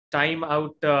time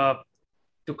out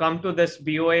to come to this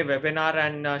BOA webinar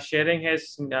and sharing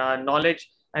his knowledge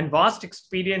and vast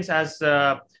experience, as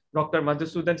Dr.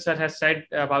 Madhusudan sir has said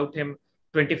about him.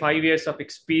 25 years of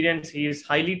experience. He is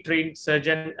highly trained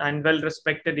surgeon and well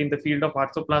respected in the field of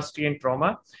arthroplasty and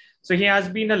trauma. So he has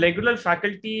been a regular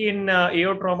faculty in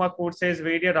AO trauma courses,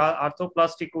 various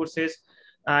arthroplasty courses,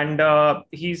 and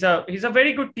he's a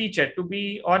very good teacher. To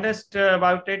be honest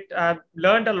about it, I've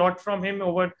learned a lot from him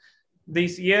over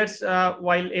these years.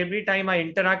 While every time I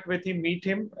interact with him, meet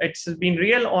him, it's been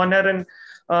real honor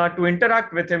and to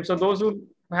interact with him. So those who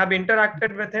have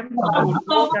interacted with him would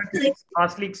know that it's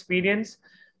vastly experience.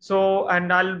 So,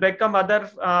 and I'll welcome other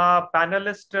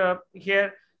panelists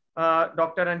here.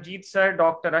 Dr. Ranjit sir,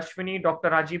 Dr. Ashwini, Dr.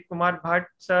 Rajiv Kumar Bhatt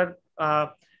sir,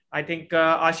 I think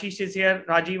Ashish is here,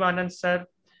 Rajiv Anand sir,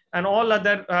 and all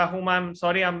other whom I'm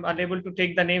sorry I'm unable to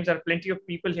take the names. There are plenty of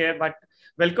people here, but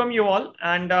welcome you all.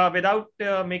 And without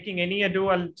making any ado,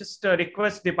 I'll just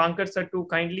request Dipankar sir to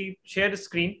kindly share the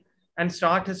screen and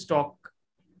start his talk.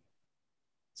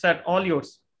 Sir, all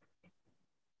yours.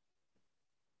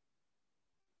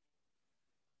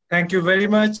 Thank you very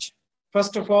much.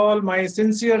 First of all, my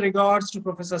sincere regards to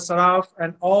Professor Saraf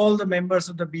and all the members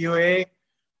of the BOA.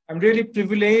 I'm really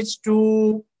privileged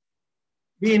to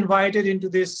be invited into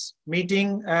this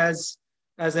meeting as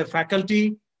a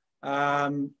faculty.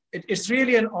 It's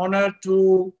really an honor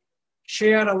to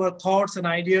share our thoughts and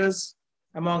ideas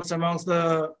amongst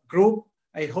the group.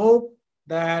 I hope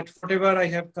that whatever I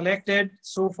have collected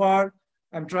so far,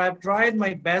 I've tried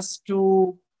my best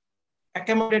to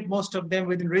accommodate most of them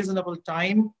within reasonable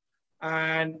time.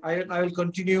 And I will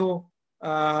continue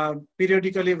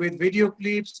periodically with video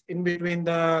clips in between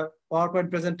the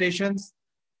PowerPoint presentations.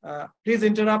 Please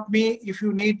interrupt me if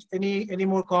you need any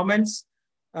more comments.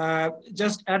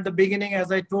 Just at the beginning,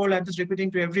 as I told, I'm just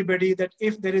repeating to everybody that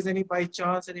if there is any by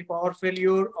chance, any power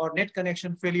failure or net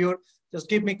connection failure, just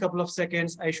give me a couple of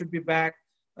seconds. I should be back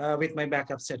with my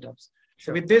backup setups.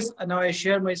 So with this, now I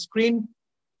share my screen.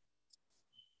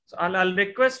 So I'll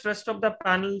request rest of the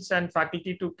panels and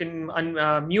faculty to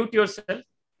mute yourself,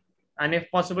 and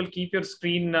if possible, keep your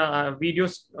screen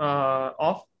videos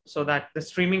off so that the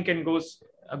streaming can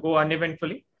go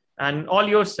uneventfully. And all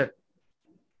yours, sir.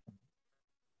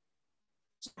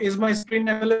 Is my screen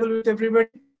available with everybody?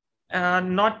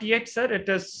 Not yet, sir. It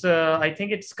is. I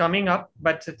think it's coming up,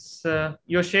 but it's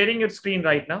you're sharing your screen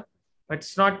right now.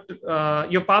 It's not.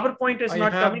 Your PowerPoint is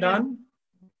not coming in.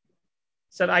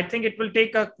 Sir, I think it will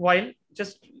take a while.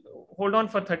 Just hold on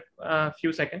for a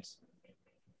few seconds.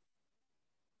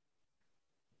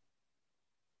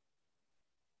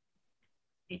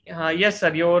 Yes,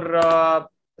 sir. Your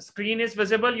screen is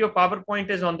visible. Your PowerPoint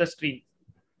is on the screen.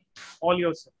 All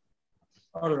yours, sir.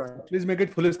 All right. Please make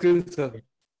it full screen, sir.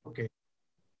 Okay.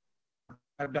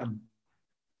 I've done.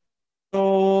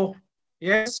 So,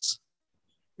 yes,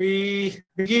 we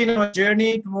begin our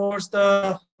journey towards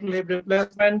the hip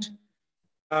replacement.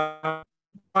 A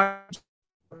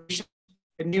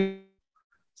new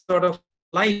sort of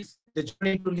life, the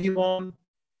journey to live on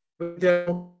with their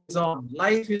is on.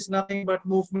 Life is nothing but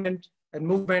movement, and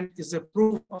movement is a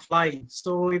proof of life.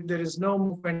 So if there is no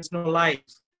movement, there's no life.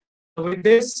 So with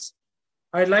this,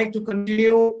 I'd like to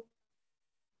continue.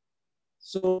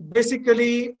 So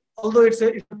basically, although it's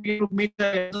a group meet,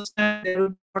 I understand there are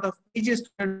a lot of PG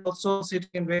students also sitting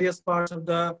in various parts of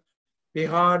the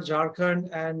Bihar, Jharkhand,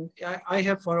 and I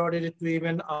have forwarded it to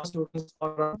even our students.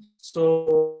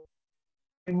 So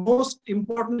the most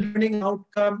important learning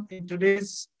outcome in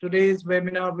today's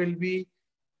webinar will be,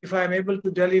 if I'm able to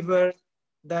deliver,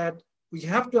 that we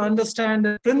have to understand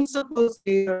the principles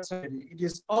here. It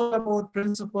is all about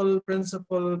principle.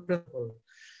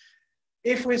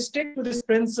 If we stick to these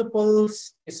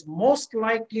principles, it's most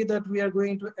likely that we are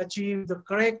going to achieve the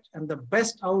correct and the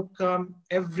best outcome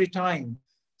every time.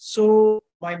 So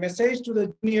my message to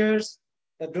the juniors,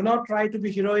 that do not try to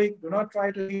be heroic, do not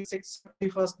try to be 6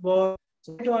 first ball.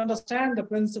 So to understand the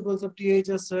principles of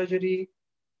THS surgery,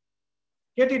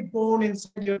 get it born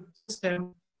inside your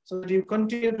system so that you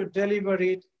continue to deliver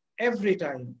it every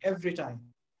time.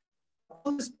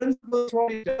 All these principles,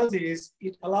 what it does is,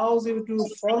 it allows you to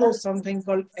follow something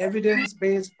called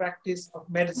evidence-based practice of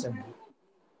medicine.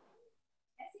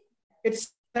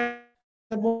 It's the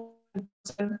most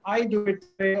I do it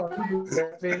this way or you do it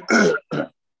that way.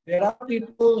 There are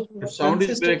people who your sound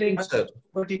is breaking, sir.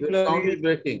 Your sound is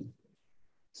breaking.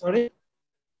 Sorry?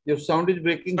 Your sound is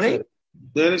breaking, Sorry? sir.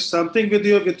 There is something with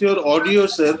your audio,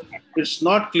 sir. It's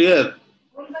not clear.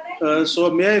 So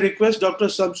may I request Dr.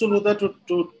 Samsul Huda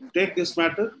to take this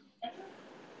matter?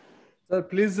 Sir,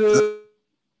 please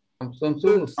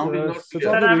Samsu, sound is not Sir,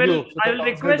 clear. I will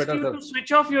request you to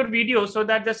switch off your video so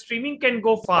that the streaming can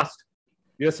go fast.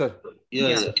 Yes, sir.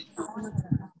 Yeah.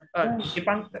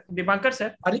 Dipankar,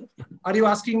 sir. Are you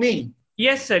asking me?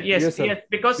 Yes, sir. Yes.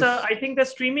 Because Yes. I think the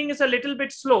streaming is a little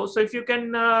bit slow. So if you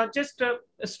can just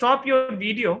stop your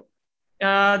video,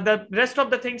 the rest of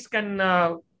the things can.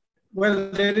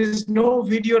 Well, there is no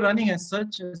video running as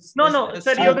such. No,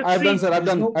 sir. I've done, sir. I've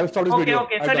done. I've stopped this video.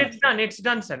 Okay, sir. It's done. It's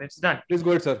done, sir. It's done. Please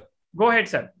go ahead, sir. Go ahead,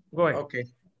 sir. Go ahead. Okay.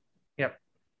 Yeah.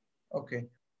 Okay.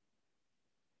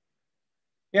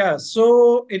 Yeah.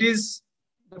 So it is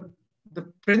the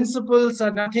principles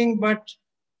are nothing but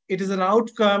it is an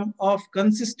outcome of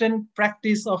consistent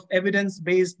practice of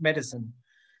evidence-based medicine.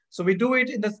 So we do it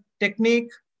in the technique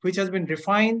which has been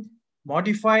refined,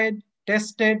 modified,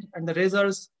 tested, and the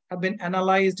results have been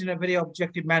analyzed in a very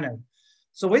objective manner.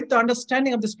 So with the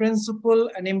understanding of this principle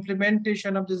and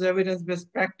implementation of this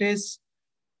evidence-based practice,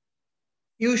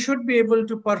 you should be able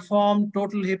to perform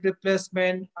total hip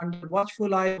replacement under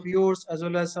watchful eye of yours as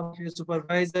well as some of your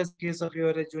supervisors in case of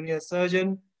your junior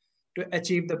surgeon to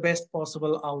achieve the best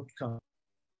possible outcome.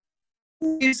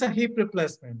 It's a hip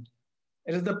replacement.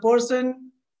 It is the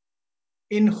person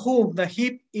in whom the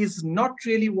hip is not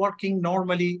really working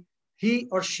normally. He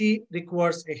or she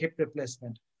requires a hip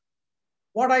replacement.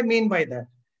 What I mean by that?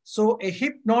 So a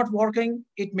hip not working,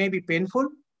 it may be painful,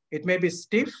 it may be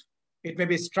stiff, it may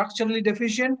be structurally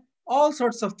deficient, all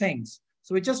sorts of things.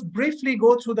 So we just briefly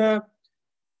go through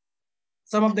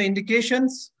some of the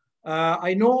indications.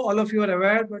 I know all of you are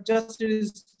aware, but it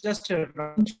is just a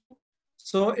run.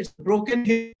 So it's broken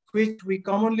hip, which we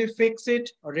commonly fix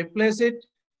it or replace it.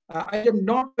 I am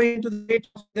not going into the date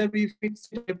of whether we fix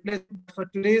it, replace it. For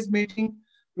today's meeting,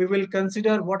 we will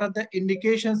consider what are the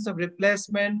indications of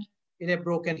replacement in a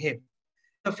broken hip.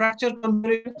 The fracture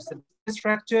comparison, this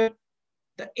fracture,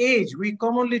 the age, we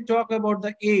commonly talk about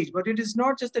the age, but it is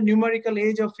not just the numerical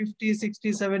age of 50,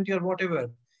 60, 70 or whatever.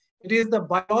 It is the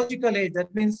biological age.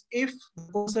 That means if the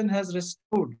person has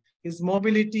restored his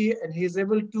mobility and he is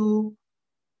able to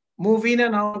move in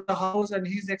and out of the house and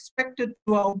he's expected to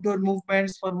do outdoor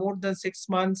movements for more than 6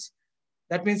 months,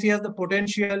 that means he has the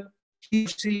potential. He or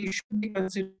she should be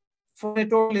considered for a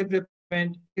total hip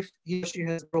replacement if he or she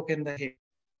has broken the hip.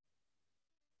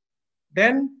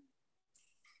 Then,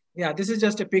 yeah, this is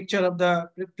just a picture of the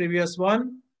previous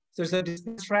one. So it's a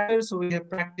distance fracture. So we have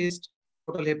practiced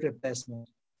total hip replacement.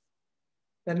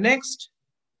 The next,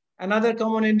 another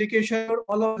common indication,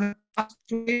 all of us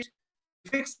to it,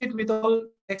 fix it with all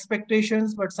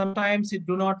expectations, but sometimes it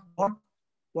do not work.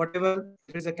 Whatever,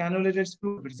 if it's a cannulated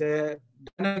screw, if it's a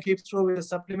dynamic hip screw with a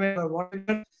supplement or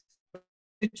whatever,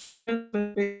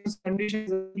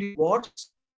 conditions really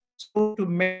works. So to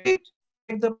make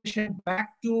the patient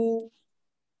back to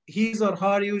his or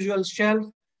her usual shelf,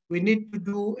 we need to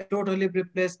do a total hip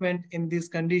replacement in these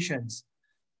conditions.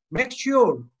 Make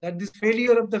sure that this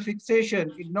failure of the fixation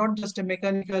is not just a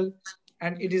mechanical,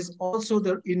 and it is also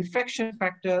the infection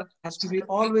factor has to be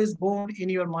always borne in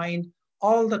your mind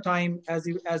all the time as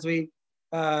we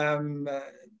plan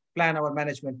our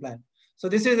management plan. So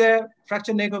this is a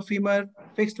fractured neck of femur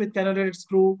fixed with cannulated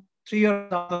screw. 3 years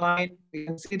down the line, we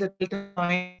can see the tilted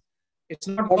sign. It's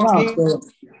not working,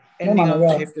 ending up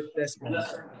the hip replacement.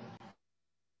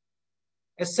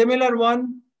 A similar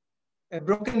one, a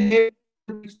broken hip,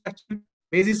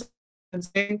 basis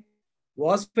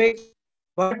was fixed,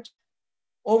 but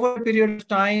over a period of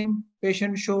time,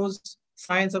 patient shows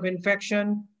signs of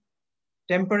infection,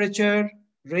 temperature,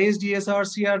 raised ESR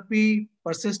CRP,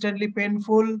 persistently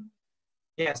painful.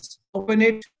 Yes, open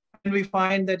it and we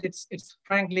find that it's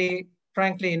frankly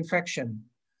infection.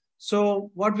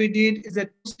 So what we did is a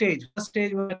 2-stage. First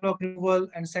stage was block removal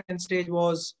and second stage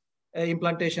was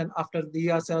implantation after the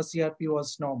ESR CRP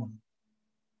was normal.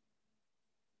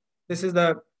 This is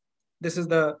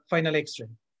the final X-ray.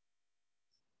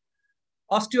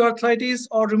 Osteoarthritis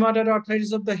or rheumatoid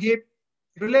arthritis of the hip,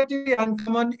 relatively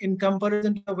uncommon in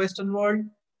comparison to the Western world,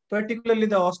 particularly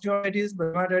the osteoarthritis, but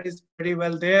rheumatoid is pretty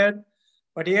well there.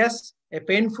 But yes, a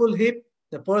painful hip,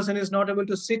 the person is not able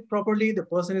to sit properly, the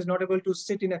person is not able to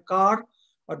sit in a car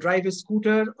or drive a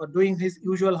scooter or doing his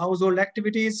usual household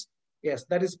activities. Yes,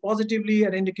 that is positively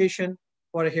an indication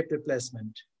for a hip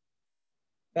replacement.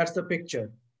 That's the picture.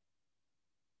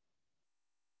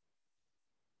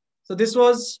 So this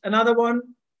was another one.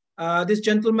 This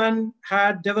gentleman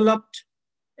had developed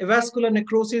a vascular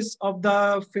necrosis of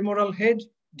the femoral head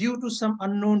due to some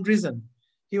unknown reason.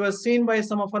 He was seen by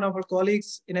one of our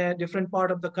colleagues in a different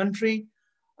part of the country.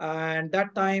 And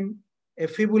that time, a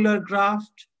fibular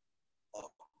graft,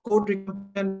 cord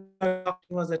reconstruction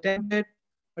was attempted.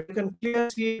 But you can clearly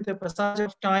see the passage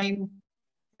of time,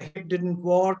 the hip didn't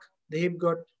work, the hip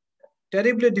got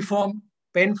terribly deformed,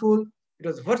 painful. It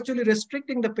was virtually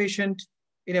restricting the patient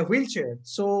in a wheelchair.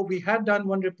 So we had done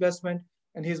one replacement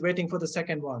and he's waiting for the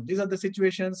second one. These are the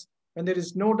situations when there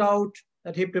is no doubt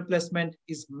that hip replacement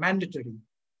is mandatory.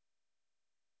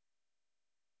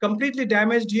 Completely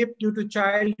damaged hip due to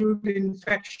childhood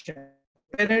infection.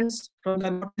 Parents from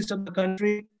the northeast of the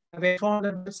country have informed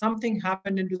that something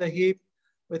happened into the hip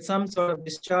with some sort of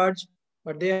discharge,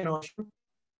 but they are not sure.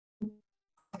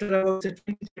 After about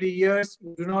 20-30 years,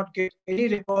 we do not get any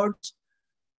records,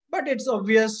 but it's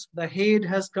obvious the head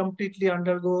has completely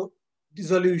undergone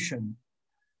dissolution.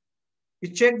 We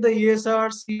check the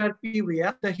ESR, CRP, we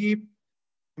ask the hip,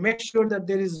 make sure that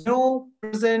there is no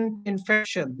present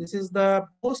infection. This is the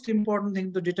most important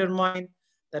thing to determine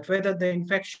that whether the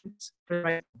infection is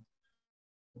present.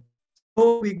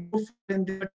 So we go for in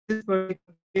this particular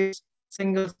case,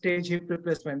 single stage hip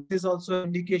replacement. This is also an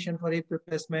indication for hip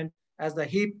replacement as the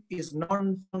hip is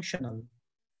non-functional.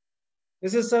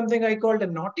 This is something I called a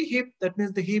naughty hip. That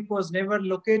means the hip was never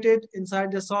located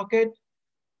inside the socket.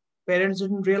 Parents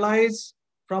didn't realize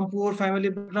from poor family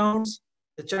backgrounds.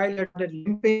 The child had started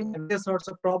limping and these sorts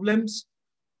of problems.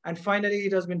 And finally,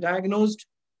 it has been diagnosed.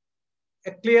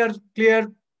 A clear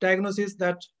diagnosis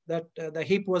that the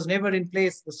hip was never in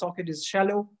place. The socket is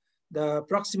shallow. The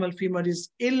proximal femur is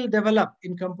ill developed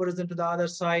in comparison to the other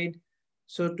side.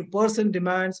 So the person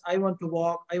demands, I want to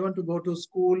walk, I want to go to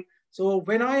school. So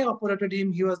when I operated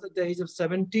him, he was at the age of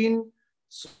 17.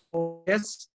 So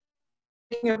yes,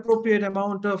 appropriate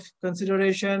amount of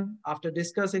consideration after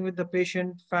discussing with the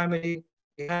patient, family.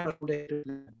 So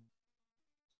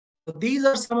these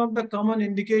are some of the common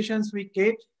indications we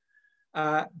get.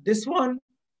 This one,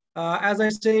 as I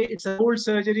say, it's an old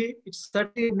surgery. It's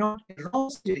certainly not a wrong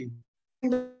surgery.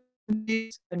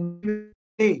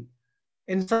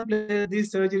 In some places,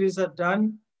 these surgeries are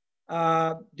done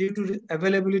due to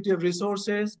availability of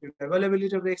resources, due to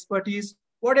availability of expertise,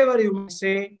 whatever you may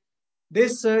say.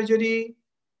 This surgery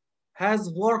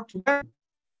has worked well,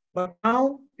 but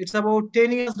now it's about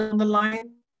 10 years down the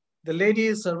line. The lady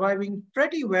is surviving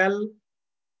pretty well,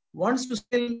 wants to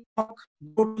still talk,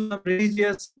 go to the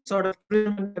religious sort of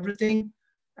freedom and everything,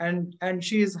 and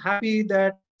she is happy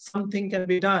that something can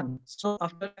be done. So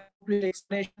after a complete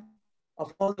explanation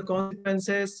of all the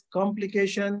consequences,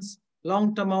 complications,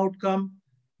 long-term outcome,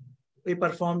 we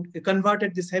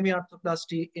converted this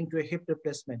hemiarthroplasty into a hip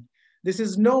replacement. This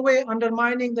is no way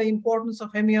undermining the importance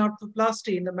of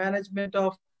hemiarthroplasty in the management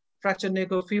of fractured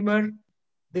neck of femur.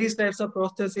 These types of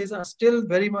prostheses are still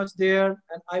very much there,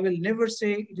 and I will never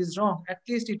say it is wrong. At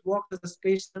least it works as a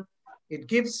spacer. It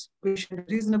gives patient a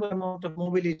reasonable amount of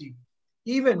mobility.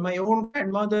 Even my own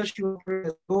grandmother, she would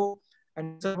go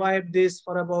and survived this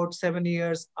for about 7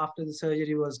 years after the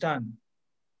surgery was done.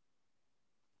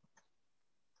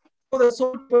 So the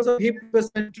sole purpose of hip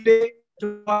replacement today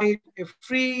to provide a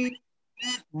free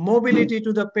mobility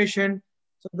to the patient,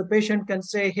 so the patient can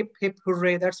say hip, hip,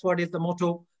 hooray. That's what is the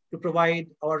motto to provide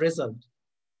our result.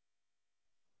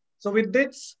 So with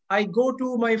this, I go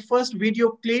to my first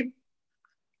video clip.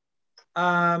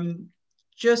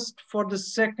 Just for the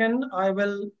second, I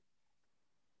will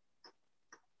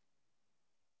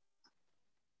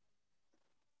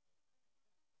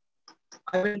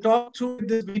talk through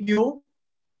this video.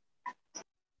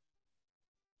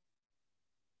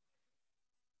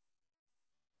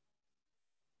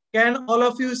 Can all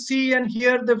of you see and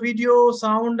hear the video,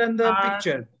 sound, and the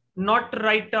picture? Not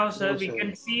right now, sir. No, we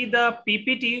can see the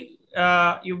PPT.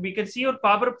 We can see your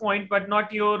PowerPoint, but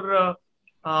not your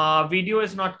video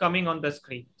is not coming on the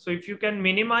screen. So if you can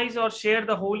minimize or share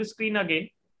the whole screen again,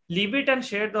 leave it and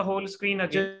share the whole screen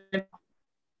again.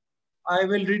 I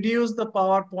will reduce the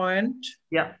PowerPoint.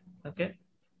 Yeah. Okay.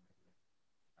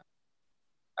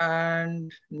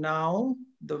 And now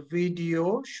the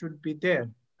video should be there.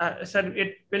 Sir,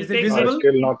 it will take visible?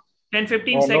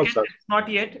 10-15 seconds. No, it's not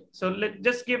yet. So let's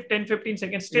just give 10-15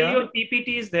 seconds. Still, your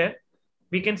PPT is there.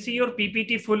 We can see your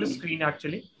PPT full screen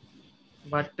actually.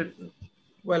 But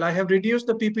well, I have reduced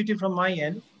the PPT from my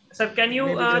end. Sir, can you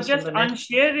just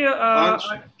unshare your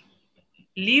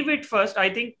leave it first?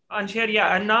 I think unshare.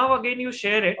 Yeah, and now again you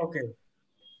share it. Okay.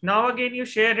 Now again you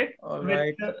share it. All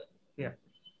right. Yeah.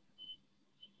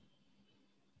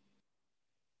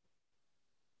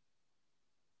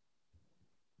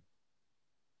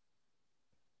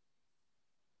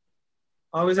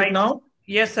 How is it now?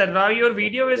 Yes, sir. Now your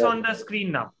video is on the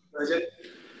screen now.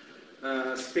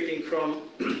 Rajat, speaking from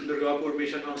Durgapur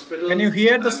Mission Hospital. Can you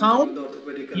hear the sound?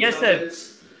 Yes, sir.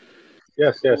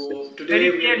 Yes. So today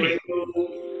we are going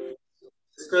to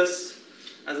discuss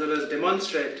as well as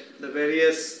demonstrate the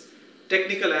various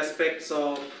technical aspects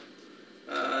of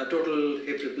total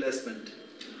hip replacement.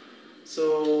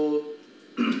 So,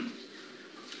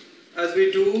 as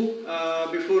we do,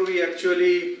 before we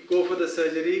actually go for the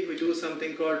surgery, we do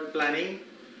something called planning.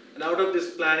 And out of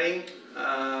this planning,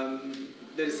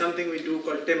 there is something we do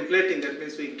called templating. That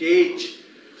means we gauge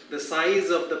the size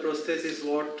of the prosthesis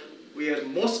what we are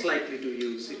most likely to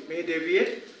use. It may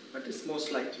deviate, but it's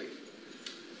most likely.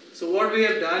 So what we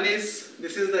have done is,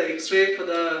 this is the X-ray for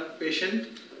the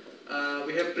patient.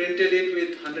 We have printed it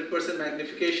with 100%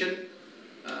 magnification.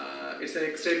 It's an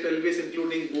X-ray pelvis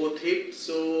including both hips.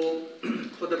 So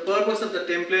for the purpose of the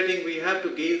templating, we have to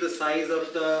gauge the size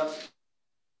of the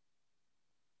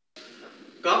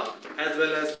cup as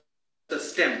well as the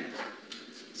stem.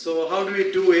 So how do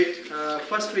we do it?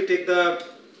 First we take the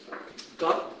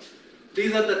cup.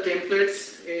 These are the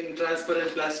templates in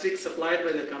transparent plastic supplied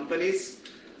by the companies.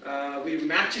 We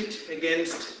match it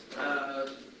against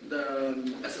the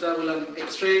acetabulum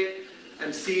X-ray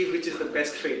and see which is the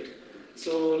best fit.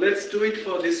 So let's do it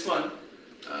for this one.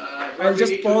 I'll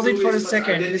just pause it for a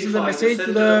second. This is a message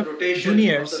to the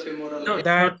juniors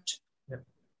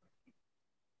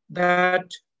that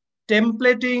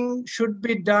templating should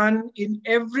be done in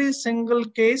every single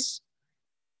case.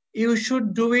 You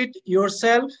should do it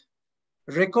yourself,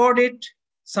 record it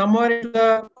somewhere in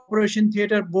the operation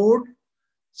theater board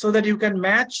so that you can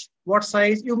match what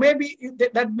size. You may be,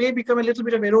 that may become a little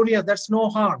bit of erroneous, that's no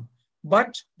harm.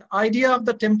 But the idea of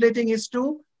the templating is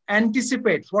to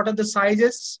anticipate what are the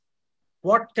sizes,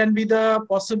 what can be the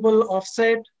possible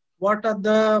offset, what are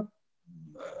the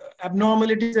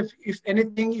abnormalities, if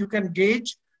anything, you can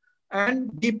gauge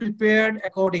and be prepared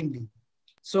accordingly.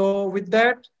 So with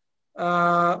that,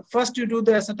 first you do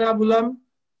the acetabulum.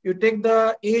 You take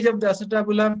the age of the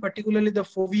acetabulum, particularly the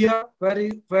fovea, where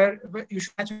you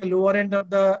should match the lower end of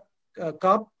the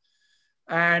cup.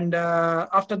 And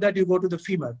after that, you go to the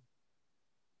femur.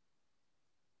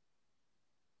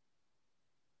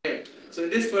 So in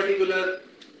this particular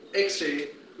X-ray,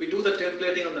 we do the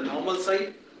templating on the normal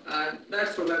side, and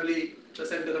that's probably the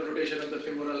center of rotation of the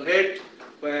femoral head,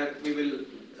 where we will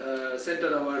center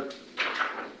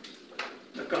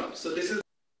the cup. So this is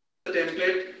the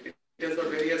template. It has got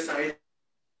various sizes,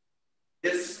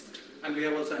 and we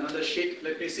have also another sheet.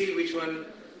 Let me see which one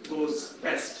goes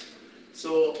best.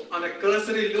 So on a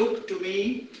cursory look, to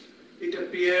me, it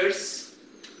appears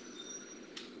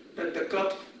that the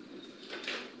cup,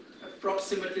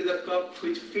 approximately the cup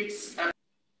which fits and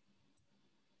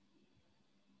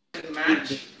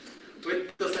match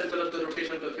with the center of the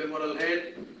rotation of the femoral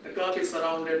head. The cup is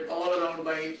surrounded all around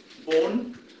by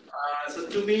bone. So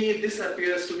to me, this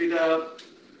appears to be the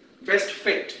best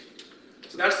fit.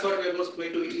 So that's what we're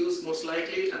going to use most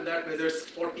likely, and that measures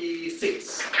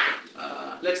 46.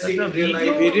 Let's see in real life.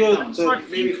 The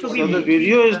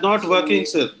video is not working,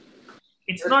 sir.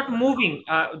 It's not moving.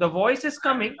 The voice is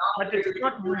coming, but it's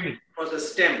not moving. For the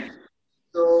stem.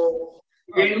 So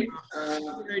again,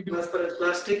 transparent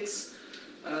plastics,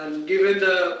 given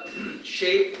the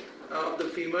shape of the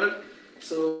femur.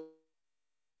 So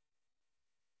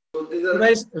these are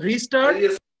guys restart.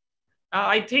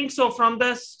 I think so. From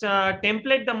the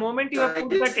template, the moment you have put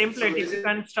the template, you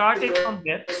can start it from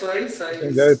there. I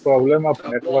think there is a problem of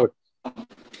network.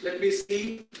 Let me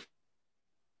see.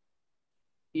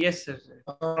 Yes, sir.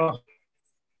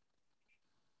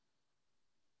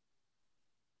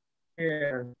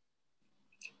 Here.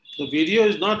 The video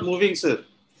is not moving, sir.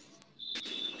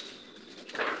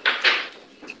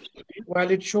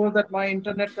 Well, it shows that my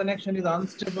internet connection is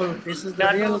unstable. This is the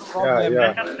real problem. I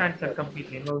understand, sir,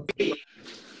 completely. No.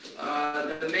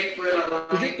 The neck will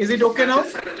align. Is it okay now?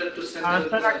 Sir,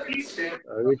 actually,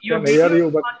 We can hear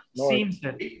you, but no. Seems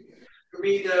that To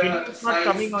me, the it's not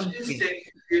coming on screen.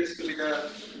 appears to be the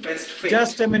best fit.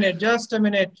 Just a minute, just a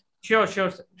minute. Sure,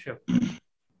 sure, sir. Sure.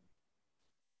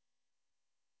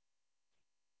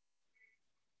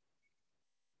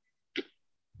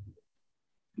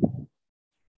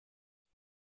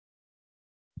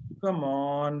 Come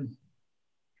on.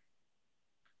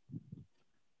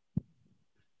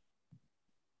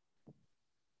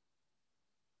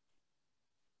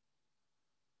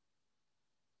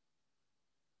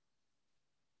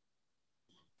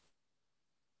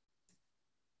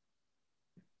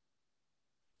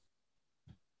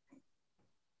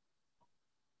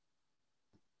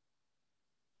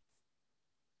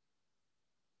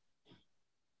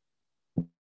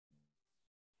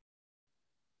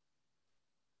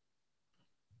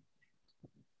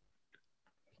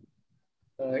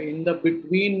 In the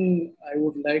between, I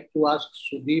would like to ask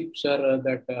Sudeep, sir,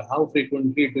 that how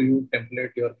frequently do you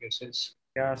template your cases?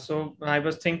 Yeah, so I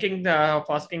was thinking of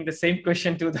asking the same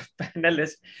question to the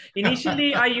panelists.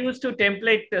 Initially, I used to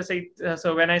template,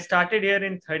 so when I started here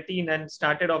in 13 and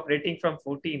started operating from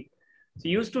 14, so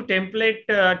used to template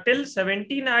till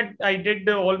 17, I did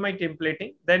all my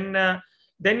templating.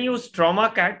 Then used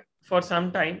TraumaCAD for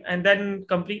some time and then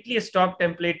completely stopped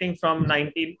templating from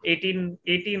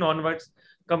 18 onwards,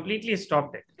 completely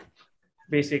stopped it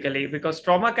basically because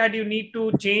TraumaCAD you need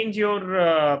to change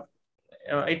your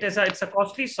it's a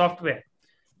costly software.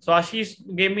 So Ashish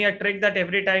gave me a trick that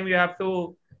every time you have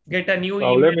to get a new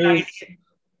email ID.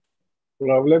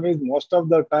 Problem is most of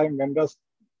the time vendors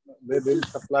they don't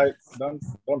supply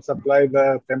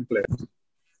the template.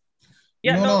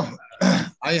 Yeah, no.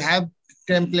 I have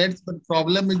templates, but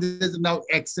problem is there's now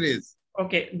X-rays.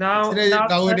 Okay, now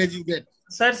nowadays you get.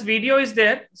 Sir's video is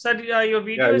there. Sir, your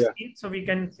video is seen, so we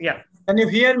can. Yeah. Can you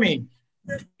hear me?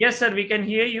 Yes, sir. We can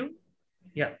hear you.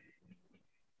 Yeah.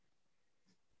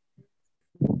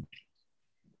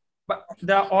 But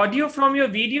the audio from your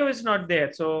video is not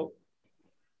there. So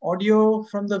audio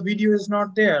from the video is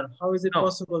not there. How is it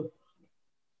possible?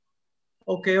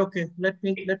 Okay. Let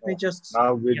me just.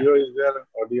 Now video is there,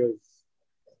 audio is.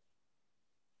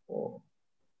 Oh.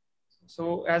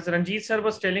 So as Ranjit sir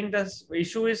was telling, the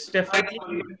issue is definitely.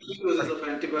 Doses of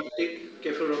antibiotic,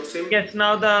 cefuroxime. Yes,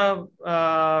 now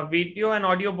the video and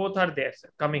audio both are there, sir,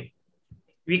 coming.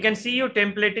 We can see you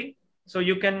templating, so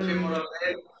you can.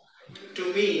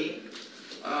 To me,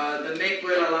 the neck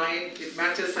well aligned. It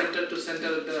matches center to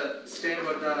center of the stem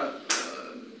where the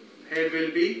head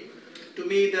will be. To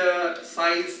me, the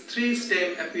size 3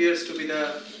 stem appears to be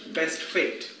the best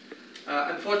fit.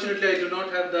 Unfortunately, I do not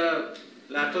have the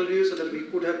lateral view so that we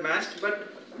could have matched,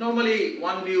 but normally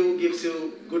one view gives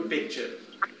you good picture.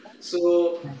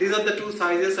 So these are the 2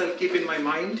 sizes I'll keep in my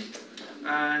mind,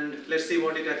 and let's see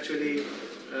what it actually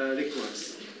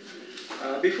requires.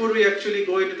 Before we actually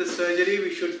go into the surgery,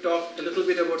 we should talk a little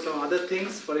bit about some other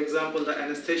things. For example, the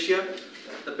anesthesia.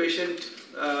 The patient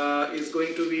is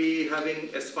going to be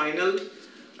having a spinal,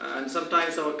 and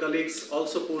sometimes our colleagues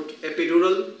also put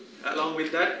epidural along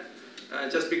with that,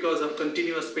 just because of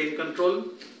continuous pain control.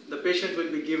 The patient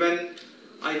will be given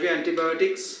IV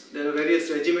antibiotics. There are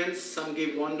various regimens. Some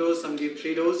give 1 dose, some give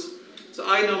 3 doses. So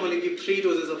I normally give 3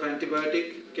 doses of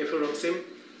antibiotic, cefuroxime,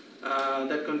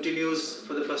 that continues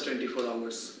for the first 24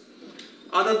 hours.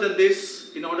 Other than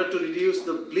this, in order to reduce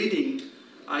the bleeding,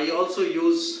 I also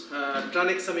use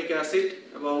tranexamic acid,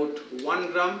 about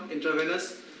 1 gram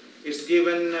intravenous. It's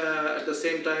given at the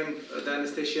same time the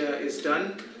anesthesia is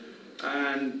done,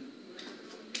 and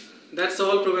that's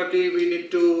all. Probably we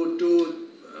need to do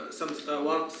some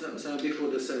work before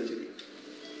the surgery.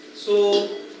 So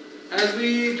as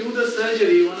we do the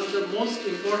surgery, one of the most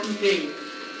important things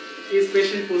is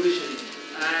patient positioning.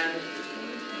 And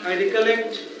I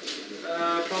recollect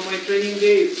from my training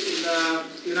days in the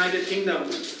United Kingdom,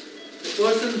 the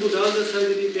person who does the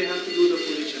surgery, they have to do the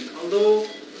position. Although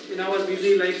in our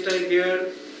busy lifestyle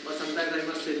here, or sometimes I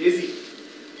must say lazy,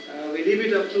 we leave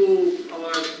it up to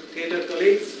our theatre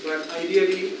colleagues, but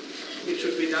ideally it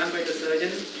should be done by the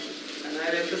surgeon. And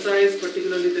I emphasize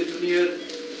particularly the junior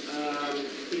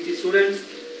PG students,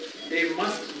 they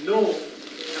must know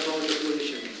about the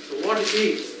position. So what it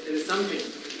is, there is something.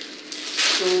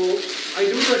 So I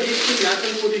do the deep spin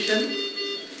lateral position.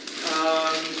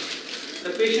 The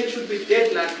patient should be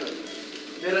dead lateral.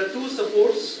 There are 2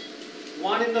 supports,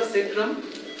 one in the sacrum,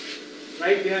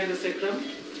 right behind the sacrum,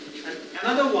 and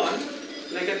another one,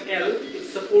 like an L, it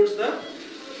supports the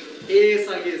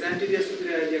ASIS, anterior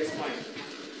superior iliac spine.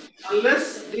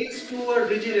 Unless these 2 are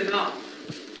rigid enough,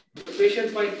 the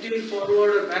patient might tilt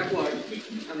forward or backward,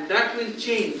 and that will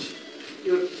change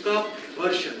your cup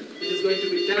version, which is going to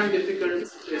be damn difficult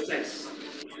to assess.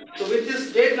 So with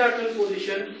this dead lateral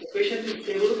position, the patient is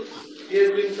stable. He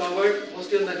has been covered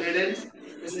mostly on the dead ends.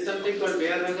 This is something called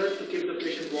bear hugger to keep the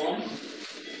patient warm.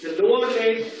 The lower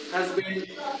leg has been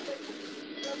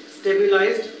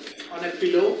stabilized on a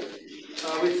pillow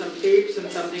with some tapes and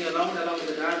something along with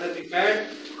the diathermy pad,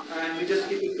 and we just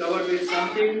keep it covered with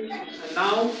something. And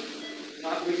now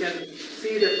we can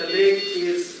see that the leg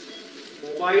is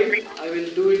mobile. I will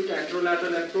do it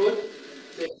anterolateral approach.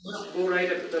 They must go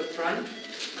right up to the front,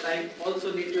 and I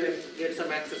also need to get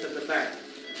some access at the back.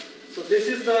 So this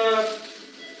is the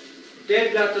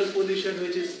dead lateral position,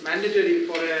 which is mandatory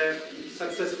for a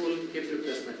successful hip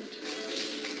replacement.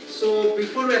 So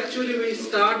before we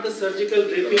start the surgical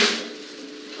draping,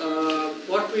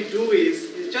 what we do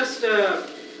is just a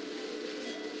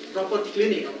proper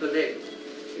cleaning of the leg,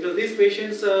 because these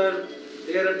patients are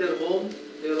there at their home,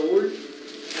 they are old,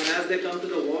 and as they come to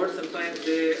the ward, sometimes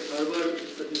they harbor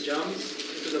certain germs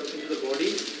into into the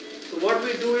body. So what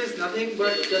we do is nothing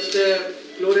but just a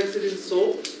chlorhexidine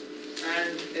soap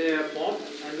and a mop,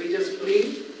 and we just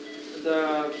clean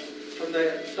from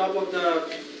the top of the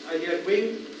iliac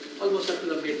wing almost up to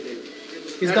the mid-leg.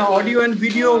 Is the audio and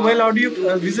video well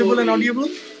audio visible and audible?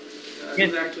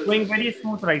 Yes, going very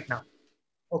smooth right now.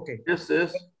 Okay. Yes,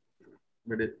 yes.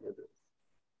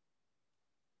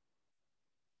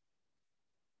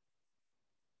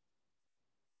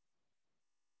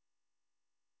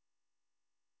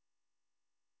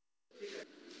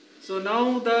 So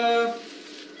now the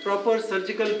proper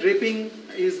surgical draping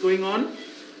is going on.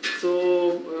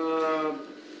 So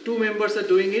two members are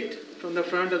doing it from the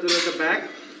front as well as the back.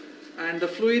 And the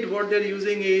fluid what they're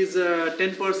using is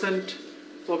 10%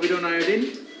 povidone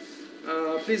iodine.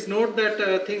 Please note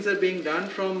that things are being done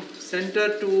from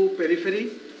center to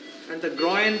periphery, and the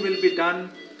groin will be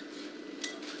done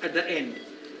at the end.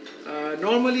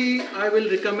 Normally I will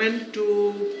recommend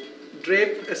to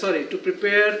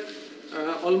prepare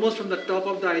almost from the top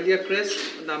of the iliac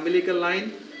crest, the umbilical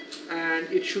line, and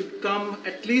it should come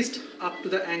at least up to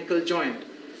the ankle joint.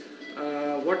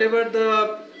 Whatever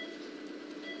the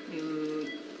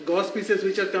gauze pieces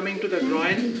which are coming to the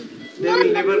groin, they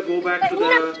will never go back to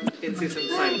the incision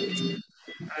site.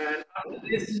 And after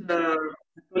this,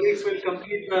 colleagues will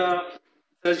complete the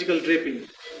surgical draping.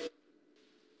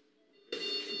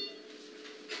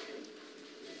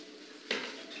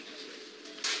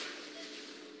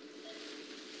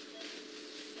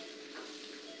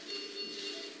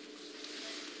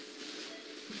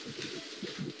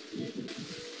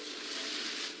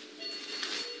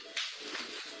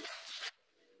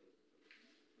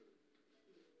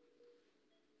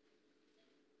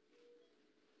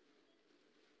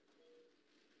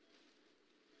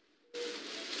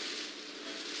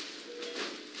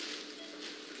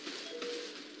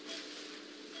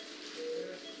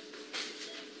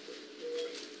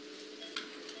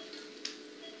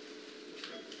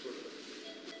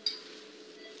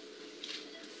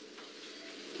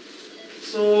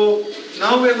 So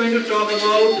now we are going to talk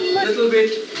about a little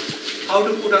bit how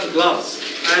to put on gloves.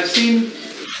 I have seen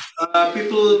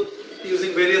people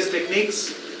using various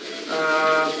techniques,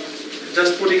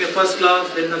 just putting a first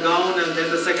glove, then the gown, and then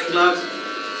the second glove.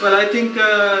 Well, I think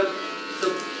the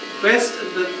best,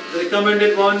 the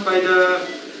recommended one by the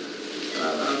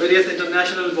various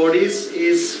international bodies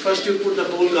is first you put the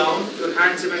whole gown, your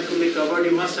hands remain fully covered,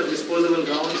 you must have disposable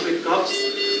gowns with cuffs,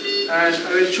 and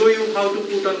I will show you how to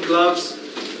put on gloves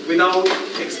without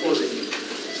exposing.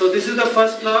 So this is the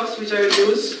first gloves which I will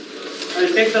use. I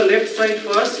will take the left side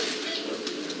first.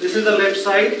 This is the left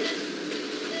side.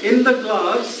 In the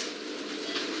gloves,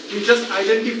 you just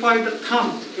identify the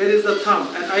thumb. Here is the thumb,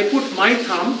 and I put my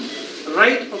thumb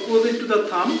right opposite to the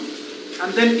thumb,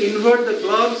 and then invert the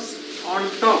gloves on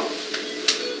top.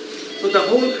 So the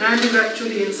whole hand is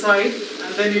actually inside,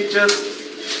 and then it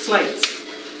just slides.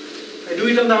 I do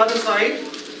it on the other side.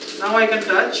 Now I can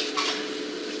touch.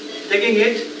 Taking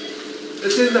it,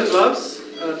 this is the gloves,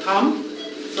 thumb.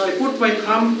 So I put my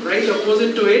thumb right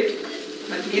opposite to it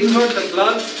and invert the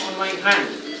gloves on my hand.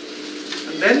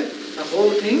 And then the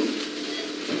whole thing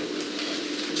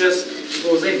just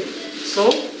goes in. So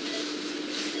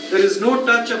there is no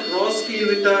touch of raw skin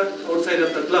with the outside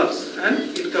of the gloves,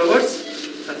 and it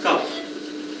covers the cuff.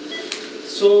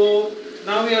 So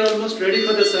now we are almost ready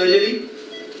for the surgery.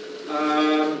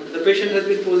 The patient has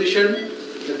been positioned,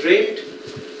 draped.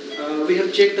 We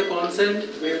have checked the consent,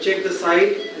 we have checked the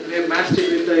site, and we have matched it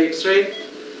with the X-ray.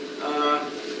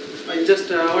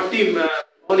 Our team,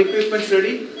 all equipment's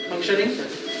ready, functioning,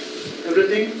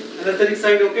 everything. Anesthetic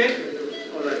side okay?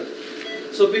 Alright.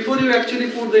 So before you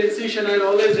actually put the incision, I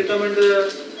always recommend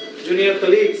the junior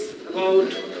colleagues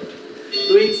about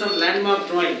doing some landmark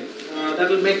drawing. That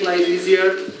will make life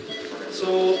easier.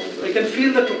 So I can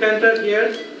feel the trochanter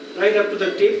here, right up to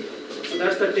the tip. So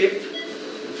that's the tip.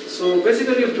 So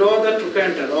basically you draw the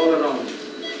trochanter all around.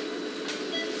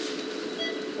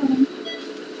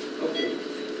 Okay.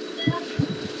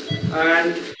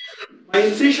 And my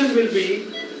incision will be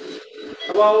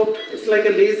about, it's like a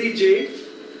lazy J,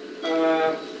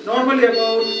 normally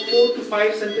about 4 to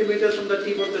 5 centimeters from the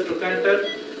tip of the trochanter,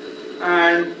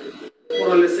 and more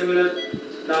or less similar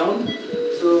down.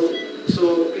 So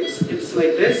it's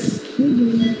like this.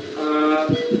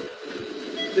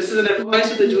 This is an advice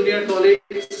to the junior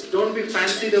colleagues. Don't be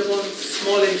fancied upon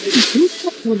small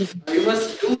incisions. You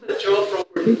must do the job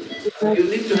properly. You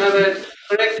need to have a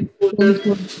correct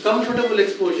exposure, comfortable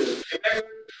exposure. Remember,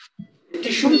 a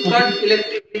tissue cut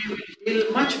electively will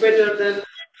heal much better than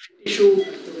tissue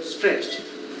stretched.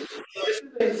 So this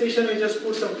is the incision. We just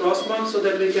put some cross marks so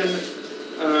that we can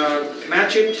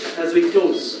match it as we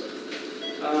close.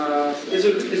 This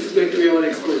is going to be our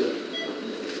exposure.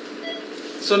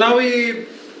 So now we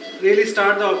really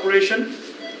start the operation.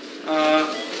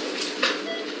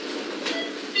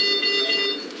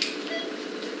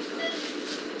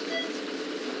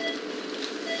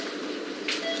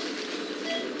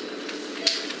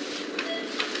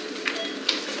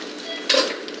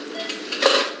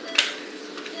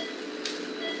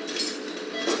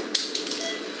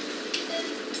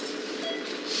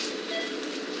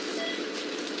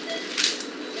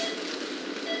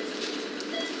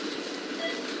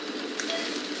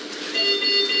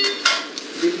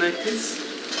 Like this.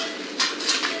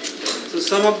 So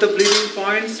some of the bleeding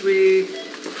points we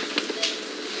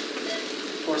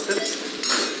forceps.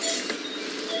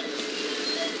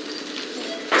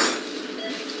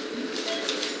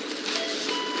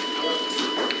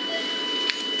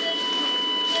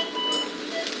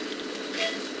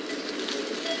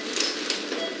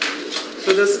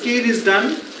 So the skein is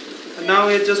done, and now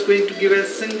we are just going to give a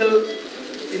single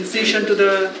incision to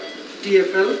the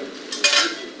TFL,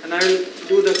 and I will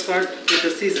do the cut with the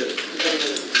scissor.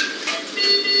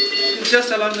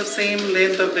 Just along the same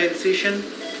length of the incision.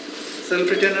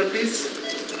 Self-retainer, please.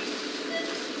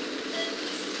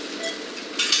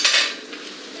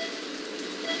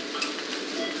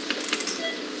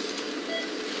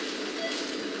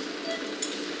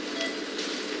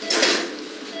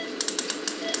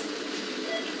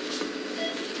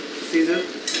 Scissor.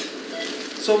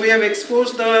 So we have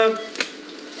exposed the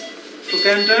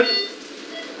trochanter,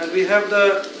 and we have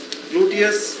the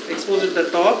gluteus exposed at the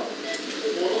top,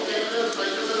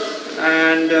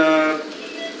 and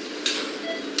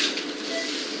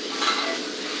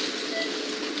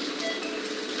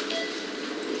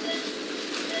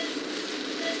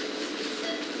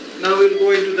now we'll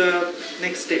go into the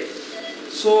next step.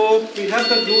 So we have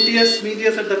the gluteus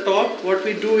medius at the top. What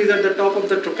we do is at the top of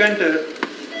the trochanter,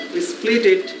 we split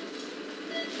it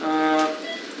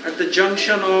at the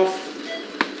junction of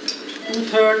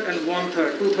 2/3 and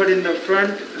 1/3, 2/3 in the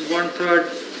front and 1/3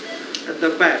 at the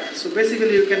back. So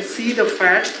basically you can see the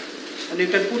fat, and you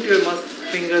can put your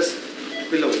fingers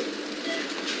below.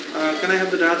 Can I have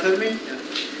the diathermy? Yeah.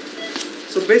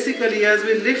 So basically as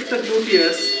we lift the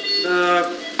gluteus, the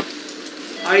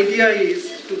idea is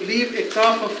to leave a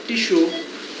cuff of tissue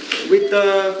with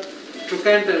the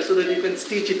trochanter so that you can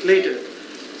stitch it later.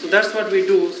 So that's what we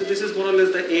do. So this is more or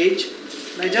less the edge.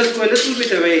 And I just go a little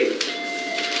bit away.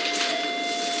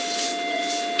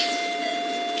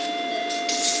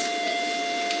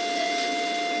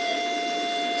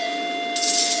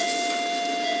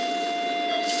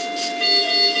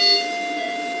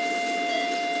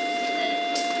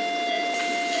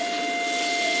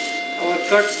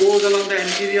 Cut goes along the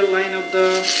anterior line of the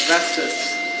vastus.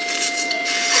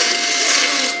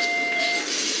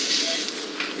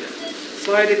 Yeah.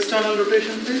 Side external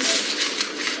rotation, please.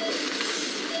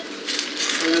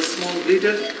 There's a small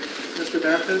bleeder, just a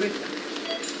diathermy.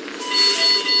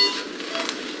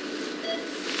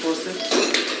 Forceps.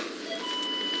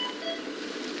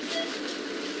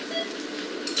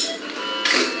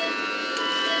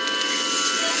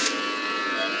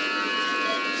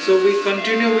 So we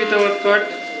continue with our cut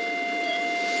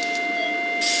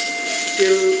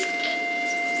till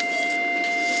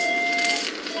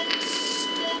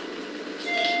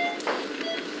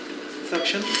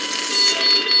suction.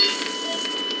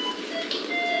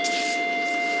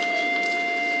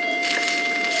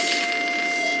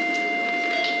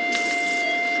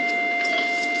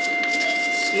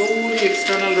 Slowly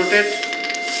external rotate.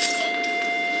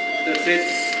 That's it.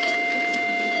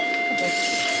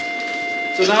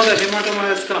 So now the hematoma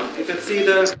has come. You can see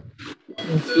the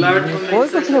blood from the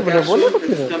inside the capsule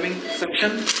is coming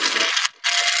suction.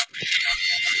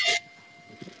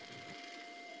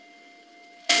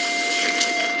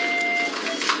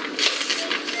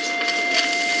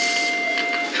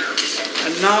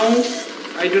 And now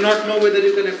I do not know whether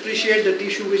you can appreciate the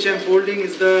tissue which I am holding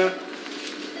is the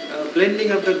blending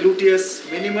of the gluteus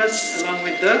minimus along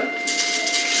with the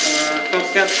cup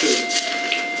capsule.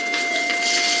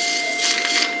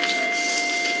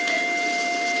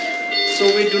 So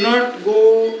we do not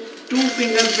go 2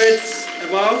 finger breadths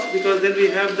above, because then we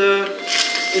have the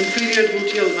inferior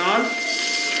gluteal nerve.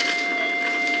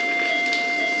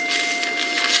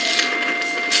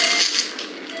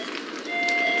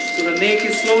 So the neck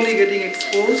is slowly getting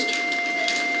exposed.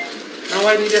 Now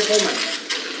I need a Homan.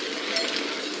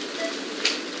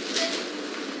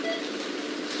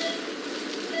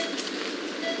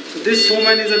 So this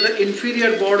Homan is at the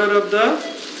inferior border of the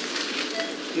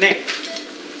neck.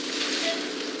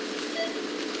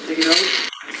 Take it out.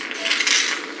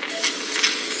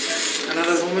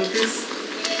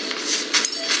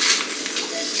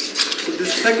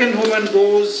 Second human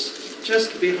goes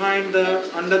just behind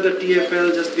under the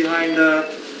TFL, just behind the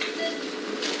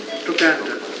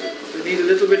trochanter. We need a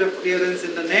little bit of clearance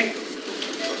in the neck.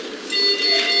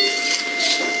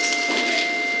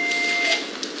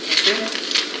 Okay. Yeah.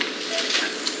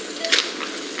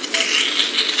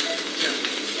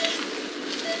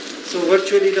 So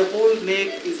virtually the whole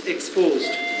neck is exposed.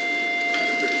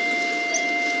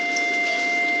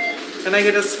 Can I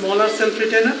get a smaller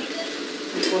self-retainer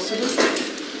if possible?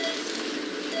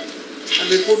 And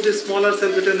we put this smaller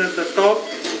self-retainer at the top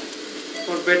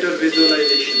for better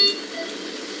visualization.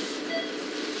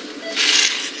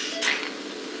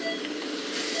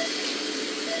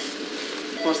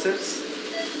 Forceps.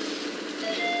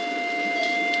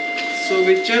 So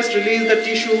we just release the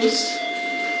tissues,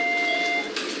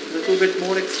 a little bit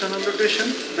more external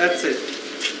rotation, that's it.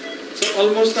 So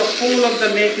almost the whole of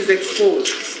the neck is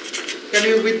exposed. Can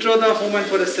you withdraw the Homan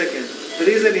for a second? The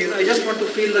reason is I just want to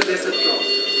feel the lesser trop.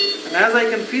 And as I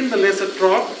can feel the lesser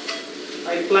trop,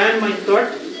 I plan my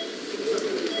cut.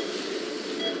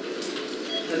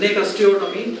 The neck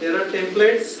osteotomy, there are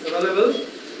templates available,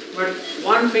 but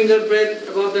one finger breadth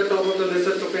above the top of the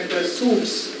lesser trochanter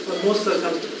suits for most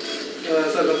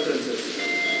circumstances.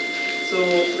 So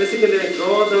basically I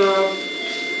draw the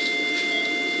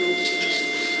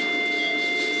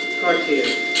cut here.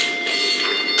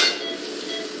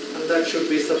 And that should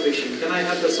be sufficient. Can I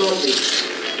have the saw please?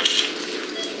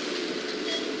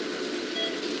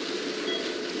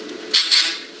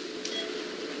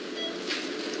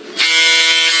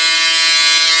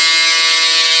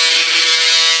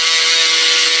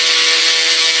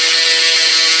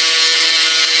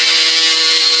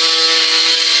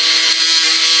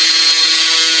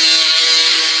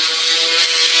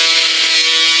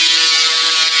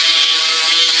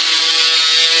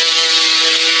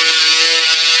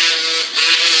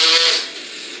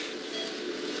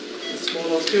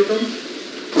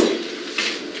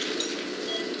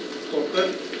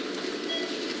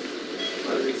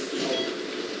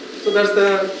 So that's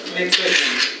the next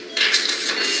section.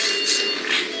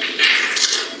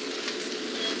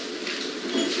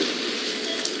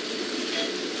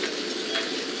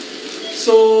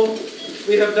 So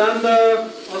we have done the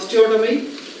osteotomy.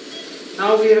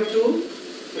 Now we have to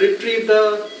retrieve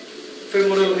the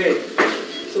femoral head.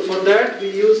 So for that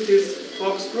we use this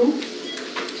corkscrew.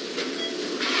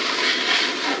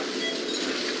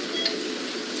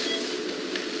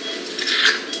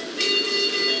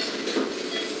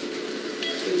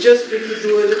 Just need to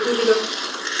do a little bit of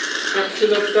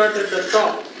capsular cut at the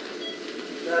top.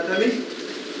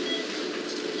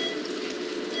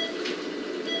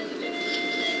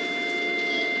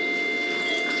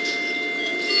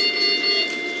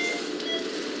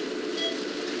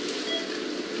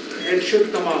 Head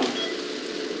should come out.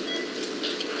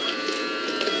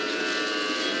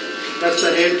 That's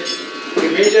the head. We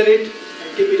measure it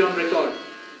and keep it on record.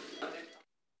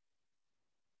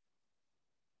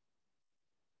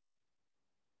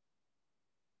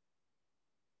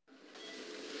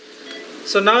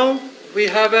 So now we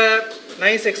have a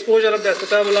nice exposure of the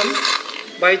acetabulum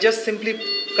by just simply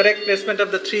correct placement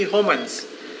of the three homans.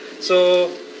 So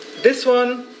this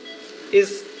one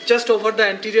is just over the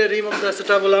anterior rim of the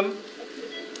acetabulum.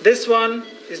 This one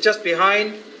is just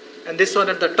behind, and this one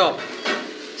at the top.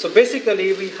 So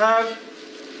basically we have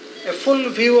a full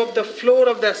view of the floor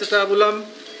of the acetabulum,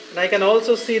 and I can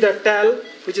also see the tal,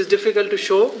 which is difficult to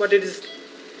show, but it is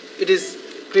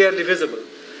clearly visible.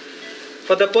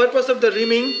 For the purpose of the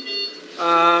rimming,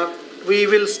 we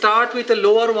will start with the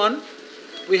lower one.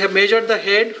 We have measured the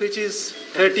head, which is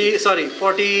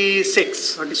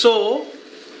 46. So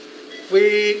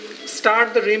we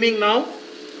start the rimming now.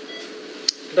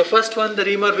 The first one, the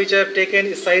rimmer which I have taken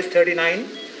is size 39.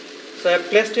 So I have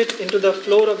placed it into the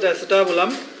floor of the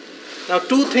acetabulum. Now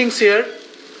two things here.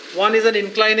 One is an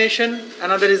inclination,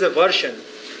 another is a version.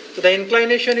 So the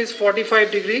inclination is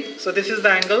 45 degree. So this is the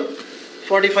angle,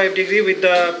 45 degree with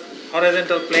the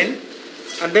horizontal plane.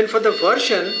 And then for the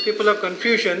version, people have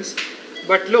confusions.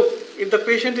 But look, if the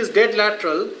patient is dead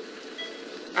lateral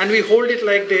and we hold it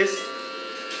like this,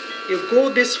 you go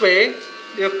this way,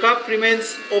 your cup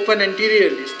remains open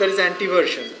anteriorly. So that is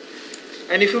anteversion.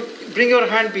 And if you bring your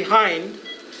hand behind,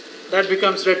 that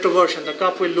becomes retroversion. The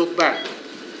cup will look back.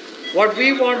 What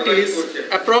we want is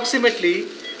approximately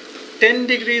 10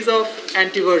 degrees of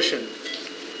anteversion.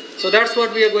 So that's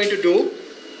what we are going to do.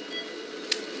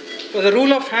 So the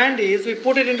rule of hand is we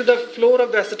put it into the floor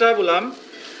of the acetabulum,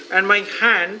 and my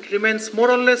hand remains more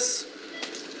or less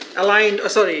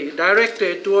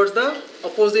directed towards the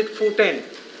opposite foot end.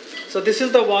 So this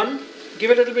is the one.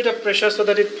 Give a little bit of pressure so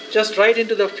that it just right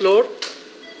into the floor,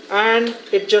 and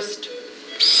it just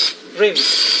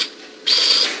rims.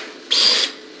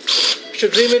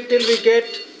 Should rim it till we get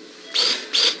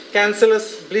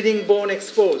cancellous bleeding bone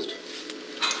exposed.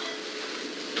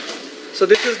 So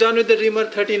this is done with the rimmer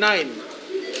 39.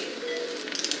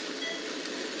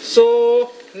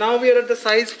 So now we are at the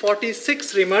size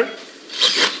 46 rimmer,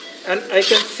 and I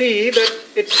can see that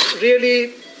it's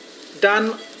really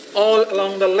done all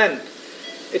along the length.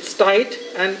 It's tight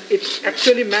and it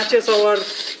actually matches our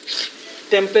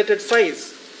templated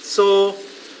size. So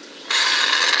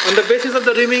on the basis of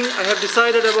the rimming, I have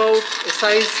decided about a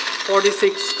size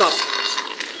 46 cup.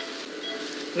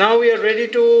 Now we are ready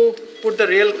to put the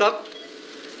real cup.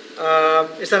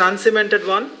 It's an uncemented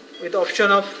one with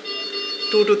option of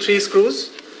 2 to 3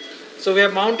 screws. So we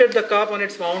have mounted the cup on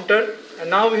its mounter, and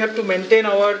now we have to maintain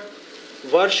our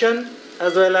version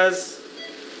as well as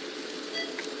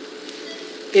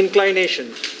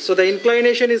inclination. So the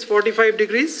inclination is 45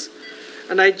 degrees,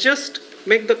 and I just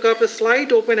make the cup a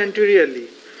slight open anteriorly.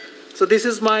 So this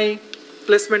is my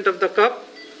placement of the cup.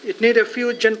 It needs a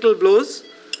few gentle blows.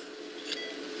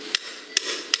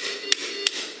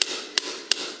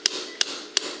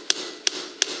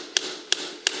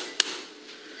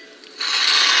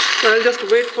 So I'll just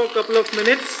wait for a couple of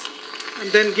minutes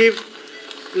and then give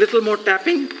a little more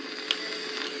tapping.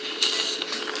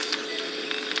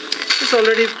 It's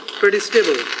already pretty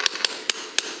stable.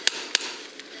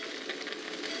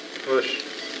 Push.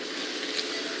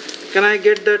 Can I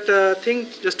get that thing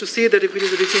just to see that if it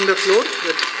is reaching the floor,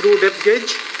 the screw depth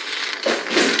gauge?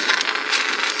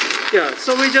 Yeah,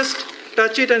 so we just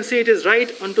touch it and see it is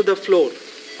right onto the floor.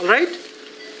 All right?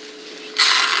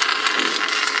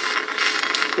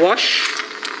 Wash.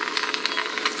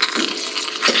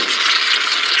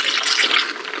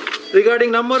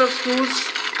 Regarding number of screws,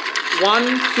 1,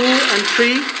 2 and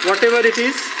 3, whatever it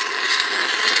is,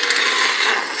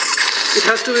 it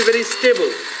has to be very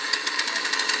stable.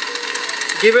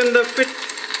 Given the fit,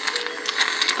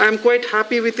 I am quite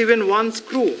happy with even 1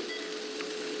 screw.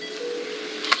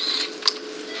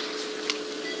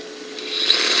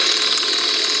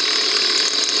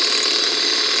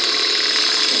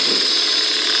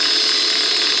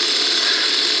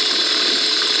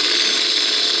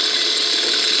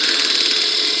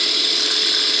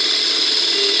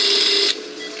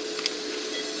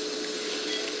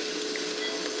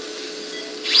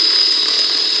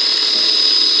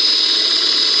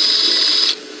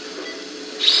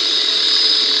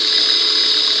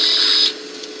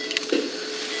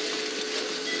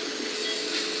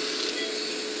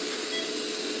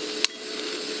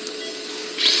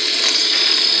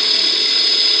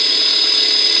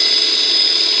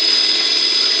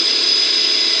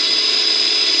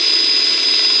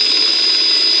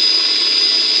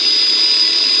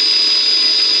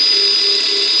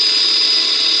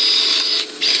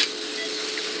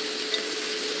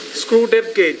 Screw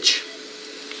depth gauge.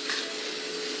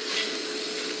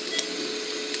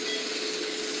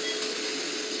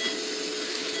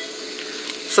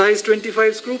 Size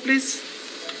 25 screw, please.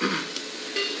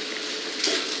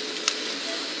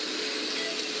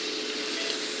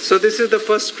 So this is the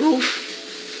first screw.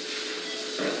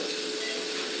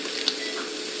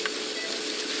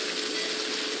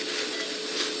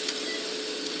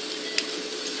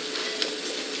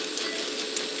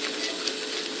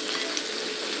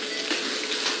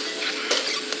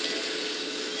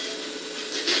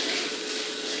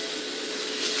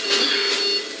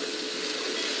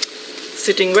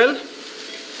 Sitting well.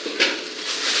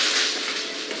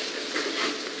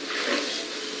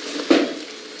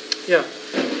 Yeah.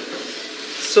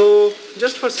 So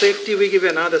just for safety, we give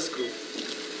another screw.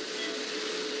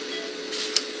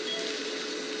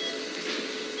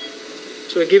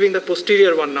 So we're giving the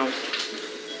posterior one now.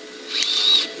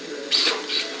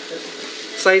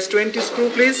 Size 20 screw,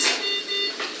 please.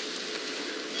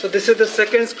 So this is the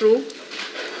second screw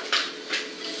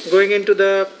going into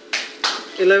the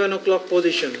 11 o'clock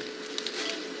position.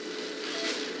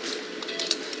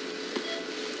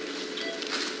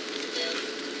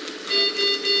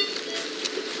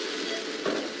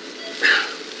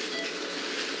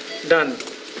 Done.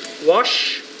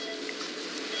 Wash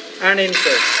and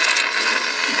insert.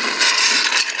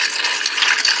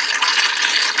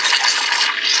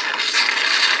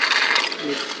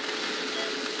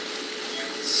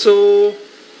 So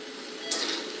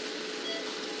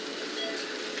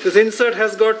this insert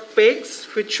has got pegs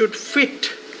which should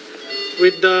fit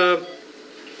with the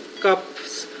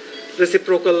cup's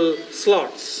reciprocal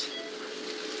slots.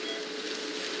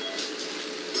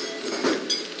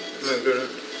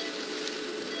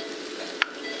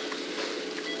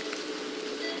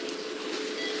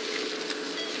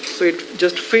 So it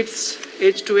just fits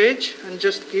edge to edge and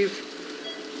just give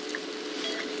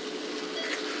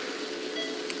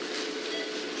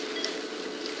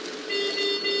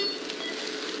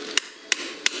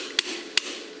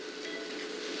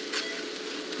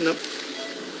no.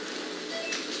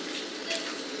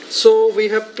 So we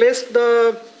have placed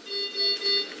the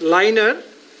liner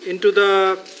into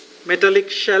the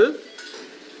metallic shell.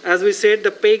 As we said,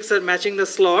 the pegs are matching the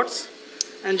slots,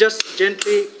 and just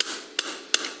gently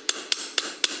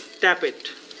tap it.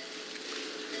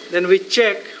 Then we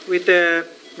check with a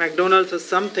McDonald's or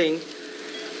something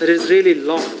that is really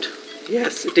locked.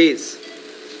 Yes, it is.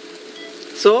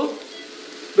 So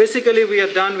basically we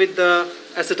are done with the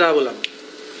acetabulum.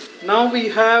 Now we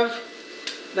have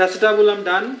the acetabulum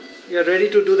done. We are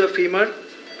ready to do the femur.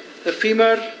 The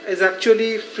femur is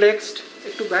actually flexed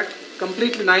to back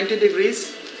completely 90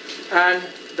 degrees, and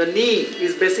the knee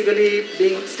is basically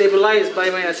being stabilized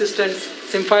by my assistant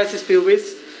symphysis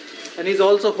pubis, and he's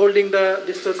also holding the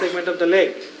distal segment of the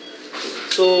leg.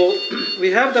 So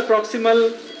we have the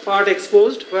proximal part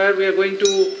exposed, where we are going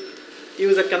to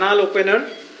use a canal opener.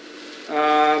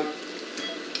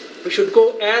 We should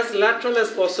go as lateral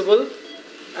as possible,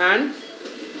 and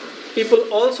people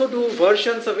also do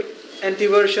versions of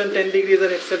anteversion, 10 degrees,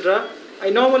 and etc. I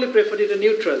normally prefer it a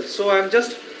neutral. So I'm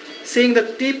just seeing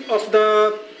the tip of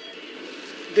the,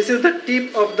 this is the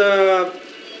tip of the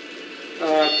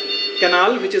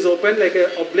canal, which is open like an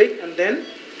oblique, and then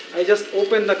I just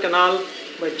open the canal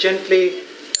by gently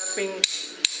tapping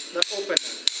the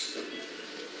opener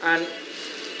and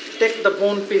take the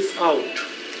bone piece out.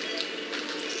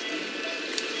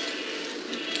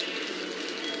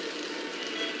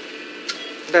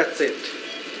 That's it.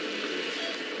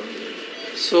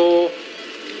 So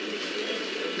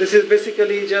this is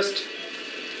basically just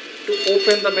to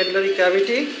open the medullary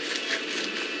cavity.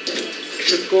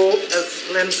 Should go as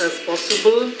length as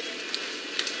possible.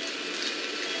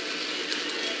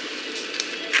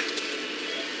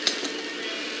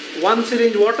 One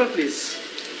syringe water, please.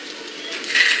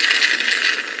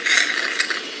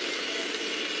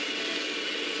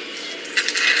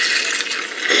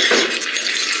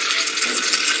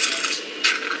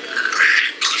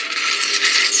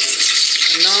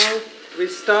 Now we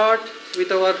start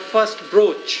with our first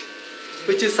broach,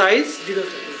 which is size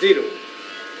 0.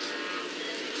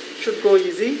 Should go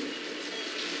easy.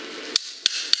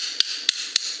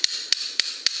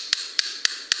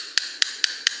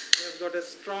 We have got a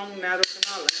strong narrow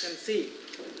canal, I can see.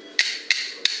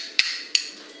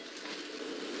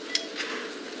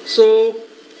 So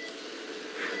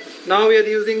now we are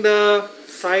using the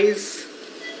size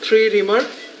 3 reamer,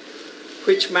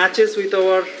 which matches with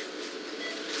our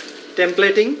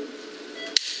templating.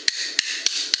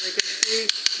 You can see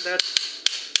that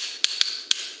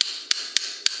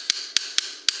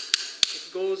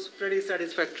it goes pretty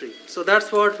satisfactory. So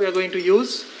that's what we are going to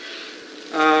use.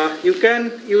 You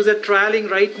can use a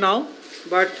trialing right now,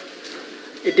 but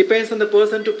it depends on the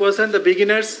person to person. The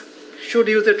beginners should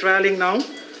use a trialing now.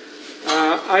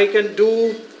 I can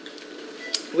do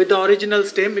with the original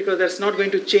stem because that's not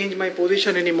going to change my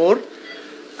position anymore.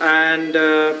 And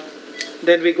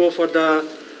then we go for the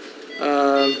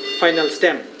final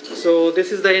stem. So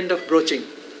this is the end of broaching.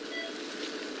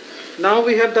 Now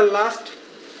we have the last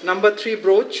number 3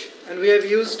 broach, and we have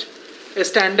used a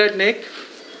standard neck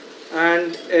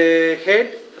and a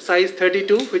head size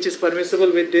 32, which is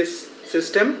permissible with this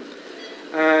system.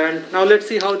 And now let's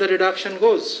see how the reduction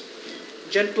goes.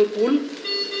 Gentle pull,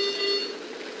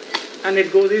 and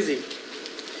it goes easy.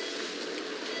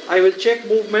 I will check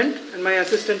movement, and my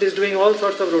assistant is doing all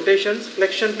sorts of rotations.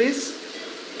 Flexion, please.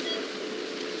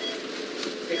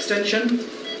 Extension.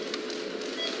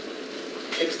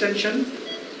 Extension.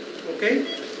 Okay.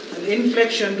 And in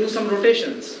flexion, do some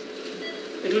rotations.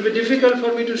 It will be difficult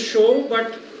for me to show,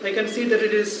 but I can see that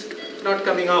it is not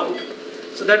coming out.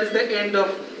 So that is the end of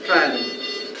trialing.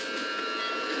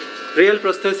 Real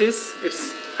prosthesis.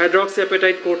 It's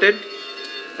hydroxyapatite coated,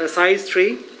 size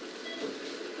 3.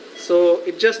 So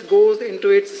it just goes into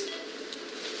its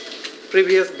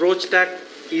previous broach tag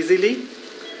easily.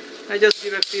 I just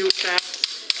give a few taps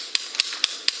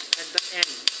at the end.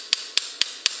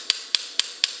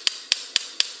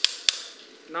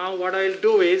 Now what I'll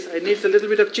do is, I need a little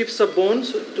bit of chips of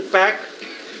bones to pack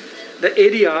the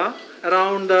area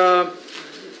around the,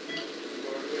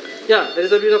 there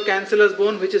is a bit of cancellous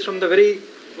bone which is from the very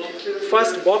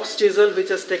first box chisel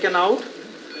which is taken out.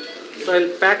 So I'll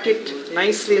pack it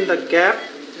nicely in the gap,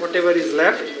 whatever is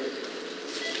left,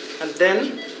 and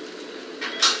then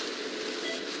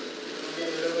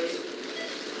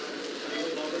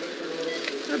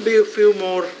there'll be a few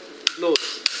more blows.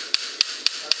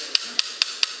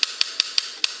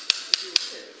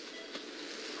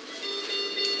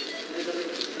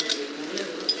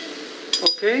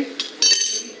 Okay.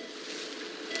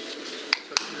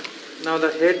 Now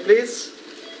the head, please.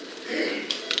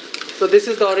 So this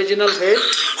is the original head,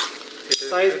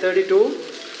 size 32.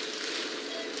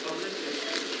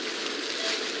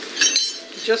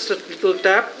 Just a little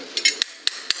tap.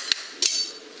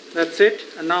 That's it.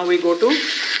 And now we go to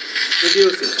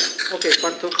reduce it. Okay,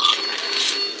 Partho.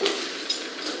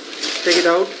 Take it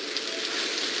out.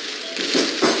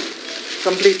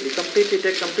 Completely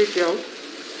take completely out.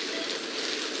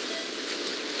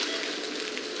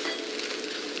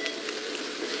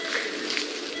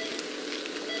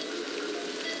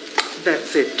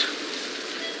 That's it.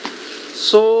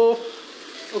 So,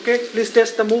 okay, please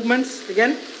test the movements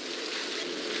again.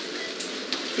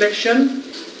 Flexion,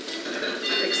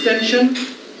 extension,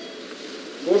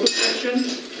 go to flexion,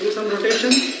 do some rotation.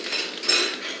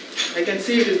 I can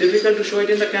see it is difficult to show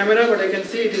it in the camera, but I can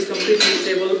see it is completely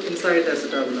stable inside the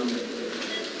acetabulum.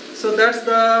 So that's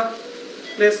the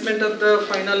placement of the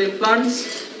final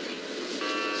implants.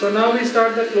 So now we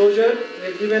start the closure. We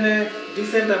have given a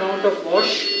decent amount of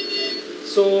wash.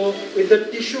 So with the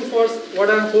tissue first, what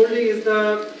I am holding is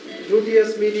the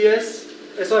gluteus medius,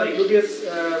 gluteus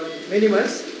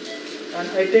minimus, and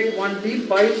I take one deep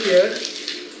bite here,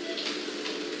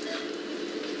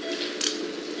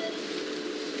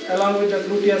 along with the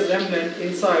gluteus remnant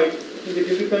inside. It will be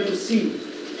difficult to see,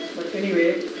 but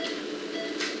anyway,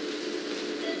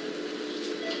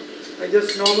 I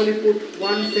just normally put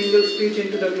one single stitch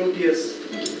into the gluteus.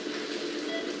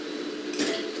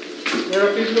 There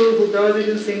are people who does it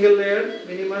in single layer,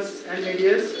 minimus and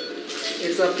medius.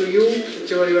 It's up to you,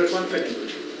 whichever you are confident.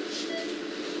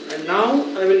 And now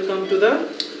I will come to the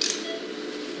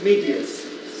medius,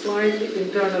 slightly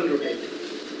internal rotate,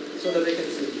 so that they can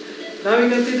see. Now you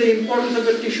can see the importance of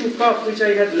the tissue cuff, which I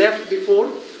had left before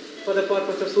for the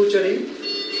purpose of suturing.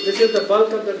 This is the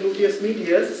bulk of the gluteus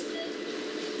medius.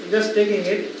 I'm just taking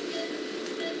it,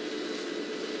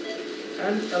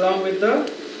 and along with the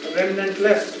remnant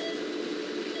left.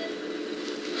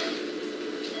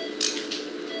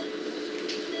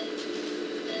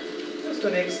 Just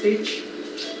an egg stitch.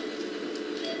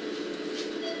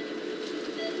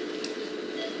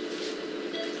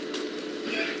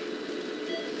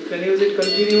 You can use it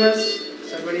continuous.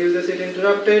 Somebody uses it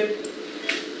interrupted.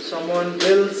 Someone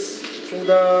drills through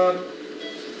the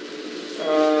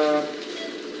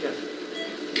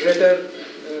greater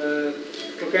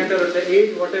trochanter at the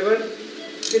edge, whatever.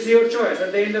 It's your choice.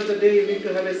 At the end of the day, you need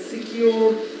to have a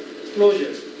secure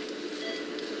closure,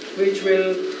 which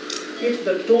will keep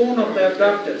the tone of the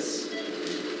abductors.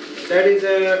 That is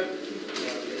a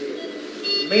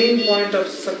main point of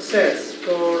success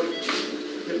for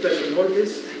depression. Hold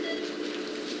this.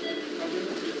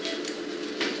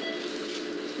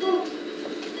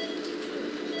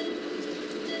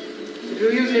 If you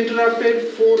use interrupted,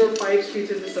 4 or 5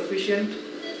 stitches is sufficient.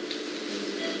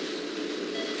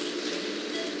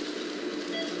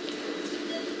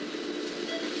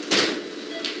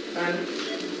 And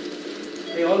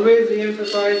I always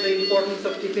re-emphasize the importance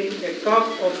of keeping a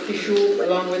cuff of tissue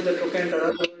along with the trochanter.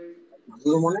 Otherwise,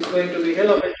 it's going to be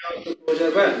hell of a job to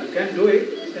closure well. You can do it.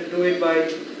 You can do it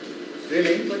by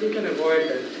drilling, but you can avoid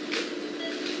that.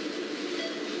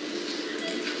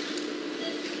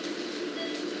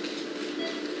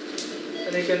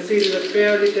 And you can see it is a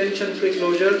fairly tension-free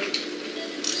closure.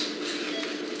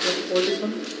 Just hold this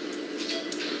one.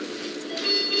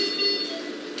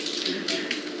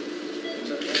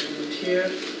 And here,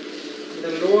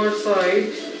 the lower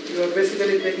side, you are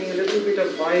basically taking a little bit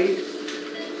of bite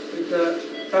with the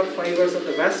tough fibers of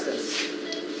the vastus.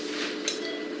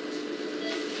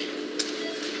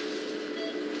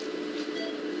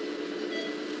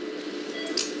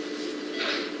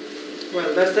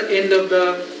 Well, that's the end of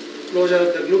the closure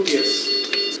of the gluteus.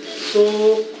 So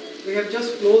we have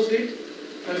just closed it.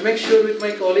 I'll make sure with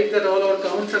my colleague that all our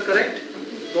counts are correct.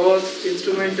 Gauze,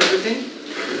 instruments, everything.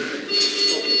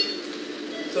 Okay.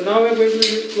 So now we're going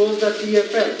to close the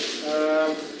TFL.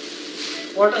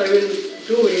 What I will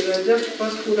do is I'll just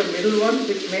first put a middle one,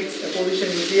 which makes a position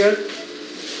easier.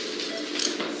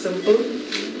 Simple.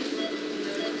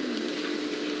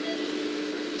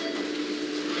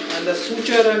 And the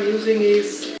suture I'm using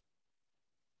is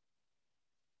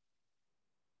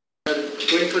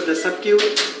going for the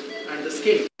subcute and the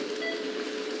skin.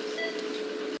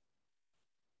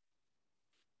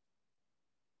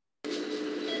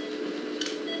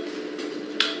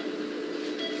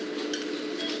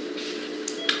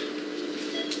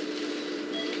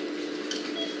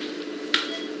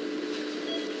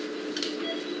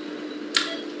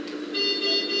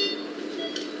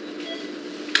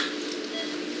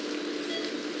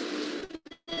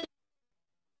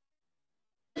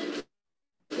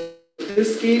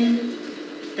 This skill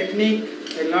technique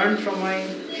I learned from my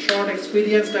short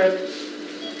experience at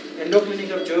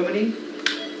Endoclinic of Germany,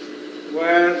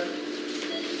 where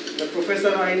the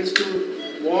professor I used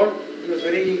to work, he was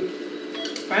very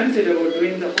fancied about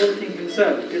doing the whole thing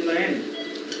himself till the end.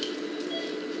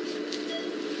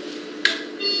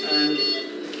 And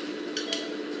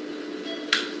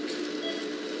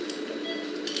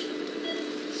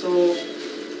so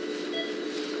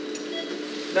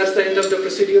that's the end of the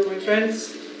procedure, my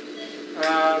friends.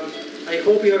 I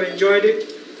hope you have enjoyed it.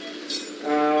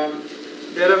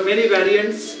 There are many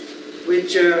variants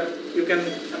which you can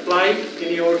apply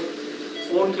in your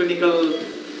own clinical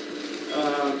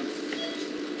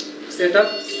setup,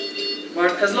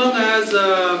 but as long as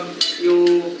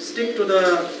you stick to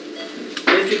the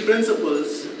basic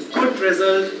principles, good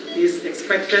result is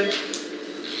expected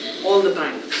all the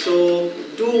time. So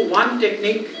do one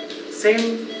technique,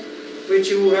 same which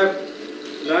you have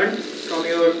learned from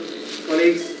your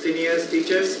colleagues, seniors,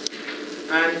 teachers,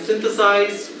 and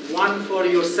synthesize one for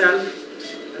yourself,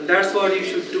 and that's what you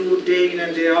should do day in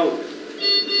and day out.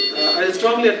 I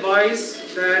strongly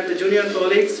advise that the junior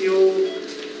colleagues, you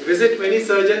visit many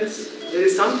surgeons. There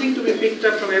is something to be picked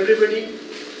up from everybody,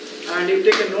 and you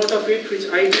take a note of it, which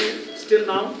I do still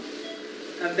now,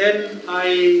 and then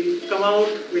I come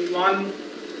out with one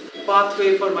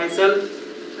pathway for myself,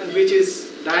 and which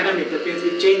is dynamic, that means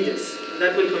it changes, and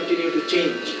that will continue to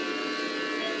change.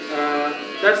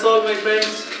 That's all, my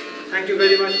friends. Thank you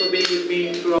very much for being with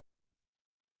me throughout.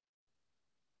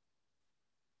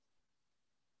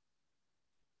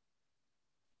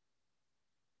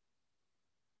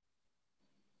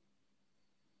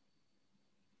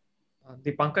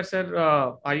 Dipankar sir,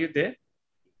 are you there?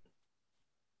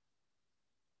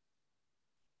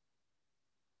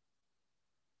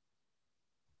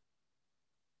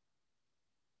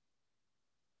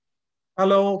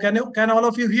 Hello, can all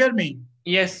of you hear me?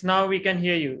 Yes, now we can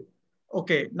hear you.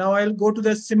 Okay, now I'll go to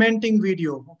the cementing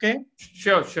video, okay?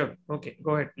 Sure. Okay,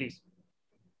 go ahead, please.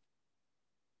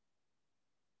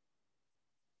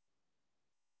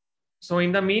 So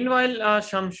in the meanwhile,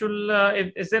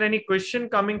 Shamsul, is there any question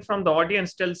coming from the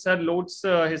audience till sir loads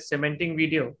his cementing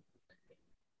video?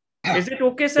 Is it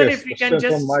okay, sir, Yes, if we can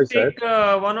just take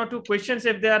one or two questions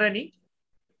if there are any?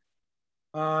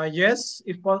 Yes,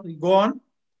 if possible, go on.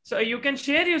 So you can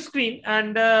share your screen,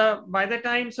 and by the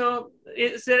time, so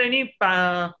is there any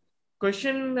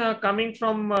question coming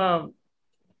from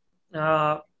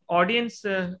audience,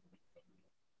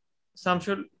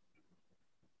 Shamsul?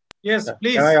 Yes,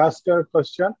 please. Can I ask a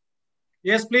question?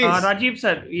 Yes, please. Rajiv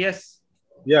sir, yes.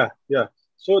 Yeah.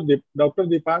 So Dr.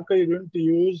 Dipankar, you're going to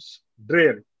use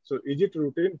drain. So is it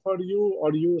routine for you,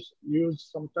 or you use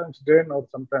sometimes drain or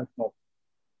sometimes no?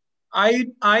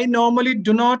 I normally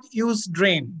do not use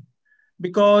drain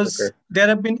because there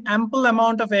have been ample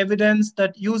amount of evidence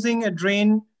that using a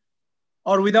drain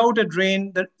or without a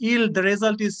drain, the yield, the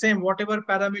result is same, whatever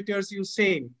parameters you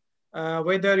say,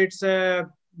 whether it's a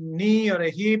knee or a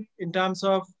hip in terms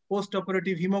of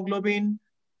post-operative hemoglobin,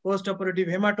 post-operative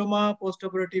hematoma,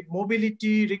 post-operative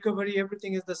mobility, recovery,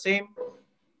 everything is the same.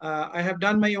 I have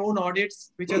done my own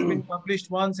audits, which has been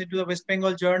published once into the West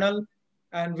Bengal Journal,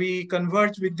 and we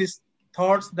converge with these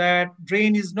thoughts that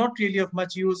drain is not really of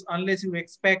much use unless you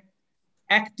expect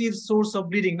active source of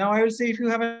bleeding. Now, I will say if you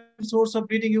have a source of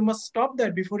bleeding, you must stop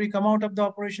that before you come out of the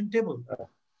operation table.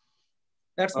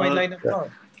 That's my line of thought.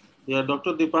 Yeah,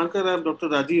 Dr. Dipankar, I'm Dr.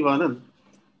 Rajiv Anand.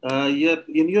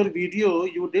 In your video,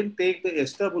 you didn't take the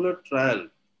estabular trial.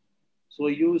 So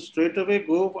you straight away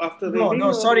go after reading?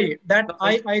 No, sorry. That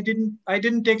I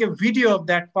didn't take a video of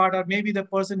that part, or maybe the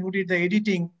person who did the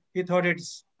editing, he thought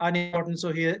it's unimportant.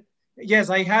 So here, yes,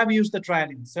 I have used the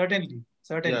trialing, certainly.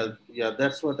 Yeah,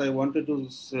 that's what I wanted to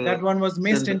that one was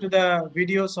missed into the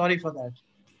video. Sorry for that.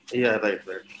 Yeah, right.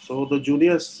 So the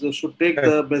juniors should take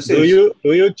the message.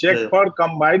 Do you check for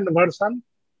combined version?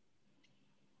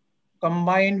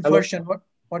 Combined version.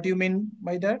 What do you mean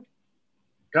by that?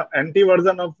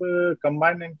 Anti-version of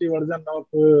combined anti-version of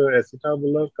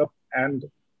acetabular cup and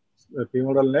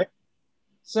femoral neck?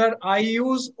 Sir, I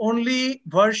use only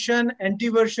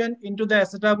anti-version into the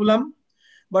acetabulum,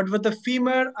 but with the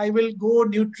femur, I will go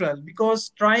neutral, because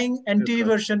trying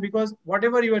anti-version, because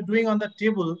whatever you are doing on the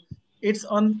table, it's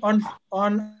on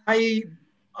eye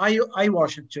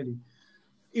wash actually.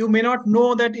 You may not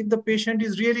know that if the patient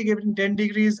is really giving 10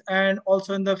 degrees and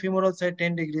also in the femoral side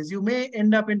 10 degrees, you may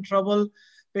end up in trouble.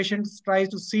 Patient tries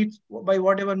to sit by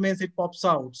whatever means it pops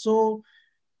out. So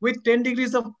with 10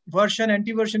 degrees of version,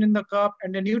 anti-version in the cup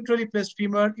and a neutrally placed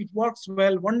femur, it works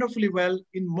well, wonderfully well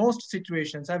in most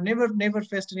situations. I've never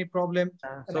faced any problem.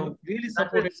 And I'm really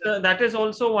supportive. That is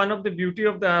also one of the beauty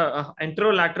of the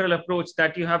anterolateral approach,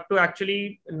 that you have to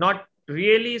actually not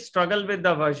really struggle with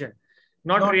the version.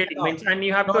 Not really. And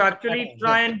you have to actually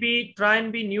try and be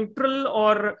neutral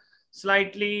or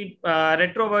slightly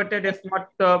retroverted, if not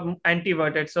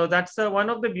antiverted. So that's one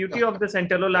of the beauty of this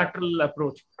anterolateral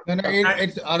approach.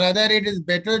 It is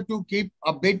better to keep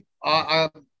a bit, I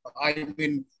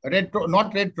mean,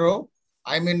 not retro,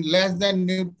 I mean, less than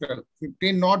neutral.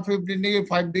 15, not 15 degree,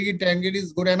 5 degree, 10 degree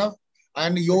is good enough.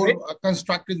 And your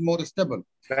construct is more stable.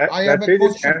 I have a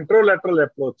question. Anterolateral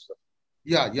approach, sir.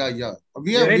 Yeah.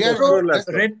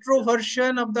 Retro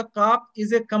version of the cup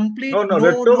is a complete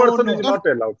retro version is not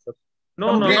allowed, sir.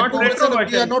 Not retro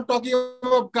version. We are not talking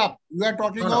about cup. We are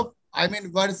talking of, I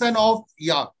mean, version of,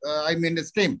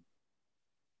 stem.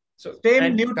 So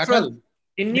stem neutral.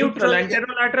 In neutral,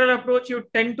 anterolateral approach, you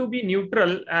tend to be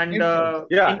neutral, and in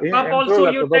cup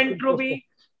also you tend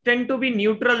to be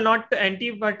neutral, not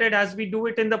antiverted as we do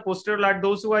it in the posterolateral.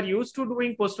 Those who are used to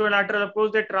doing posterolateral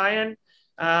approach, they try and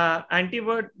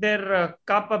antivert their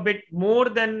cup a bit more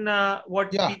than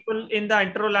what people in the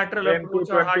anterolateral approach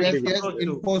are hardly supposed to.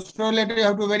 In posterolateral, you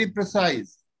have to be very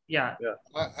precise. Yeah.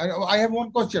 I have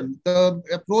one question. The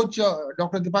approach,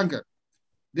 Dr. Dipankar,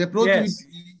 the approach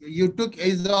you took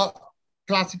is a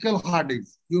classical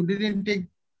hardings. You didn't take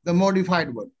the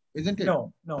modified one, isn't it?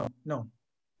 No.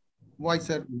 Why,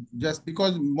 sir? Just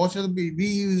because most of we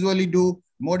usually do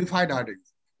modified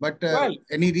hardings. But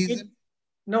any reason?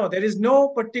 No, there is no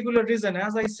particular reason.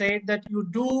 As I said, that you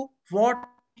do what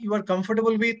you are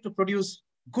comfortable with to produce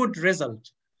good result.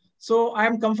 So I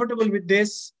am comfortable with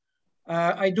this.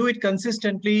 I do it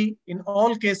consistently in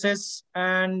all cases,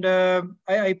 and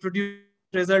I produce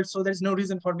results. So there's no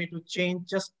reason for me to change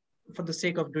just for the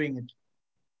sake of doing it.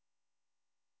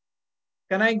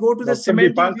 Can I go to the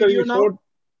cementing video now?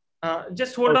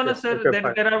 Just hold on, sir.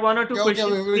 There are one or two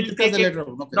questions. We'll discuss later.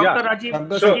 Dr.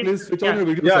 Rajiv, please switch on your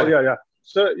video.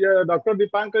 So, Dr.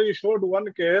 Dipankar, you showed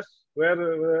one case where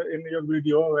in your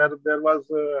video where there was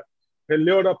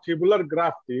failure of fibular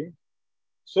grafting.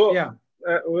 So,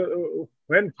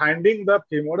 when finding the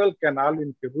femoral canal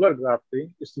in fibular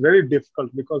grafting, it's very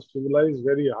difficult because fibula is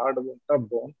very hard bone, tough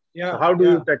bone. So how do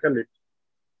you tackle it?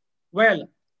 Well,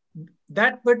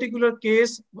 that particular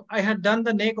case, I had done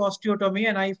the neck osteotomy,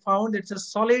 and I found it's a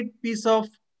solid piece of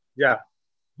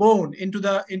bone into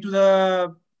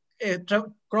the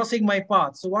crossing my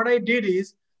path. So what I did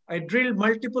is I drilled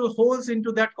multiple holes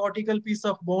into that cortical piece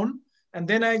of bone, and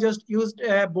then I just used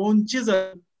a bone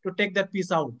chisel to take that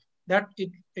piece out. That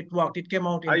it worked. It came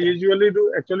out. I usually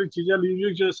do actually chisel.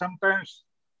 Usually sometimes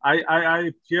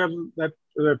I fear that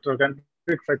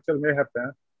trochanteric fracture may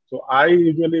happen. So I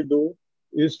usually do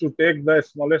is to take the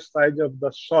smallest size of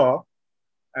the saw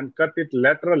and cut it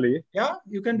laterally. Yeah,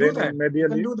 you can do that. Medially. You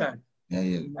can do that.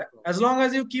 As long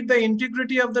as you keep the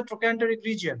integrity of the trochanteric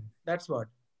region. That's what.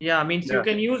 Yeah, means you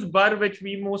can use burr, which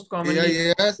we most commonly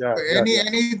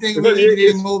anything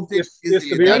it's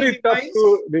really tough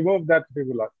to remove that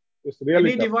fibula. It's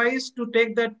really any device to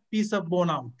take that piece of bone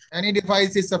out. Any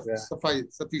device is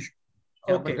sufficient.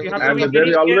 Okay. You have to be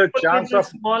very careful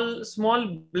with the small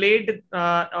blade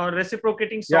or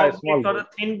reciprocating saw or a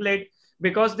thin blade,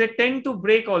 because they tend to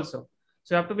break also.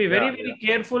 So you have to be very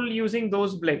careful using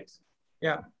those blades.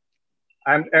 Yeah.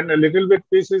 And a little bit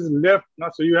piece is left now,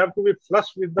 so you have to be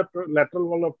flush with the lateral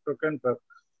wall of trochanter.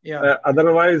 Yeah.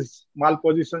 Otherwise,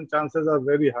 malposition chances are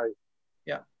very high.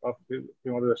 Yeah. Of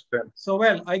femoral stem. So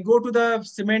I go to the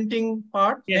cementing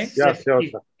part. Yes. Next. Sure,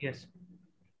 sir. Yes.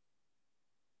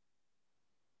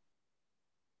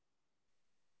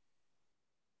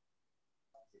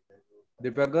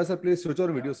 Dipankar sir, please switch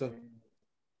on video, sir.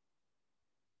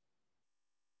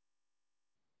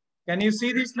 Can you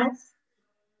see this now?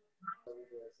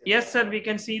 Yes, sir. We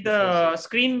can see the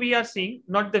screen we are seeing,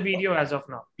 not the video as of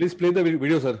now. Please play the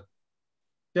video, sir.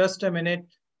 Just a minute.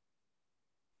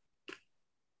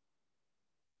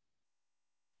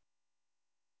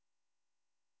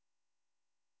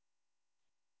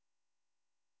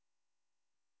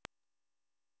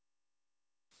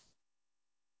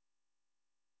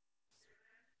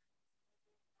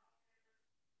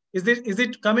 Is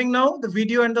it coming now, the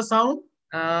video and the sound?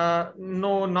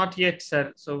 No, not yet,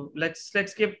 sir. So let's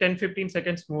give 10-15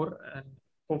 seconds more, and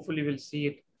hopefully we'll see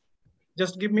it.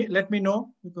 Just let me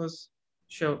know, because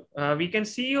sure. We can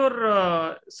see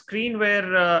your screen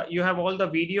where you have all the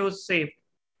videos saved.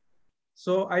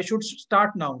 So I should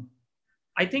start now.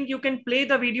 I think you can play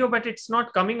the video, but it's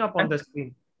not coming up on the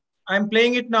screen. I'm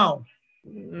playing it now.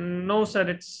 No, sir,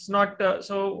 it's not.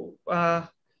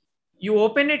 You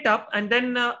open it up and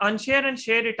then unshare and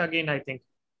share it again, I think.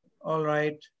 All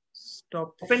right.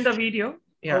 Stop. Open the video.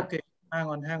 Yeah. Okay. Hang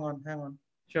on.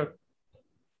 Sure.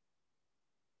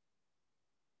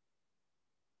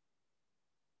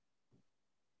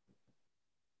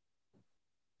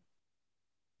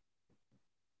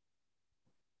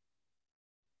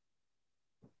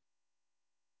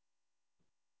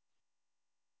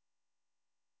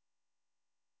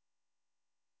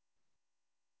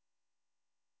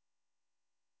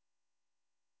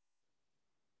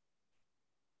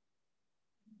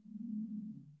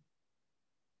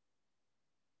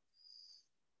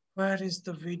 Where is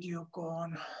the video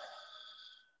gone?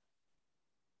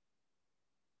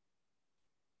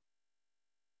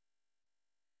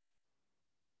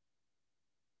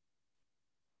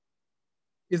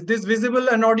 Is this visible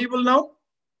and audible now?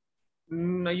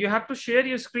 You have to share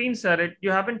your screen, sir.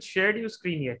 You haven't shared your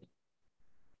screen yet.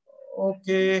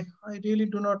 Okay, I really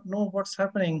do not know what's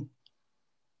happening.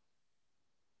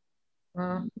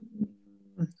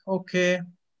 Okay.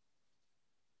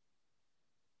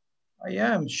 I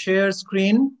am share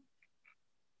screen.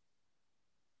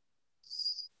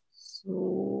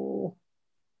 So,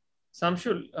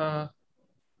 Samshul,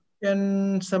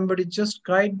 can somebody just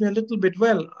guide me a little bit?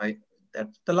 Well,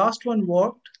 the last one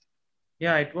worked.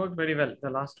 Yeah, it worked very well. The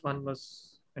last one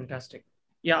was fantastic.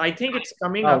 Yeah, I think it's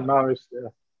coming up. Now it's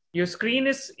there. Your screen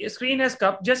has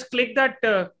come. Just click that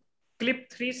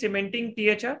clip 3 cementing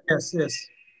THR. Yes.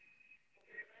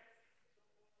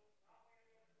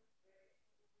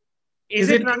 Is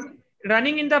it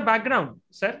running in the background,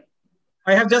 sir?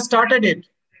 I have just started it.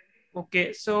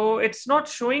 Okay, so it's not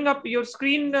showing up your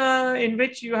screen in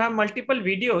which you have multiple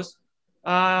videos.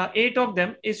 8 of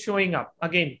them is showing up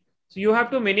again. So you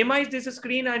have to minimize this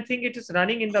screen. I think it is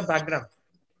running in the background.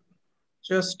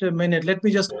 Just a minute. Let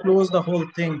me just close the whole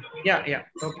thing. Yeah.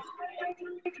 Okay.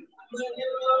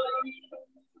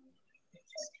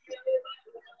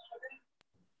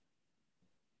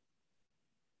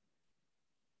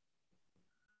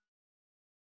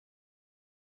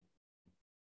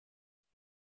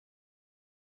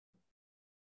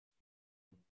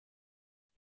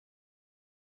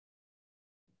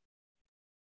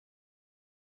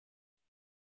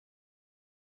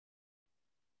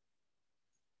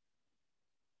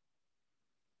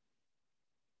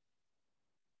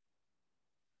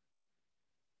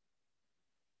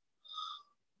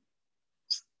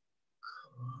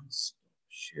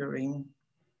 Sharing.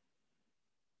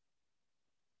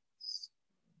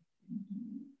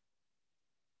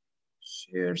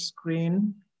 Share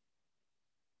screen.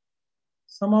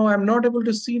 Somehow I'm not able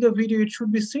to see the video. It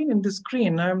should be seen in the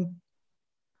screen.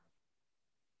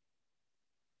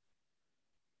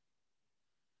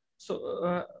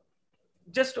 So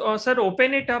just sir,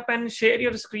 open it up and share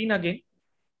your screen again.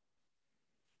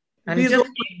 And Please just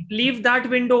leave that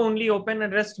window only open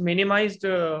and rest minimized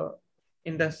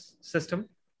in the system.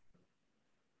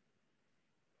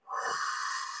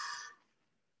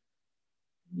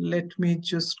 Let me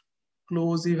just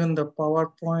close even the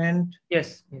PowerPoint.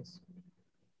 Yes.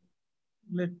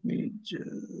 Let me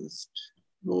just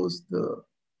close the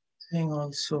thing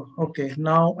also. Okay,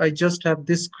 now I just have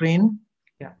this screen.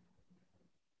 Yeah.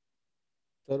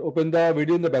 Sir, open the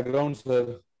video in the background,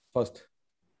 sir, first.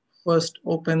 First,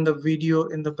 open the video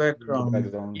in the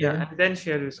background. Yeah, and then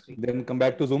share your screen. Then come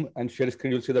back to Zoom and share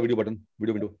screen. You'll see the video button,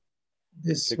 video window.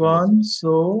 This Click one. on this.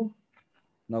 So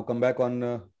now come back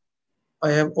on.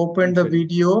 I have opened the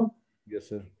video. Yes,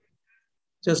 sir.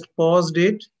 Just paused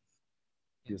it.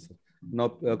 Yes, sir. Now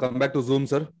come back to Zoom,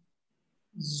 sir.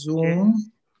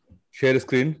 Zoom. Share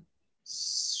screen.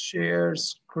 Share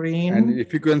screen. And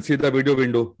if you can see the video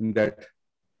window in that.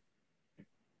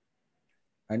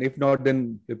 And if not,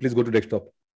 then please go to desktop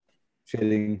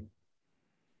sharing.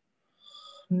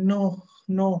 No.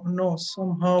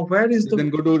 Somehow, where is the? Then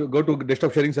go to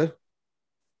desktop sharing, sir.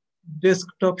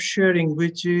 Desktop sharing,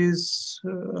 which is.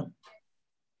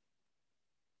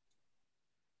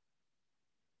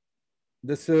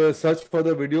 This search for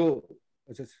the video.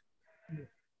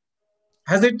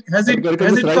 Has it Or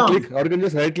come? Or you can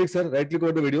just right click, sir. Right click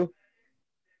over the video.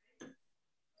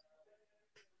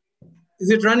 Is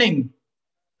it running?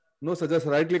 No, sir. Just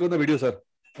right click on the video, sir.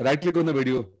 Right click on the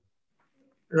video.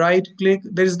 Right click.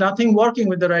 There is nothing working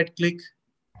with the right click.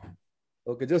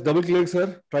 Okay, just double click,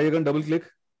 sir. Try again, double click.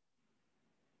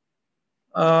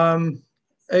 Let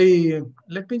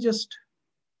me just.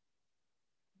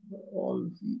 All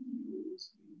videos.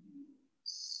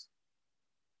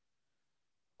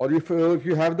 Or if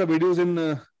you have the videos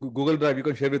in Google Drive, you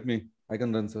can share with me. I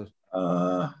can run, sir.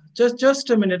 Just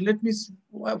a minute. Let me see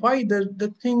why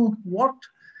the thing worked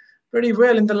pretty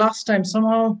well in the last time.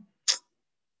 Somehow,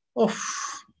 oh.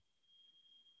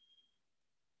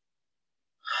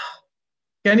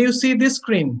 Can you see this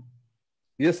screen?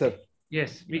 Yes, sir.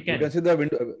 Yes, we can. You can see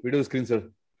the video screen, sir.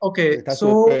 Okay, it has so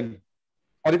to open.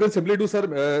 Or you can simply do,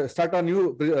 sir, start a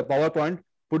new PowerPoint,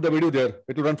 put the video there.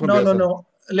 It will run from there, sir. No.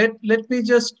 Let me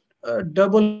just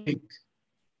double click.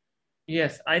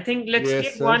 Yes, I think let's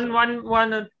give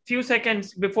one few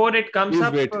seconds before it comes please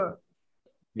up. Wait.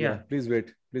 Yeah, please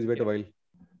wait. Please wait a while.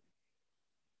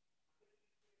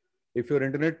 If your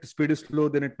internet speed is slow,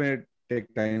 then it may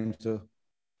take time, sir.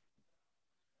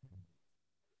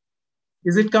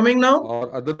 Is it coming now?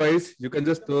 Or otherwise, you can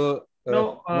just no,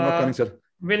 not coming, sir.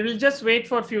 We'll just wait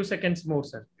for a few seconds more,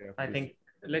 sir. Yeah, I think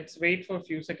let's wait for a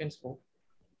few seconds more.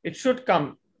 It should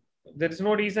come. There is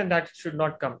no reason that it should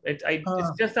not come. It's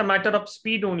just a matter of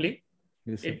speed only.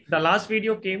 Yes, the last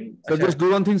video came. So just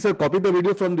do one thing, sir. Copy the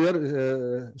video from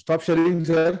there. Stop sharing,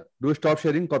 sir. Do stop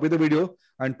sharing. Copy the video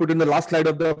and put in the last slide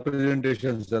of the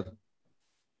presentation, sir.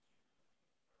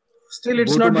 Still,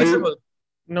 it's not visible.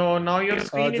 No, now your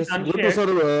screen is unshared. Go to, sir,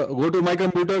 go to my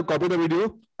computer, copy the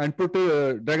video, and put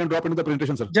drag and drop into the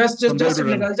presentation, sir. Just a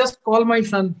minute. I'll just call my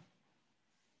son.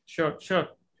 Sure, sir.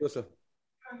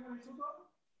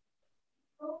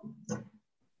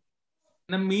 In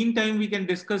the meantime, we can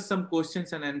discuss some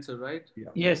questions and answer, right?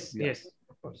 Yeah. Yes,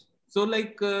 of course. So,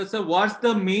 sir, what's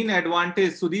the main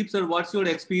advantage? Sudeep, sir, what's your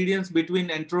experience between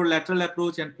anterolateral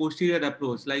approach and posterior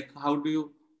approach? Like, how do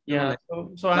you? Yeah,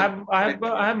 so I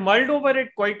have mulled over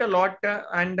it quite a lot,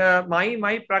 and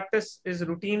my practice is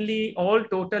routinely all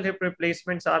total hip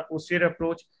replacements are posterior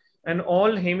approach, and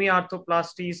all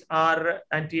hemiarthroplasties are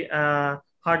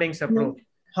Harding's approach.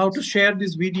 How to share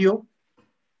this video?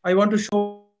 I want to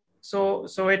show. So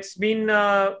it's been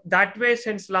that way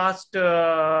since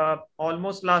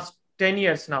almost last 10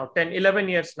 years now, 11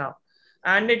 years now,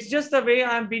 and it's just the way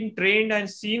I've been trained and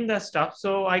seen the stuff.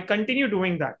 So I continue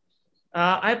doing that.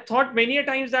 I've thought many a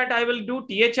times that I will do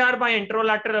THR by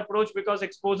anterolateral approach because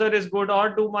exposure is good, or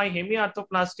do my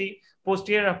hemiarthroplasty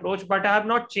posterior approach, but I have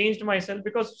not changed myself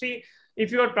because, see,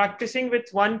 if you are practicing with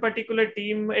one particular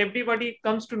team, everybody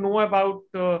comes to know about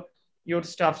your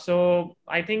stuff. So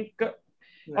I think,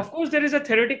 of course, there is a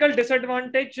theoretical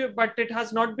disadvantage, but it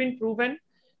has not been proven.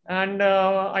 And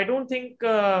I don't think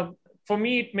for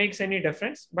me it makes any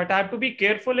difference, but I have to be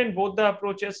careful in both the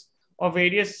approaches of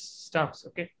various stuffs.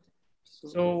 Okay.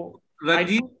 So,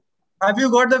 have you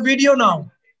got the video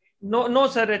now? No,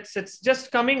 sir. It's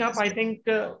just coming up. I think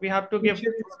we have to give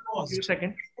a few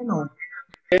seconds.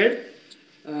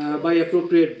 By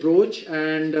appropriate broach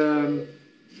and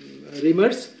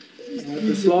reamers.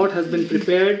 The slot has been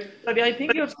prepared. Sorry, I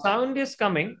think your sound is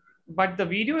coming, but the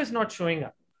video is not showing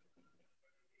up.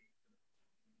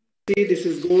 See,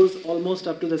 this goes almost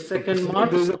up to the second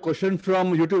mark. There is a question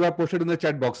from YouTube I posted in the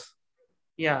chat box.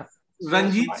 Yeah.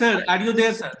 Ranjit sir, are you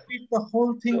there, sir? The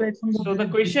whole thing right from the So the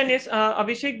question is,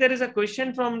 Abhishek, there is a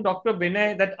question from Dr.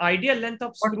 Binay that ideal length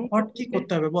of screw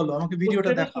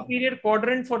superior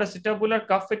quadrant for acetabular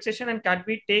cuff fixation, and can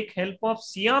we take help of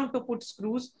C-arm to put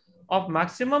screws of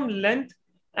maximum length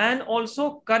and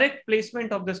also correct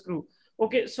placement of the screw?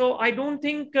 Okay, so I don't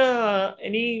think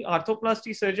any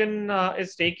arthroplasty surgeon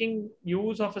is taking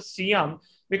use of a C-arm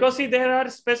because, see, there are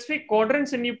specific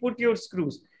quadrants and you put your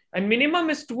screws. And minimum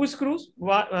is 2 screws.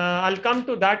 I'll come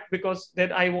to that because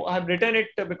that I have written it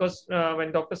because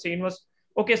when Dr. Sain was...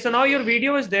 Okay, so now your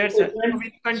video is there, sir. So we'll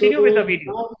continue with the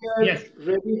video. Now we are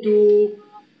ready to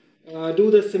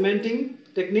do the cementing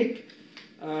technique.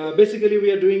 Basically,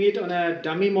 we are doing it on a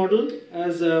dummy model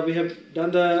as we have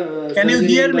done the... Can you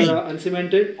hear me?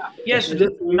 Uncemented. Yes,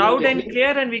 loud and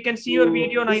clear, and we can see your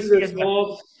video nicely as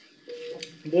well.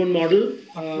 Bone model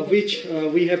which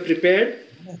we have prepared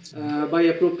by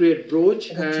appropriate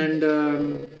broach and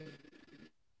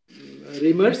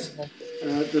reamers.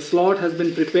 The slot has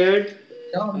been prepared.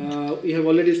 We have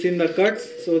already seen the cuts.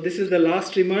 So this is the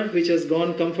last reamer which has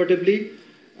gone comfortably,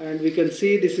 and we can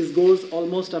see this goes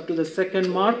almost up to the second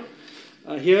mark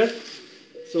here.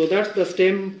 So that's the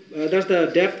stem, that's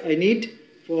the depth I need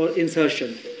for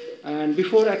insertion. And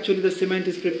before actually the cement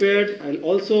is prepared, I'll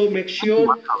also make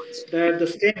sure that the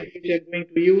stem which we are going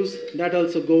to use, that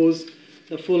also goes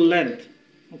the full length,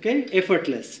 okay,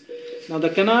 effortless. Now the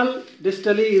canal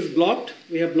distally is blocked.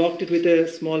 We have blocked it with a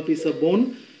small piece of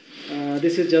bone.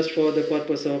 This is just for the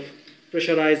purpose of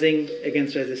pressurizing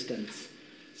against resistance.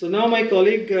 So now my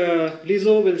colleague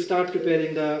Lizo will start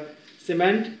preparing the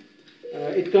cement.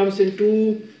 It comes in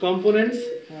 2 components.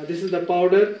 This is the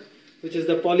powder, which is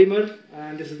the polymer,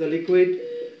 and this is the liquid,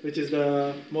 which is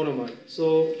the monomer.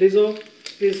 So Lizzo,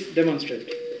 please demonstrate.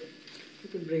 You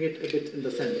can bring it a bit in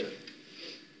the center.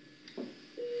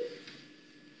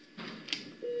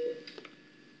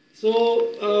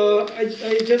 So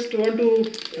I just want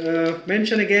to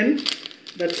mention again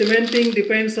that cementing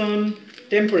depends on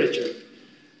temperature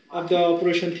of the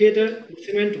operation theatre. The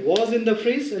cement was in the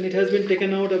freeze and it has been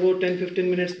taken out about 10-15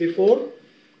 minutes before.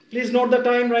 Please note the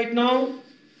time right now.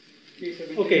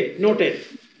 Okay, noted.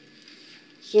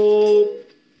 So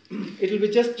it will be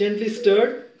just gently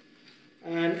stirred,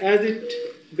 and as it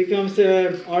becomes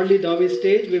an early doughy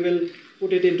stage, we will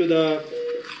put it into the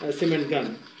cement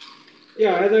gun.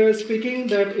 Yeah, as I was speaking,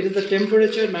 that it is the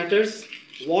temperature matters.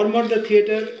 Warmer the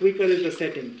theatre, quicker is the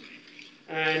setting.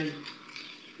 And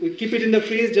we keep it in the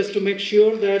freeze just to make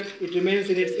sure that it remains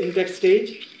in its intact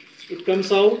stage. It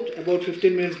comes out about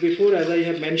 15 minutes before, as I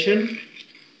have mentioned,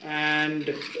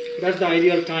 and that's the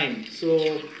ideal time.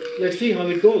 So let's see how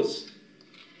it goes.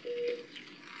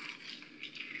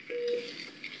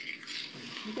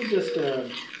 You can just do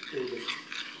this.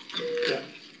 Yeah.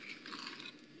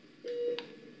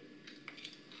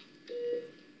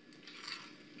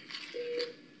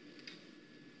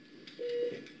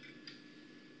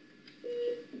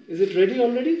 Is it ready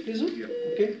already, Lizzo? Yeah.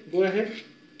 Okay, go ahead,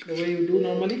 the way you do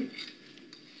normally.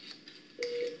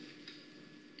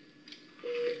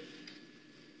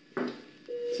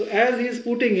 So as he is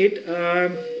putting it,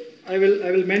 I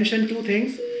will mention two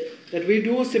things. That we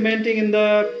do cementing in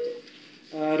the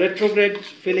retrograde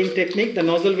filling technique. The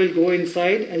nozzle will go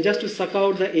inside, and just to suck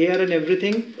out the air and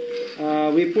everything,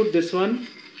 we put this one.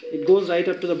 It goes right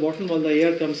up to the bottom while the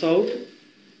air comes out.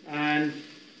 And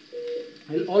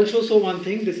I'll also show one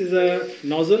thing. This is a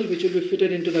nozzle which will be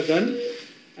fitted into the gun,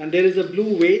 and there is a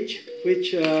blue wedge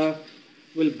which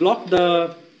will block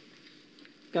the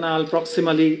canal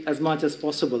proximally as much as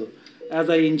possible. As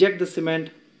I inject the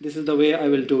cement, this is the way I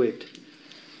will do it.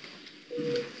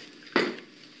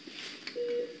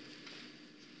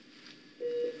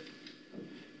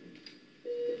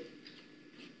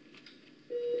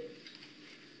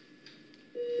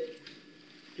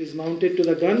 Please mount it to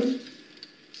the gun.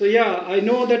 So yeah, I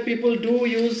know that people do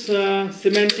use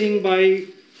cementing by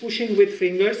pushing with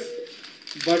fingers,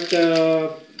 but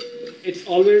it's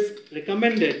always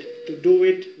recommended to do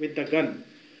it with the gun.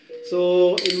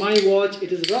 So in my watch,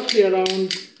 it is roughly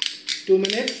around 2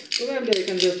 minutes. Probably I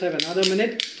can just have another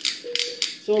minute.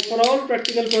 So for all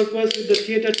practical purpose, with the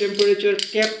theatre temperature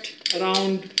kept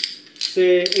around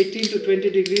say 18 to 20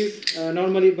 degrees,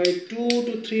 normally by 2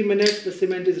 to 3 minutes, the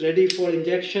cement is ready for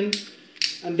injection.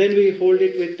 And then we hold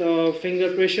it with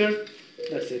finger pressure.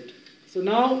 That's it. So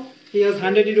now he has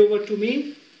handed it over to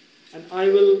me, and I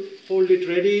will hold it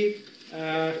ready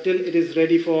till it is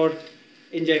ready for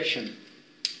injection.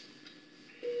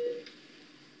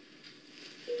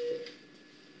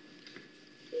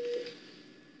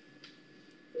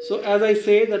 So as I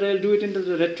say that I'll do it into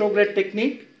the retrograde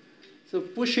technique. So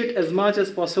push it as much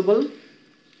as possible.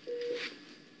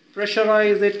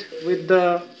 Pressurize it with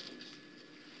the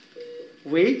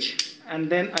wedge, and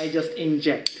then I just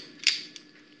inject.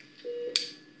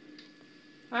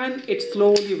 And it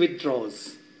slowly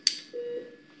withdraws.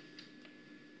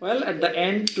 Well, at the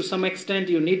end, to some extent,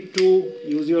 you need to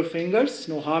use your fingers.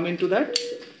 No harm into that.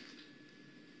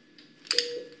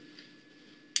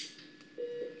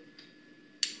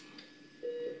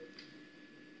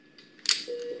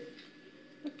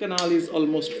 The canal is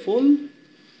almost full.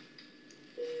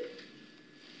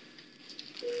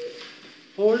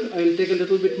 Hold, I will take a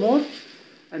little bit more.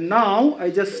 And now I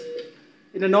just,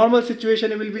 in a normal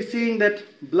situation, you will be seeing that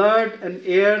blood and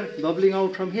air bubbling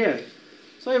out from here.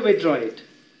 So I withdraw it.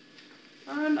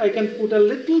 And I can put a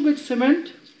little bit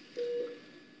cement.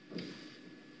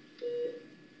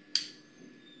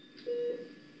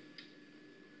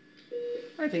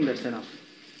 I think that's enough.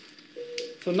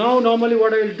 So now normally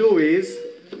what I will do is,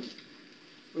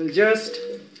 we'll just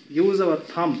use our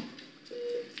thumb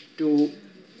to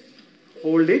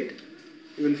hold it.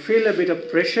 You will feel a bit of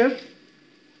pressure.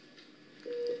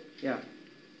 Yeah.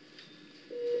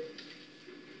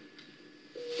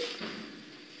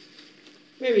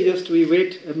 Maybe just we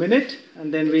wait a minute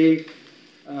and then we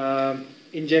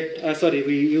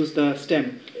we use the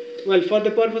stem. Well, for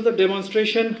the purpose of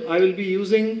demonstration, I will be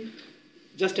using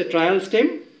just a trial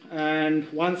stem, and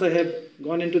once I have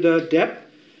gone into the depth,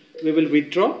 we will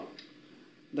withdraw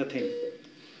the thing.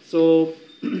 So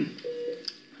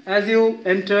as you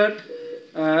enter,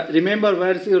 remember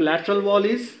where your lateral wall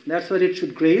is, that's where it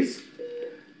should graze.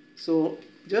 So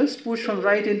just push from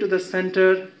right into the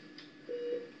center.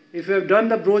 If you have done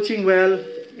the broaching well,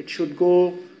 it should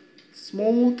go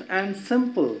smooth and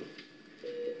simple.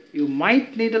 You you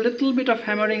might need a little bit of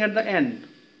hammering at the end.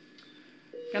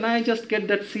 Can I just get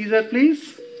that scissor,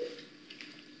 please?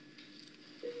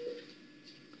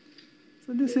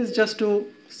 So this is just to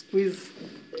squeeze.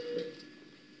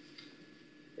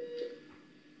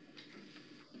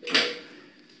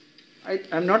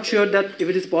 I'm not sure that if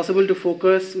it is possible to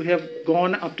focus. We have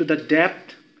gone up to the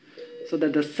depth so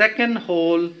that the second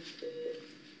hole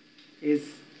is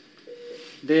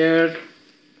there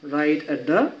right at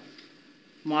the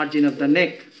margin of the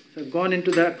neck. So I've gone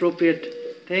into the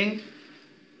appropriate thing.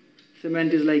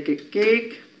 Cement is like a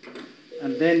cake,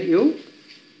 and then you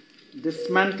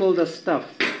dismantle the stuff.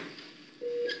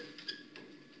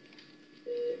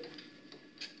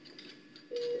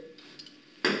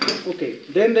 Okay,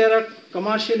 then there are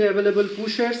commercially available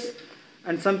pushers,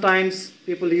 and sometimes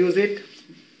people use it.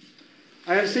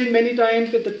 I have seen many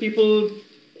times that the people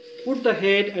put the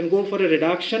head and go for a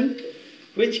reduction,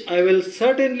 which I will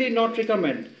certainly not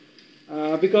recommend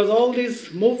because all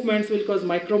these movements will cause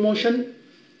micromotion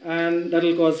and that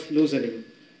will cause loosening.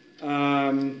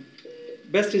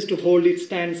 Best is to hold it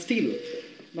stand still.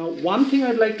 Now, one thing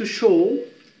I'd like to show,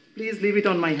 please leave it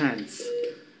on my hands.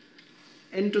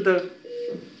 Into the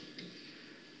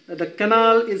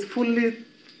canal is fully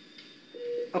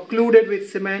occluded with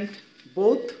cement,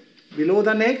 both below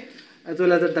the neck as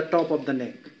well as at the top of the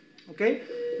neck. Okay,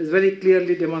 it's very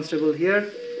clearly demonstrable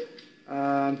here.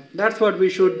 That's what we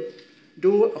should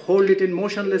do, hold it in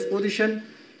motionless position.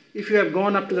 If you have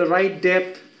gone up to the right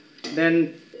depth,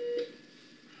 then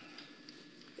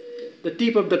the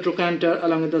tip of the trochanter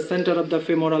along with the center of the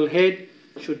femoral head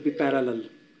should be parallel.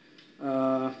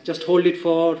 Just hold it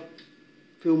for a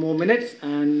few more minutes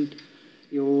and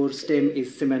your stem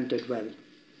is cemented well.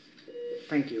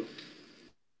 Thank you.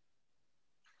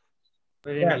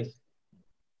 Very nice.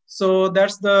 So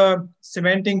that's the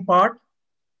cementing part.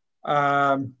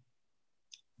 Now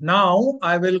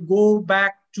I will go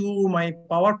back to my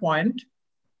PowerPoint.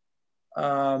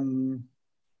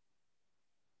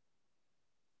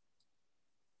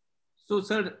 So,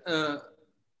 sir,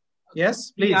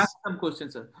 yes, please. Ask some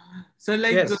questions, sir. Sir,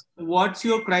 like, yes. What's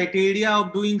your criteria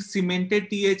of doing cemented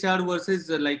THR versus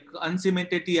like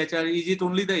uncemented THR? Is it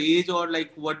only the age, or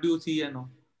like what do you see? You know,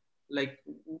 like,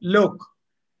 look,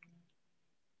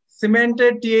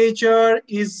 cemented THR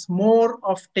is more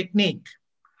of technique.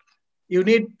 You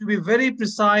need to be very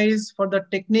precise for the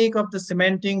technique of the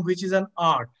cementing, which is an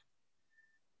art.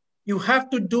 You have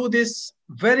to do this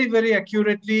very, very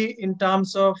accurately in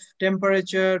terms of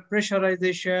temperature,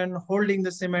 pressurization, holding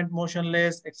the cement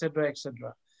motionless, etc.,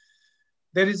 etc.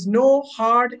 There is no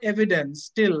hard evidence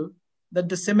still that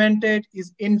the cemented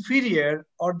is inferior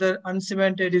or the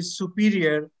uncemented is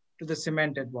superior to the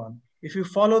cemented one. If you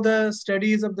follow the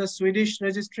studies of the Swedish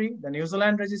registry, the New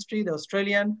Zealand registry, the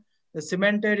Australian, the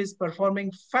cemented is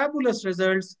performing fabulous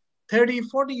results, 30,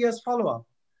 40 years follow-up.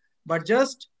 But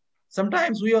just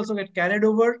sometimes we also get carried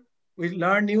over. We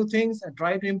learn new things and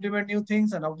try to implement new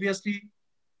things. And obviously,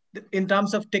 in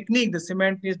terms of technique, the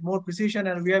cement needs more precision,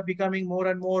 and we are becoming more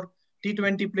and more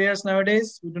T20 players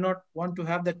nowadays. We do not want to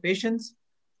have that patience.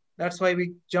 That's why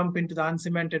we jump into the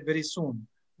uncemented very soon.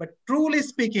 But truly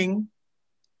speaking,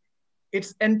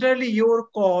 it's entirely your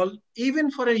call, even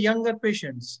for a younger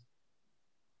patients.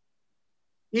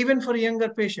 Even for younger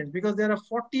patients, because there are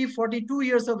 40, 42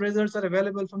 years of results are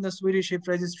available from the Swedish hip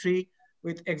registry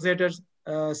with Exeter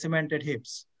cemented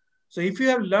hips. So if you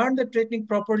have learned the technique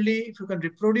properly, if you can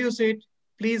reproduce it,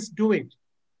 please do it.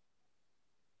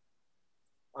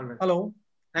 All right. Hello.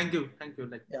 Thank you. Thank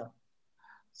you. Yeah.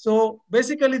 So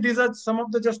basically, these are some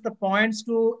of the just the points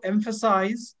to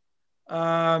emphasize.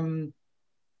 I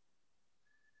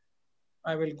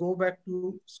will go back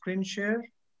to screen share.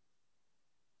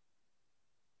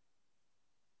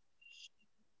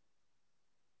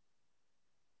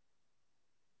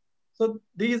 So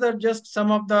these are just some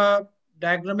of the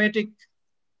diagrammatic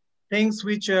things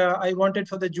which I wanted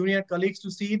for the junior colleagues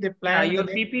to see. They plan. Your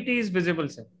PPT is visible,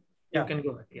 sir. You can go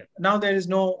ahead. Yeah. Now there is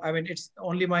no, I mean, it's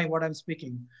only what I'm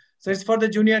speaking. So it's for the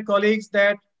junior colleagues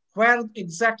that where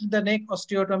exactly the neck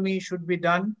osteotomy should be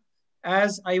done.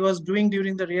 As I was doing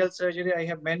during the real surgery, I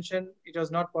have mentioned it was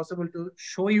not possible to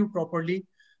show you properly.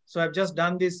 So I've just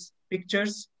done these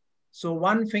pictures. So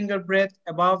 1 finger breadth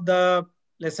above the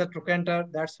lesser trochanter,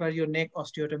 that's where your neck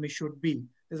osteotomy should be.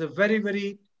 There's a very,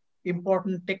 very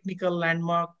important technical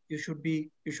landmark you should be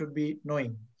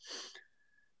knowing.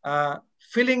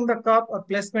 Filling the cup or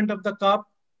placement of the cup,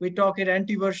 we talk it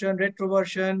anteversion,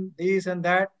 retroversion, this and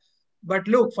that. But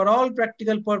look, for all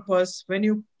practical purpose, when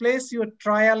you place your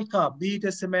trial cup, be it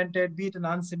a cemented, be it an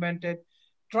uncemented,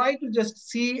 try to just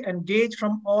see and gauge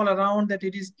from all around that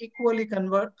it is equally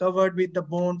covered with the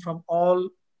bone from all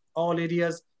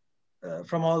areas,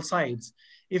 from all sides.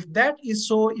 If that is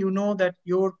so, you know that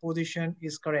your position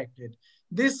is corrected.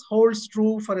 This holds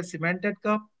true for a cemented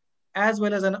cup as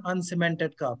well as an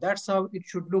uncemented cup. That's how it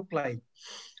should look like.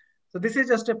 So this is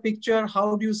just a picture.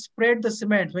 How do you spread the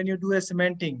cement when you do a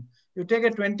cementing? You take a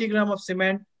 20 gram of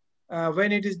cement,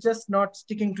 when it is just not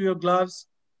sticking to your gloves,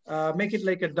 make it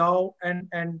like a dough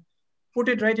and put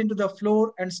it right into the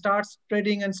floor and start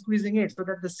spreading and squeezing it so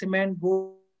that the cement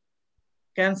goes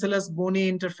cancellous bony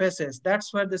interfaces.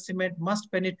 That's where the cement must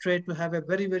penetrate to have a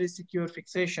very, very secure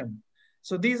fixation.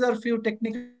 So these are few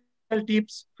technical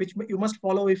tips which you must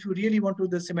follow if you really want to do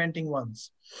the cementing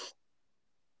ones.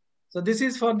 So this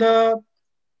is for the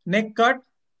neck cut,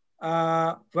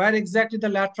 where exactly the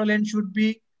lateral end should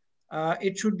be.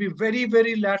 It should be very,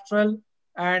 very lateral,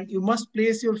 and you must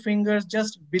place your fingers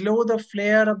just below the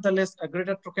flare of the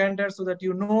greater trochanter so that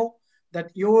you know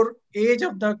that your edge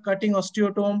of the cutting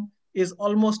osteotome is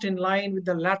almost in line with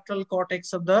the lateral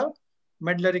cortex of the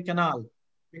medullary canal.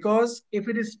 Because if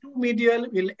it is too medial,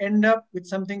 we'll end up with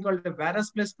something called a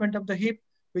varus placement of the hip,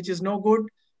 which is no good.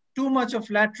 Too much of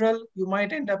lateral, you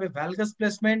might end up a valgus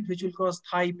placement, which will cause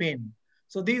thigh pain.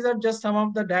 So these are just some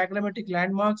of the diagrammatic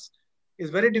landmarks. It's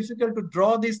very difficult to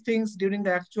draw these things during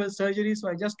the actual surgery, so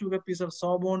I just took a piece of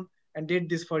sawbone and did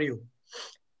this for you.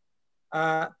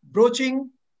 Broaching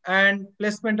and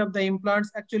placement of the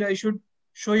implants. Actually, I should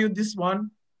show you this one.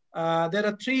 There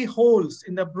are 3 holes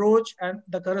in the broach and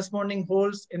the corresponding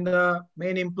holes in the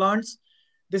main implants.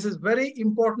 This is very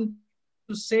important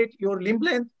to set your limb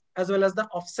length as well as the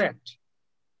offset.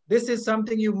 This is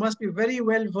something you must be very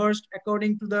well versed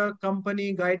according to the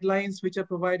company guidelines which are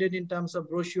provided in terms of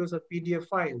brochures or PDF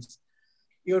files.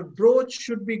 Your broach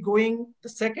should be going, the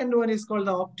second one is called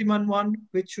the optimum one,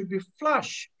 which should be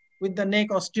flush with the neck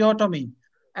osteotomy.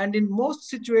 And in most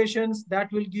situations, that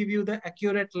will give you the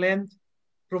accurate length,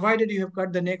 provided you have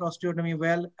cut the neck osteotomy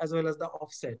well, as well as the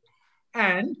offset.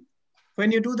 And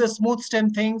when you do the smooth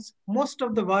stem things, most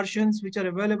of the versions which are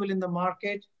available in the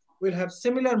market will have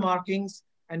similar markings,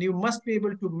 and you must be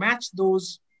able to match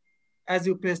those as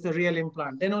you place the real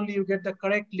implant. Then only you get the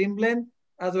correct limb length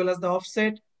as well as the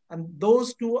offset. And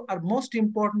those two are most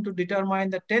important to determine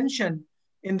the tension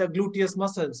in the gluteus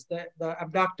muscles, the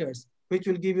abductors, which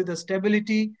will give you the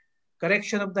stability,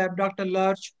 correction of the abductor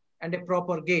lurch, and a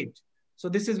proper gait. So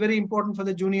this is very important for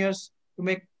the juniors to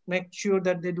make sure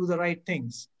that they do the right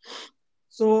things.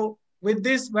 So with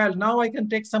this, well, now I can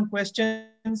take some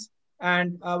questions.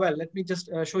 And well, let me just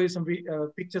show you some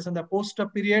pictures on the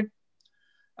post-op period.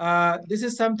 This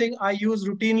is something I use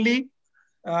routinely.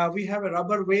 We have a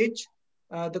rubber wedge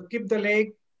to keep the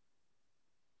leg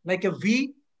like a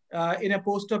V in a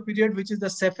post-op period, which is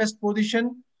the safest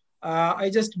position.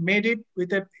 I just made it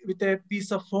with a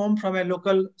piece of foam from a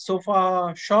local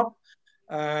sofa shop.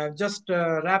 Just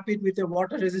wrap it with a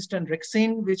water-resistant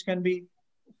Rexine, which can be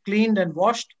cleaned and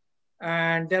washed.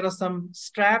 And there are some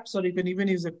straps, or you can even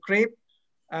use a crepe.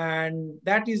 And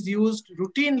that is used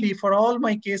routinely for all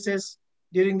my cases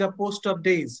during the post-op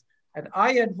days. And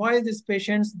I advise these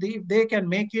patients, if they can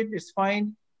make it, it's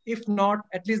fine. If not,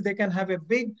 at least they can have a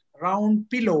big round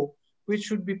pillow, which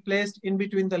should be placed in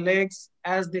between the legs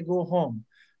as they go home.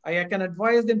 I can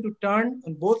advise them to turn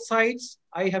on both sides.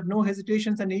 I have no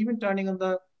hesitations, and even turning on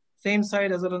the same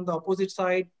side as well on the opposite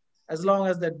side, as long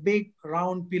as that big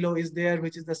round pillow is there,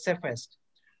 which is the safest.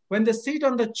 When they sit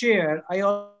on the chair, I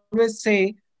always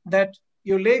say that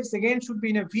your legs again should be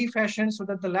in a V fashion so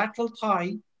that the lateral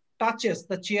thigh touches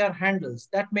the chair handles.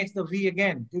 That makes the V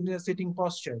again during the sitting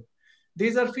posture.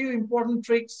 These are few important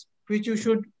tricks which you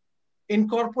should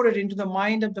incorporate into the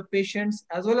mind of the patients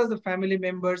as well as the family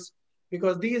members,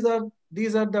 because these are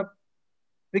the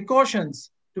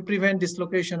precautions to prevent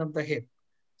dislocation of the hip.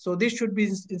 So this should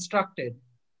be instructed.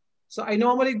 So I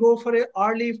normally go for an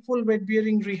early full weight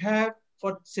bearing rehab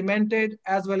for cemented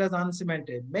as well as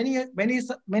uncemented.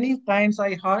 Many times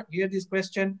I hear this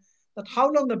question that how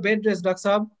long the bed rest, Dr.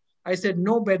 Saab? I said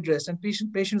no bed rest, and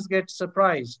patients get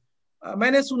surprised.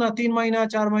 मैंने सुना 3 महीना,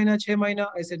 4 महीना, 6 महीना.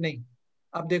 I said नहीं.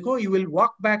 अब देखो, you will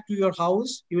walk back to your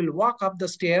house, you will walk up the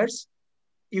stairs,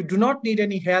 you do not need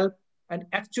any help, and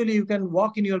actually you can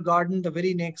walk in your garden the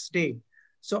very next day.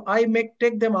 So I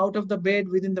take them out of the bed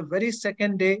within the very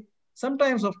second day.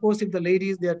 Sometimes, of course, if the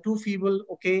ladies, they are too feeble,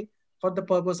 okay, for the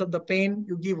purpose of the pain,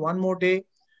 you give 1 more day.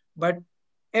 But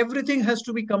everything has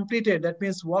to be completed. That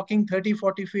means walking 30,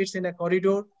 40 feet in a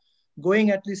corridor, going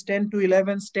at least 10 to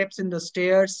 11 steps in the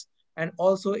stairs, and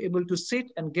also able to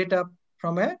sit and get up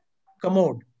from a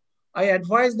commode. I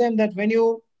advise them that when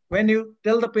you when you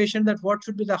tell the patient that what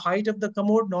should be the height of the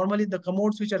commode, normally the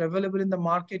commodes which are available in the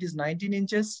market is 19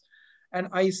 inches. And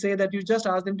I say that you just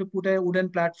ask them to put a wooden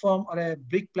platform or a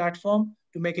brick platform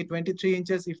to make it 23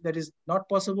 inches. If that is not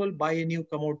possible, buy a new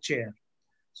commode chair.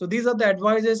 So these are the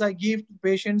advices I give to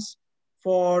patients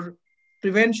for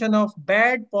prevention of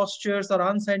bad postures or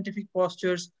unscientific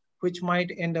postures, which might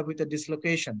end up with a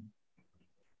dislocation.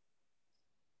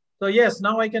 So yes,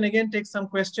 now I can again take some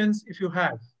questions if you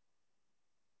have.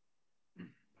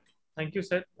 Thank you,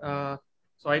 sir.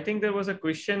 So I think there was a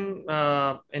question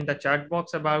in the chat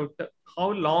box about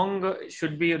how long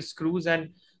should be your screws and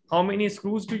how many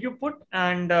screws do you put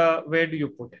and where do you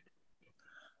put it?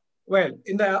 Well,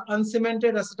 in the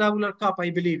uncementated acetabular cup, I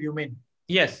believe you mean.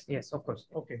 Yes, yes, of course.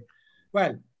 Okay.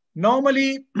 Well,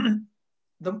 normally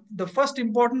the first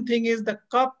important thing is the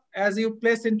cup as you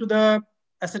place into the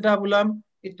acetabulum,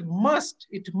 it must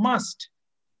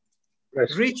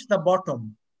reach the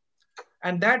bottom.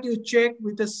 And that you check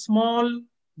with a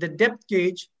the depth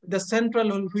gauge, the central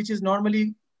hole, which is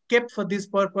normally kept for this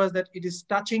purpose, that it is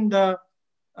touching the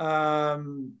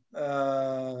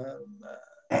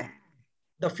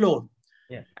floor.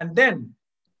 Yeah. And then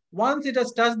once it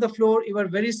has touched the floor, you are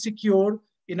very secure.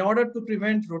 In order to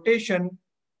prevent rotation,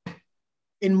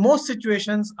 in most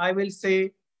situations, I will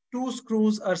say 2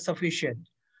 screws are sufficient.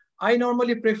 I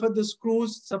normally prefer the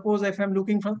screws, suppose if I'm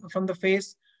looking from the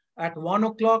face, at 1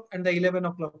 o'clock and the 11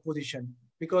 o'clock position,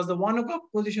 because the 1 o'clock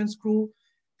position screw,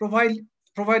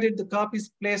 provided the cup is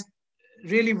placed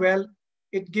really well,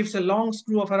 it gives a long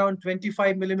screw of around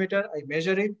 25 millimeter. I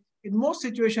measure it. In most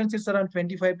situations, it's around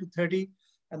 25 to 30.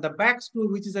 And the back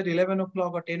screw, which is at 11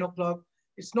 o'clock or 10 o'clock,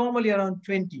 it's normally around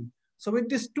 20. So with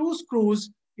these 2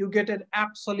 screws, you get an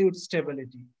absolute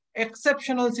stability.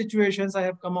 Exceptional situations, I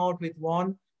have come out with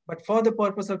 1, but for the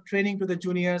purpose of training to the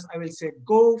juniors, I will say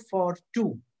go for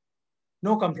 2.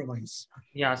 No compromise.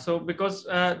 Yeah, so because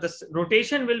the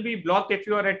rotation will be blocked if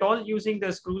you are at all using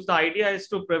the screws, the idea is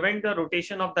to prevent the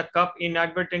rotation of the cup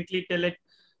inadvertently till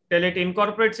it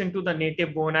incorporates into the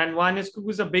native bone. And 1 screw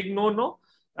is a big no-no,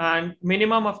 and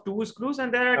minimum of 2 screws.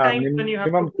 And there are times when you have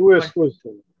minimum 2 screws.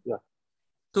 Yeah.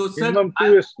 So, sir, minimum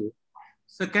 2 screws.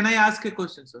 So can I ask a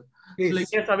question, sir? Please. Like,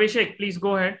 yes, Abhishek, please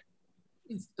go ahead.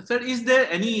 Sir, is there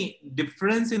any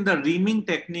difference in the reaming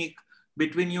technique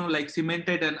between, like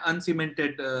cemented and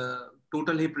uncemented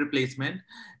total hip replacement?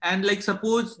 And like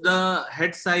suppose the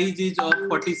head size is of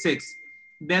 46,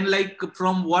 then like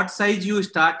from what size you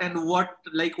start and what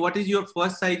is your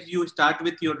first size you start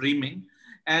with your reaming,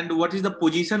 and what is the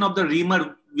position of the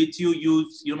reamer which you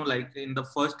use, like in the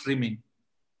first reaming?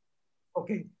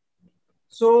 Okay.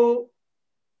 So,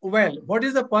 well, what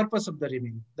is the purpose of the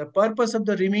reaming? The purpose of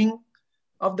the reaming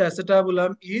of the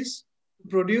acetabulum is to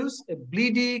produce a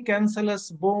bleedy cancellous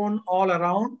bone all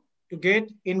around to get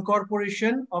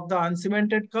incorporation of the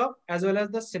uncemented cup as well as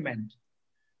the cement.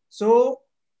 So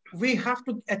we have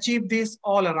to achieve this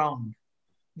all around.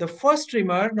 The first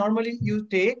reamer, normally you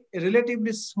take a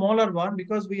relatively smaller one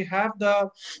because we have the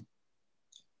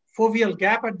foveal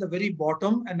gap at the very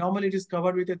bottom, and normally it is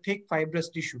covered with a thick fibrous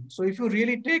tissue. So if you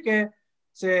really take a,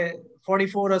 say,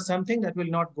 44 or something, that will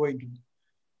not go into it.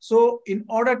 So in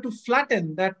order to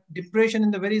flatten that depression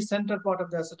in the very center part of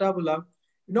the acetabulum,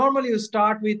 normally you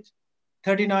start with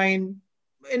 39,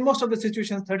 in most of the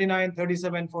situations, 39,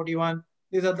 37, 41.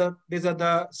 These are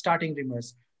the starting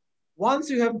reamers. Once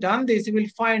you have done this, you will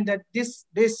find that this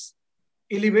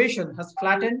elevation has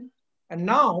flattened, and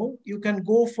now you can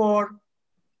go for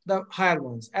the higher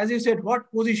ones. As you said,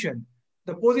 what position?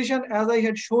 The position, as I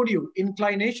had showed you,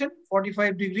 inclination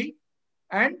 45 degree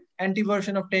and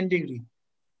anteversion of 10 degree.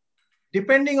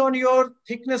 Depending on your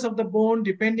thickness of the bone,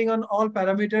 depending on all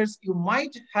parameters, you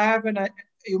might have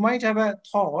a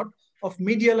thought of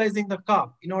medializing the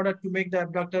cup in order to make the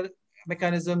abductor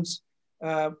mechanisms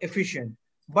efficient.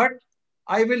 But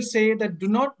I will say that do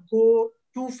not go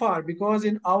too far, because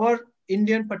in our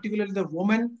Indian, particularly the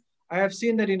woman, I have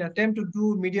seen that in attempt to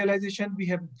do medialization, we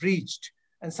have breached.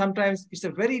 And sometimes it's a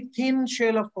very thin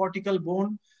shell of cortical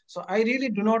bone. So I really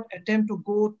do not attempt to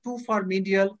go too far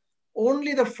medial.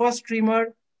 Only the first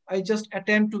reamer, I just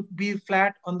attempt to be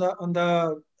flat on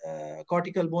the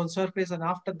cortical bone surface. And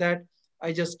after that,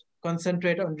 I just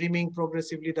concentrate on reaming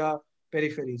progressively the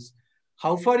peripheries.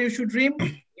 How far you should ream?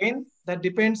 Again, that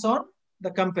depends on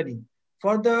the company.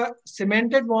 For the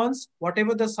cemented ones,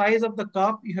 whatever the size of the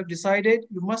cup you have decided,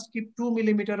 you must keep 2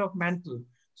 millimeter of mantle.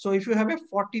 So if you have a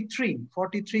 43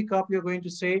 cup, you're going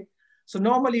to say, so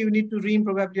normally you need to ream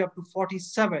probably up to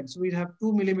 47. So we have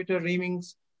 2 millimeter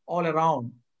reamings all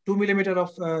around, 2 millimeter of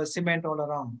cement all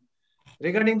around.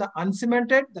 Regarding the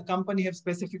uncemented, the company have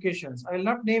specifications. I will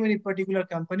not name any particular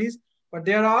companies, but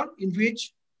there are in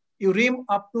which you ream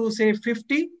up to say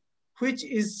 50, which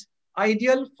is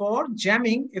ideal for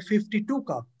jamming a 52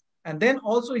 cup. And then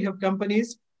also you have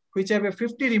companies which have a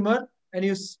 50 reamer and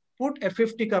you put a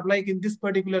 50 cup. Like in this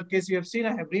particular case, you have seen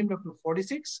I have reamed up to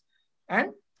 46 and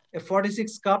a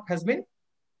 46 cup has been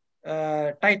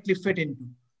tightly fit into.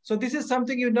 So this is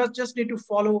something you not just need to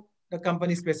follow the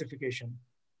company specification.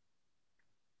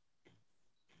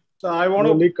 So I want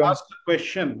to ask a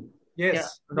question.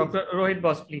 Yes. Yeah. Dr. Rohit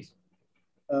Boss, please.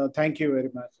 Thank you very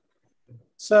much.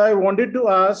 So I wanted to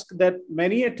ask that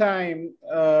many a time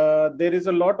there is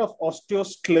a lot of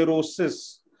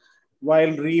osteosclerosis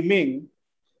while reaming.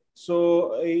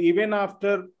 So even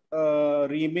after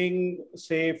reaming,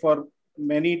 say for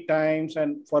many times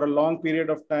and for a long period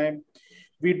of time,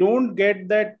 we don't get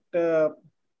that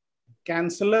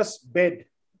cancellous bed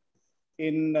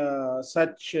in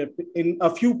in a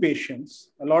few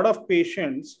patients. A lot of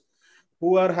patients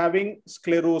who are having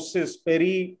sclerosis,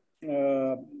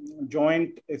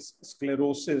 joint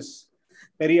sclerosis,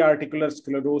 periarticular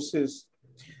sclerosis.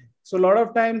 So a lot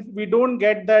of times we don't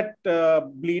get that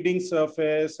bleeding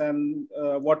surface and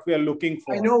what we are looking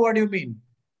for. I know what you mean.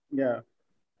 Yeah.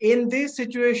 In these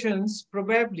situations,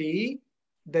 probably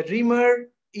the reamer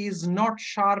is not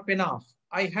sharp enough.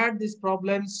 I had these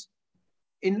problems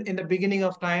in the beginning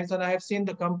of times, and I have seen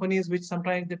the companies which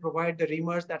sometimes they provide the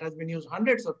reamers that has been used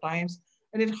hundreds of times,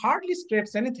 and it hardly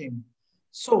scrapes anything.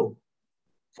 So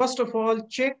first of all,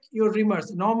 check your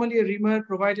reamers. Normally a reamer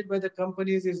provided by the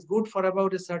companies is good for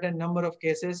about a certain number of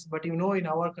cases, but you know, in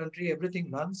our country, everything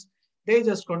runs. They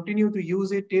just continue to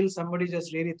use it till somebody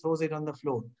just really throws it on the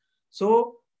floor.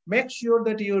 So make sure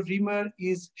that your reamer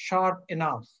is sharp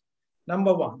enough.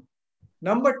 Number one.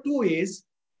 Number two is,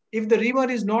 if the reamer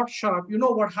is not sharp, you know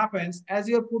what happens? As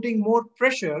you're putting more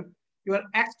pressure, you are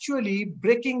actually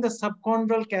breaking the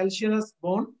subchondral calcaneus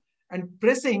bone and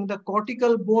pressing the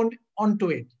cortical bone onto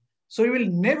it. So you will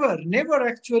never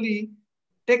actually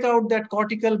take out that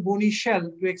cortical bony shell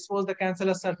to expose the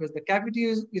cancellous surface. The cavity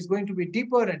is going to be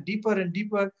deeper and deeper and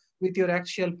deeper with your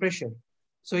axial pressure.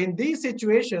 So in these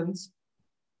situations,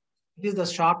 it is the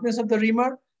sharpness of the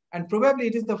reamer, and probably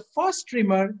it is the first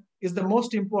reamer is the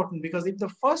most important, because if the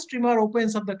first reamer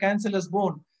opens up the cancellous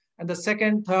bone and the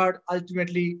second, third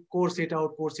ultimately course it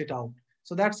out.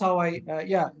 So that's how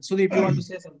yeah. Sudeep, you want to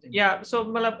say something? Yeah.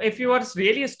 So if you are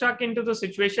really stuck into the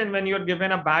situation when you're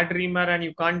given a bad reamer and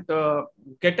you can't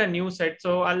get a new set,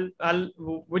 so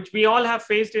which we all have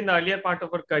faced in the earlier part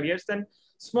of our careers, then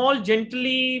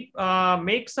gently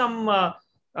make some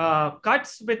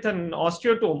cuts with an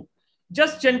osteotome.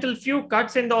 Just gentle few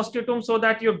cuts in the osteotome so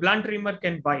that your blunt reamer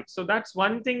can bite. So that's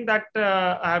one thing that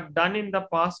I have done in the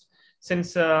past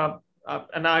since an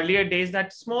earlier days,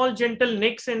 that small gentle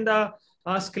nicks in the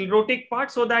sclerotic part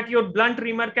so that your blunt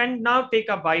reamer can now take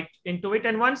a bite into it.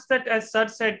 And once that, as Sir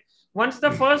said, once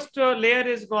the first layer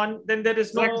is gone, then there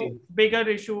is no bigger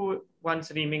issue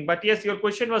once reaming. But yes, your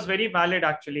question was very valid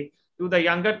actually to the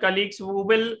younger colleagues who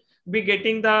will be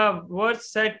getting the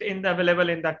worst set available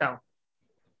in the town.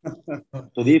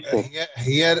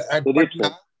 Here at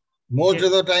Patna, most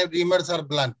of the time reamers are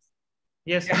blunt.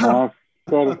 Yes.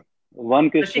 Sir, one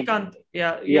question. Shashikant,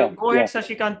 go ahead,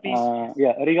 Shashikant,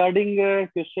 please. Regarding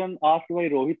question asked by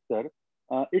Rohit sir,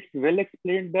 it's well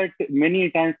explained that many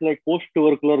times, like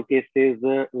post-tubercular cases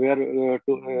where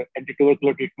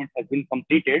anti-tubercular treatment has been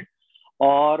completed,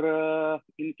 or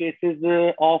in cases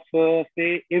of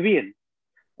say avian,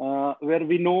 where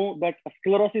we know that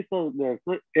sclerosis is there.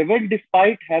 So even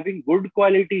despite having good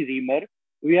quality reamer,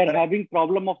 we are having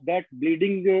problem of that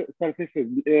bleeding surfaces.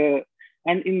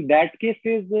 And in that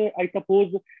cases, I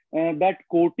suppose that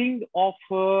coating of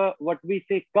what we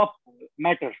say cup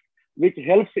matters, which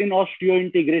helps in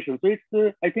osseointegration. So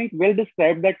it's, I think, well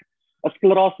described that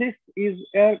sclerosis is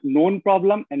a known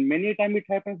problem, and many times it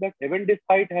happens that even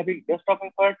despite having best of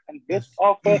effort and best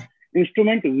of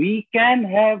instrument, we can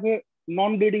have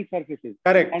non-bleeding surfaces.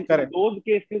 Correct. In those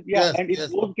cases,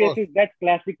 cases, that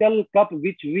classical cup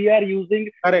which we are using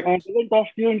doesn't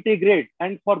osseointegrate,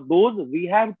 and for those we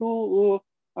have to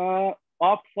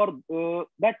opt for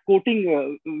that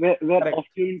coating where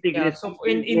osseointegration. Yeah, so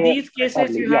in these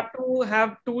cases, you have to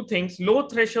have two things: low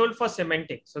threshold for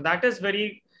cementing. So that is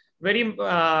very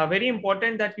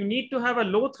important, that you need to have a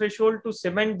low threshold to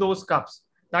cement those cups.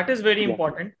 That is very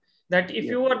important. That if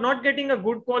you are not getting a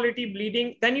good quality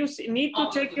bleeding, then you need to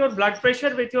check your blood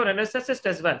pressure with your anesthetist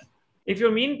as well. If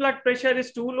your mean blood pressure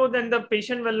is too low, then the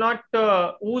patient will not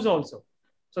ooze also.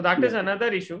 So that is another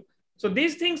issue. So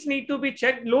these things need to be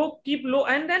checked low, keep low.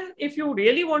 And then if you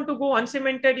really want to go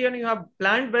uncemented, you have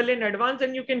planned well in advance,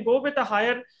 then you can go with a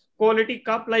higher quality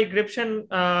cup like Gription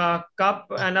cup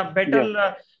and a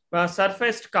better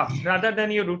surfaced cup rather than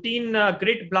your routine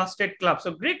grit blasted club.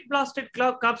 So grit blasted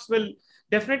cups will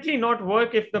definitely not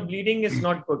work if the bleeding is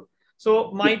not good.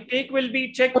 So my take will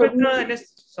be check with the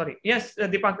sorry. Yes,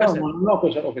 Dipankar sir.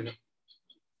 Okay, sir. Okay, sir.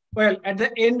 Well, at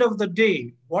the end of the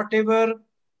day, whatever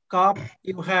cup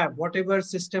you have, whatever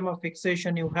system of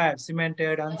fixation you have,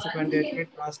 cemented, uncemented,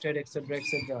 grit blasted, etc.,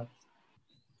 etc.,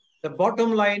 the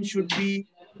bottom line should be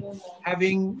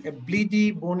having a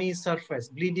bleedy, bony surface,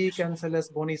 bleedy, cancellous,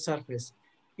 bony surface.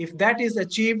 If that is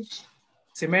achieved,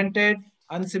 cemented,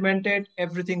 uncemented,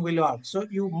 everything will work. So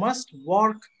you must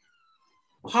work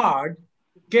hard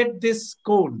to get this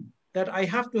goal that I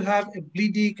have to have a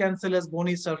bleedy, cancellous,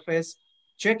 bony surface.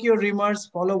 Check your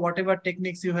reamers, follow whatever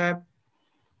techniques you have.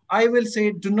 I will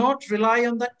say do not rely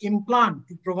on the implant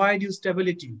to provide you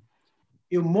stability.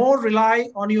 You more rely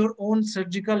on your own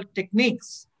surgical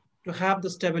techniques to have the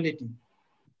stability.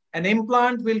 An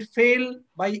implant will fail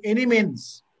by any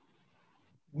means.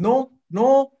 No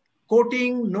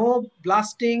coating, no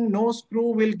blasting, no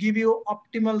screw will give you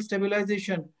optimal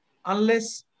stabilization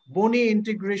unless bony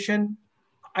integration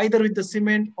either with the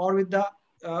cement or with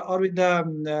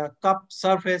the cup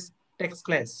surface takes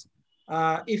place.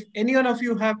 If any one of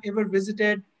you have ever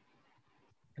visited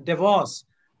Davos,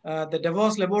 the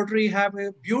Davos laboratory have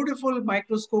a beautiful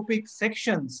microscopic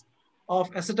sections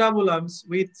of acetabulums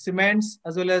with cements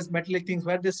as well as metallic things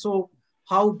where they show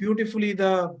how beautifully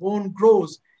the bone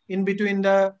grows in between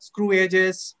the screw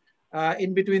edges,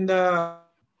 in between the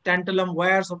tantalum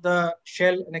wires of the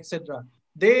shell, and etc.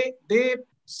 They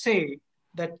say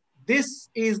that this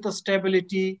is the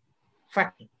stability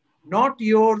factor, not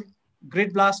your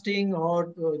grid blasting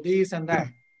or this and that.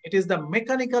 It is the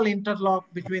mechanical interlock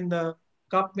between the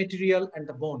cup material and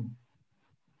the bone.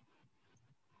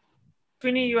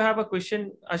 Ashwini, you have a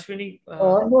question, Ashwini?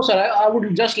 No, sir. I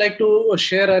would just like to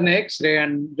share an X-ray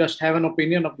and just have an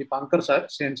opinion of the Dipankar sir,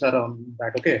 since on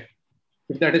that. Okay,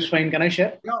 if that is fine, can I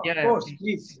share? Yeah, of course,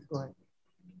 please. Go ahead.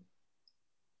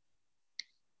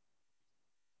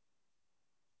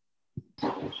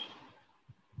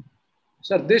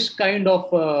 Sir, this kind of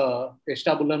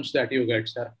acetabulums that you get,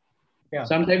 sir. Yeah.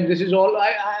 Sometimes this is all.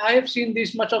 I have seen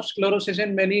this much of sclerosis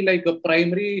in many like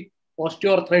primary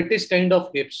osteoarthritis kind of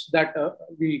hips that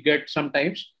we get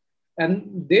sometimes,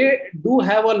 and they do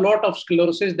have a lot of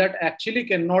sclerosis that actually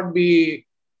cannot be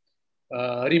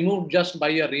removed just by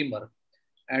a reamer.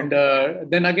 And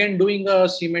then again, doing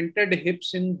cemented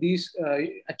hips in these,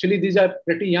 actually these are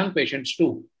pretty young patients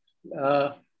too.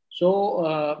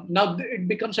 So now it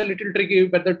becomes a little tricky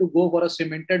whether to go for a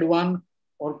cemented one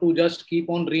or to just keep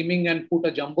on reaming and put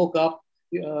a jumbo cup.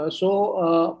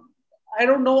 I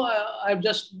don't know. I'll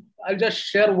just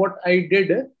share what I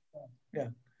did. Yeah.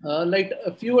 Like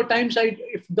a few times,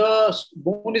 if the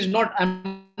bone is not,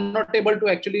 I'm not able to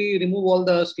actually remove all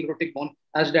the sclerotic bone,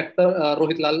 as Dr.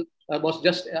 Rohit Lal was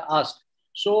just asked.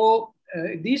 So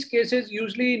these cases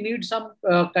usually need some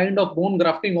kind of bone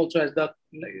grafting also, as the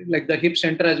hip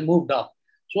center has moved up.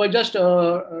 So I just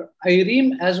I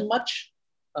ream as much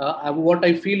what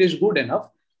I feel is good enough.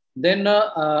 Then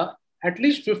at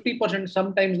least 50%,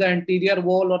 sometimes the anterior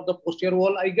wall or the posterior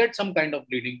wall, I get some kind of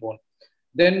bleeding bone.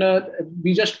 Then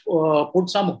we just put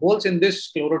some holes in this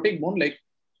sclerotic bone, like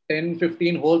 10,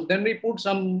 15 holes. Then we put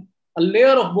a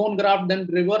layer of bone graft, then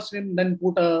reverse him, then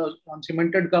put a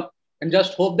cemented cup and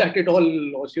just hope that it all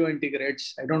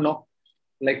osseointegrates. I don't know.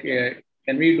 Like,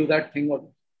 can we do that thing?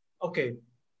 Okay.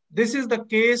 This is the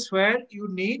case where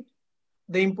you need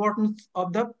the importance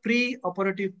of the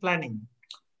pre-operative planning.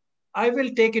 I will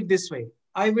take it this way.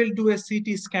 I will do a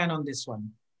CT scan on this one.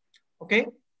 Okay.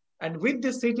 And with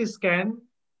the CT scan,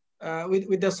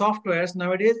 with the softwares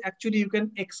nowadays, actually you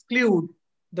can exclude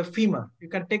the femur. You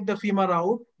can take the femur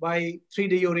out by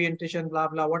 3D orientation, blah,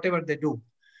 blah, whatever they do.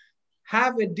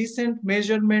 Have a decent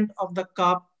measurement of the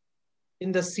cup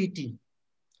in the CT.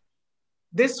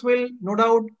 This will no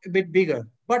doubt a bit bigger,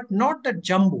 but not a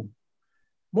jumbo.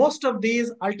 Most of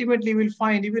these ultimately will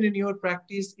find, even in your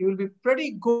practice, you will be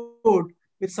pretty good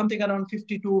with something around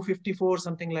 52, 54,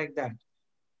 something like that,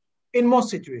 in most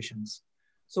situations.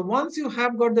 So once you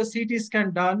have got the CT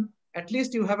scan done, at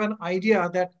least you have an idea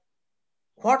that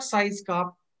what size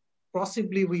cup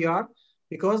possibly we are,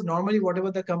 because normally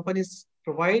whatever the companies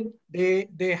provide, they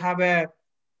have a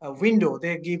window.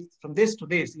 They give from this to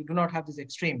this. You do not have these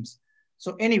extremes.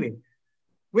 So anyway,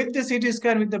 with the CT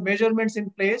scan, with the measurements in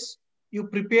place, you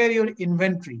prepare your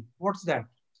inventory. What's that?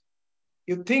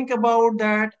 You think about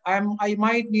that, I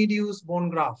might need to use bone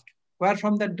graft. where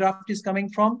from that graft is coming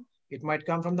from. It might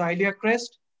come from the iliac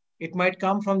crest. It might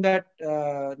come from that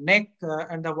neck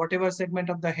and the whatever segment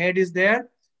of the head is there.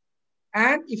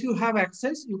 And if you have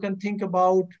access, you can think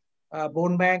about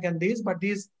bone bank and these, but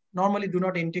these normally do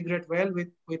not integrate well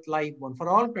with live bone. For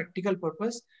all practical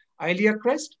purpose, iliac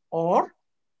crest or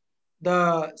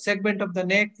the segment of the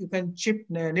neck, you can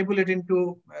nibble it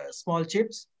into small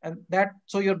chips, and that,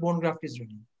 so your bone graft is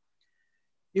ready.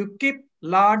 You keep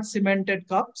large cemented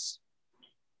cups,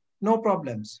 no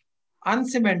problems.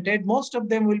 Uncemented, most of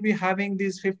them will be having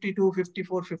these 52,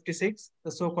 54, 56,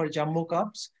 the so-called jumbo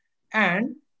cups.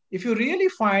 And if you really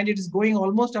find it is going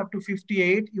almost up to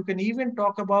 58, you can even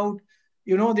talk about,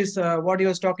 you know, this, what you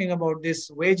was talking about, this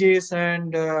wedges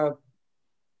and those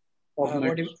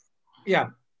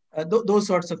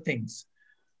sorts of things.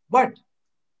 But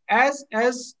as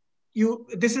you,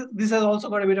 this has also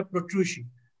got a bit of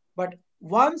protrusion. But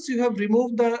once you have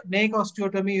removed the neck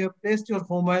osteotomy, you have placed your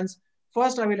humans,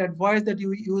 first I will advise that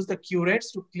you use the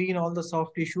curettes to clean all the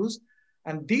soft tissues.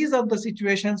 And these are the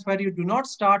situations where you do not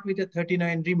start with a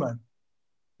 39 reamer,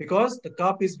 because the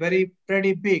cup is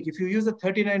pretty big. If you use a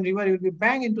 39 reamer, you will be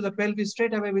bang into the pelvis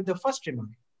straight away with the first reamer.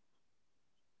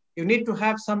 You need to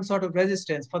have some sort of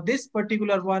resistance. For this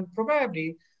particular one,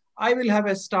 probably I will have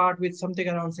a start with something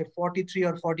around say 43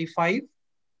 or 45.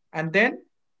 And then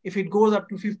if it goes up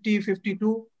to 50,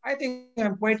 52, I think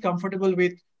I'm quite comfortable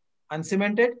with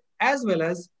uncemented as well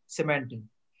as cemented.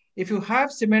 If you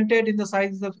have cemented in the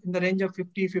sizes of, in the range of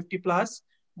 50, 50 plus,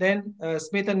 then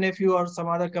Smith & Nephew or some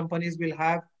other companies will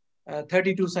have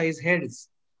 32 size heads.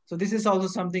 So this is also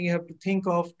something you have to think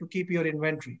of to keep your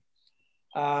inventory.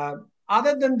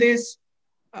 Other than this,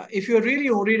 if you're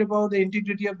really worried about the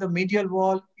integrity of the medial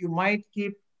wall, you might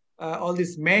keep all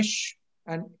this mesh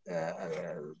and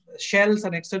shells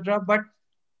and etc. But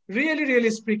really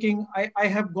speaking, I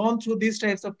have gone through these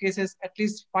types of cases at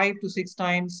least 5 to 6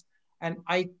 times, and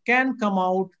I can come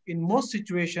out in most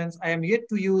situations. I am yet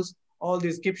to use all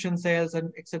these Gibson cells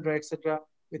and etc.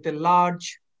 with a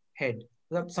large head,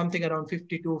 something around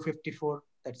 52, 54.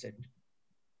 That's it.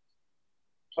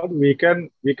 So we can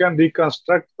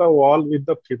reconstruct the wall with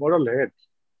the femoral head.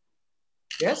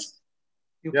 Yes,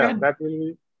 you can. can. That will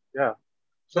be, yeah.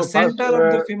 So the center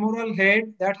of the femoral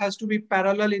head, that has to be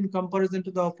parallel in comparison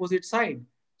to the opposite side.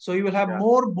 So you will have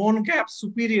more bone gaps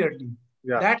superiorly.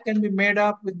 That can be made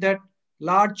up with that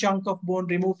large chunk of bone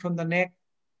removed from the neck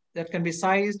that can be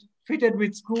sized, fitted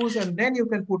with screws, and then you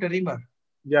can put a reamer.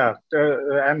 Yeah,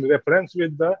 and reference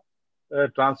with the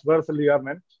transverse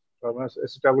ligament,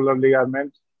 acetabular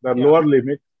ligament, the lower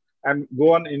limit, and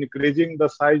go on increasing the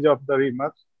size of the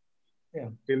reamer.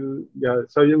 Till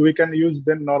so we can use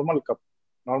then normal cup,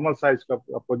 normal size cup,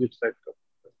 opposite side cup.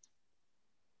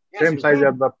 Yes, same size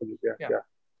as the opposite.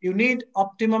 You need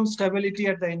optimum stability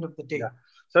at the end of the day.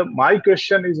 So my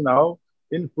question is now,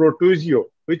 in protrusio,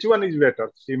 which one is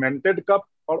better, cemented cup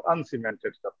or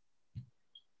uncemented cup?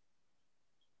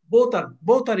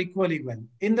 Both are equally well.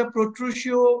 In the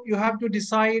protrusio, you have to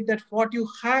decide that what you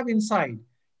have inside.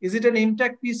 Is it an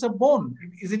intact piece of bone?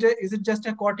 Is it just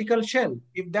a cortical shell?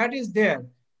 If that is there,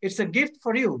 it's a gift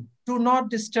for you. Do not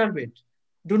disturb it.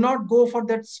 Do not go for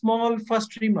that small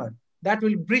first reamer. That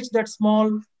will breach that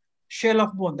small shell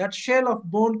of bone. That shell of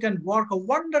bone can work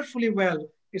wonderfully well.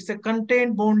 It's a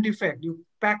contained bone defect. You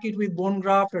pack it with bone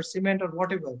graft or cement or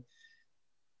whatever.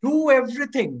 Do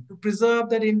everything to preserve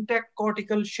that intact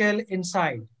cortical shell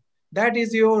inside. That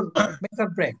is your make or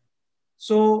break.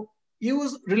 So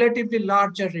use relatively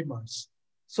larger reamers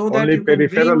so that only you can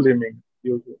peripheral rimming.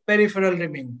 Peripheral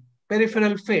rimming,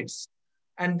 peripheral fits.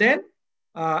 And then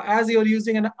as you're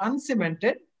using an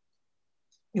uncemented,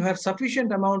 you have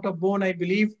sufficient amount of bone, I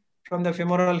believe, from the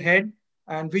femoral head,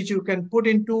 and which you can put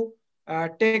into,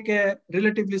 take a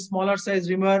relatively smaller size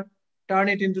reamer, turn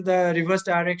it into the reverse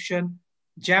direction,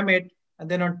 jam it, and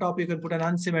then on top you can put an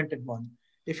uncemented one.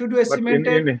 If you do a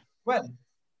cemented,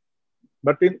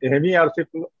 But in any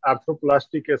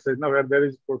arthroplasty cases, now where there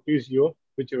is protrusio,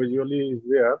 which usually is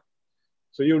there,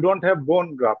 so you don't have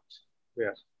bone graft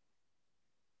there.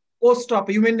 Post-op,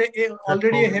 you mean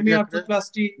already a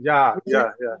hemiarthroplasty? Yeah.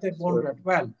 Bone graft.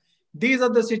 Well, these are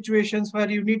the situations where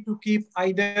you need to keep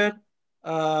either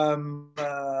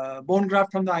bone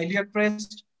graft from the iliac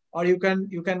crest, or you can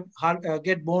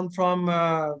get bone from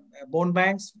bone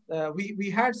banks. We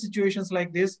had situations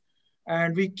like this,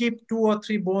 and we keep 2 or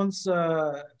 3 bones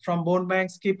from bone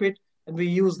banks, keep it, and we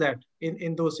use that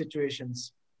in those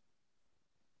situations.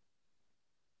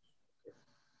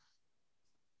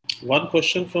 One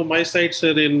question from my side,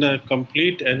 sir. In a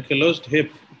complete ankylosed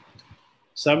hip,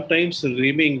 sometimes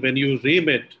reaming, when you ream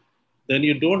it, then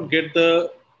you don't get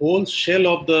the whole shell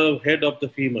of the head of the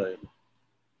femur.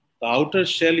 The outer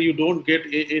shell you don't get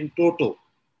in toto.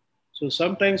 So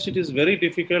sometimes it is very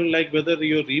difficult, like whether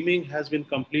your reaming has been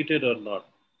completed or not.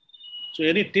 So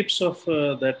any tips of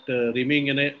that reaming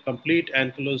in a complete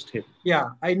ankylosed hip? Yeah,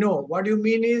 I know. What you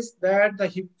mean is that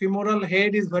the femoral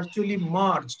head is virtually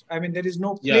merged. I mean, there is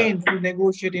no plane to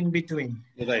negotiate in between.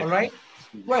 Right. All right.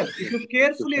 Well, if you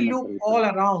carefully look all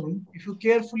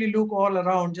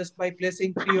around, just by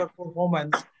placing 3 or 4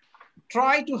 moments,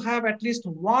 try to have at least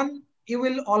one. You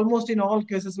will almost in all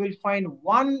cases will find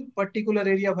one particular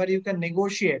area where you can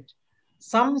negotiate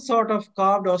some sort of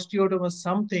carved osteotomy or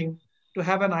something to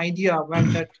have an idea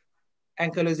when that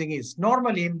ankylosing is.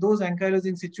 Normally, in those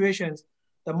ankylosing situations,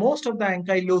 the most of the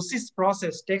ankylosis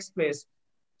process takes place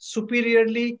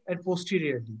superiorly and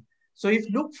posteriorly. So if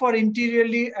you look for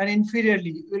interiorly and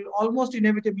inferiorly, you will almost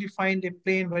inevitably find a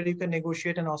plane where you can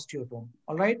negotiate an osteotome.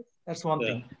 All right, that's one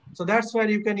thing. So that's where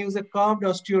you can use a curved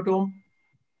osteotome,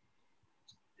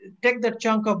 take that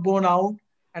chunk of bone out,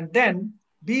 and then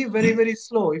be very, very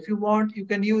slow. If you want, you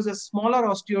can use a smaller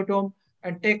osteotome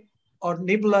and take, or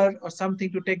nibbler or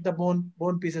something to take the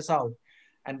bone pieces out.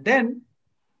 And then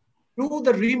do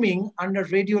the reaming under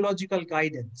radiological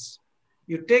guidance.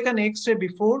 You take an X-ray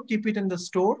before, keep it in the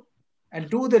store, and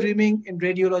do the reaming in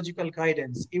radiological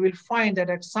guidance. You will find that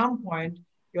at some point,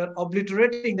 you're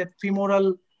obliterating that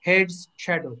femoral head's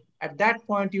shadow. At that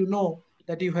point, you know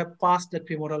that you have passed the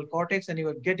femoral cortex and you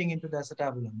are getting into the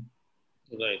acetabulum.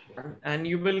 Right. And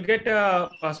you will get a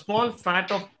small fat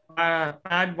of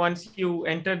pad once you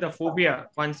enter the fovea,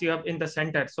 once you are in the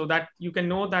center, so that you can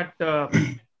know that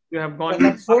you have gone. Well,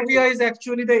 that fovea is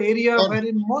actually the area where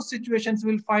in most situations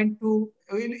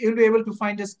you'll be able to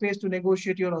find a space to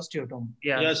negotiate your osteotome.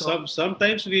 Yeah, so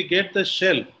sometimes we get the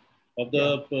shell of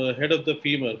the head of the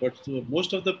femur, but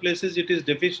most of the places it is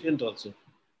deficient also.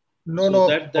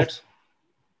 That's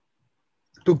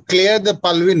to clear the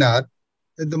pulvinar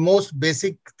is the most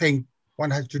basic thing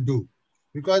one has to do,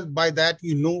 because by that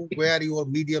you know where your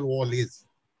medial wall is,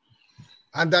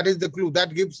 and that is the clue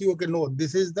that gives you, okay, no,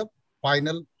 this is the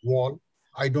final wall.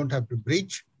 I don't have to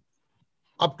breach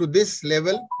up to this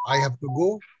level. I have to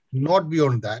go, not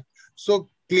beyond that. So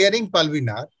clearing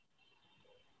pulvinar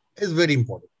is very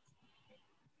important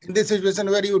in this situation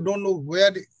where you don't know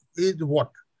where is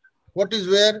what is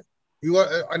where. You are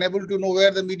unable to know where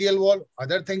the medial wall,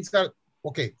 other things are,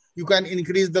 okay, you can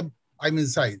increase the,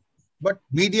 size, but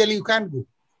medially you can't go.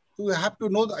 So you have to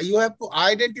know, you have to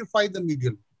identify the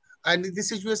medial. And in this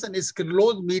situation, is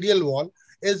closed medial wall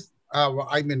is,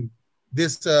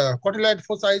 this cotyloid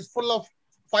fossa is full of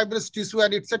fibrous tissue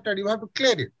and etc. You have to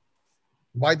clear it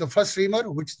by the first reamer,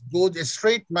 which goes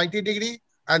straight 90 degree,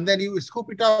 and then you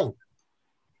scoop it out.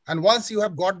 And once you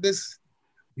have got this,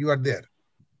 you are there.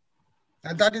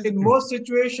 And that is in most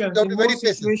situations,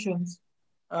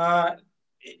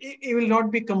 it will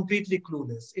not be completely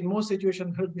clueless. In most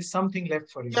situations, there will be something left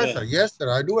for you. Yes,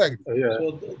 sir, I do agree.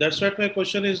 So that's what my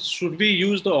question is: should we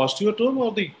use the osteotome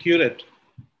or the curette?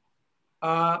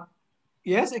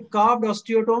 Yes, a carved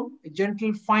osteotome, a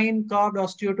gentle, fine carved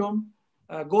osteotome.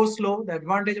 Go slow. The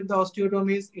advantage of the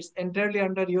osteotome is it's entirely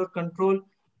under your control.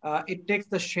 It takes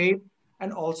the shape,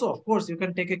 and also, of course, you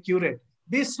can take a curette.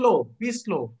 Be slow,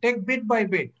 take bit by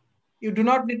bit. You do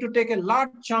not need to take a large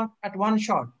chunk at one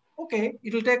shot. Okay,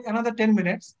 it will take another 10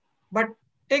 minutes, but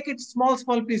take it small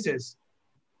pieces.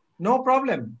 No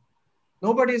problem.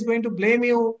 Nobody is going to blame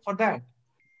you for that.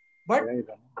 But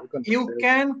you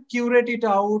can curate it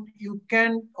out. You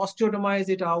can osteotomize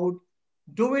it out.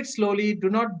 Do it slowly. Do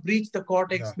not breach the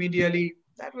cortex medially.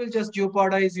 That will just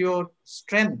jeopardize your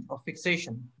strength of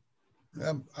fixation.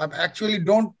 Actually,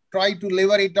 don't try to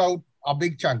lever it out a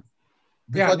big chunk,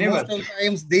 because most of the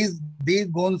times these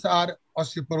bones are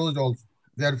osteoporosed also.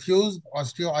 They are fused,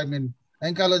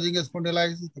 ankylosing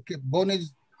spondylitis. The bone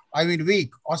is,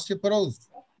 weak, osteoporosed.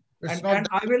 And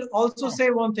I will also say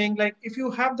one thing, like if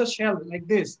you have the shell like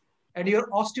this and your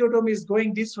osteotome is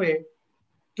going this way,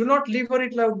 do not lever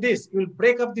it like this. You will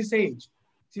break up this edge.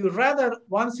 So you rather,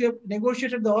 once you have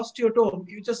negotiated the osteotome,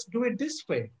 you just do it this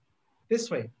way.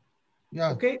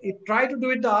 Yeah. Okay. If you try to do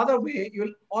it the other way, you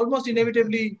will almost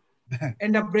inevitably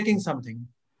end up breaking something.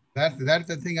 That's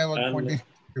the thing I was pointing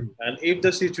to. And if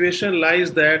the situation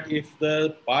lies that if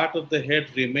the part of the head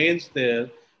remains there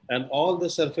and all the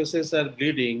surfaces are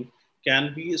bleeding,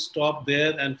 can we stop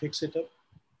there and fix it up?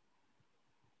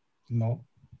 No.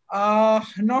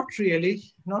 Not really.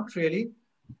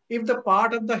 If the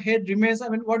part of the head remains,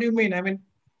 what do you mean?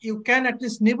 You can at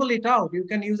least nibble it out. You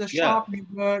can use a sharp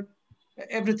nibbler,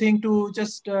 everything to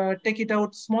just take it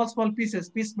out, small pieces,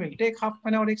 piecemeal. Take half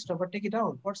an hour extra, but take it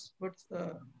out. What's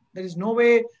the... There is no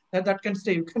way that that can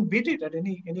stay. You can beat it at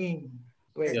any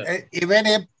way. Yeah.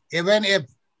 Even if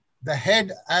the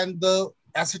head and the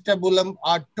acetabulum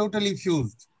are totally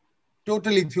fused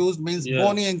means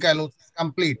bony ankylosis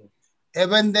complete.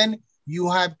 Even then, you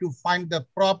have to find the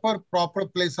proper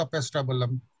place of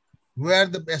acetabulum, where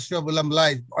the acetabulum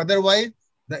lies. Otherwise,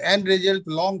 the end result,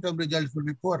 long-term results will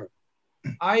be poorer.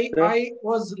 I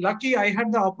was lucky. I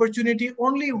had the opportunity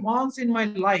only once in my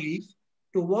life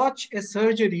to watch a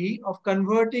surgery of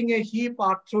converting a hip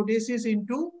arthrodesis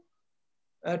into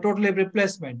a total hip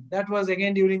replacement. That was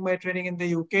again during my training in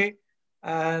the UK.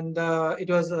 And it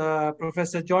was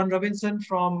Professor John Robinson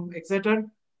from Exeter.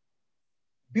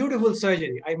 Beautiful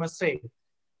surgery, I must say.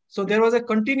 So there was a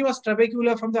continuous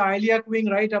trabecula from the iliac wing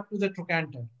right up to the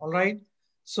trochanter, all right?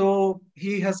 So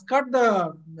he has cut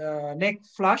the neck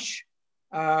flush,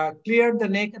 cleared the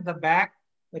neck and the back,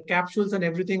 the capsules and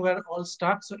everything were all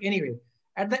stuck. So anyway,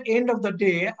 at the end of the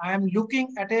day, I am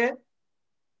looking at a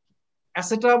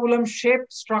acetabulum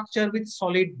shaped structure with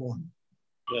solid bone.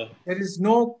 Yeah. There is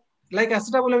no, like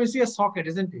acetabulum, you see a socket,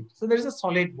 isn't it? So there is a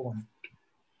solid bone.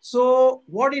 So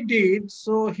what he did,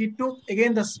 so he took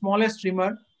again the smallest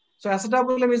trimmer. So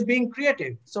acetabulum is being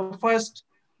created. So first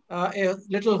a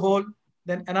little hole,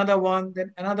 then another one,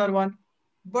 then another one.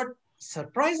 But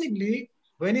surprisingly,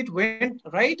 when it went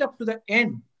right up to the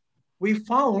end, we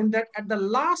found that at the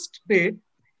last bit,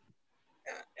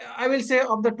 I will say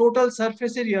of the total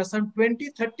surface area, some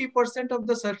 20-30% of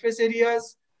the surface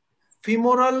area's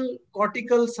femoral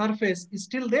cortical surface is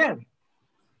still there.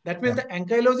 That means the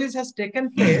ankylosis has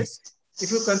taken place.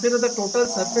 If you consider the total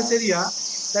surface area,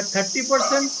 that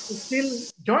 30% is still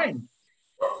joined.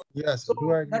 Yes. So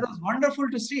that was wonderful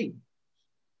to see.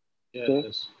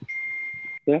 Yes.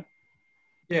 Sir?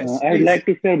 Yes. I'd like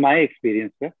to share my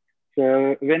experience, sir.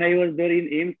 So when I was there in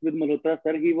AIMS with Malhotra,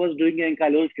 sir, he was doing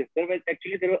ankylosis case. Well,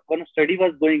 actually, there was one study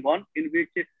was going on in which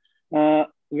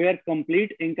where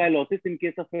complete ankylosis in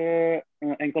case of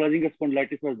ankylosing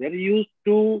spondylitis was there. He used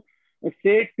to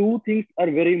say two things are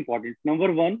very important.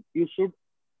 Number one, you should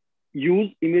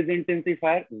use image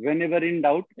intensifier whenever in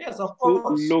doubt. Yes, of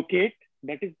course. To locate.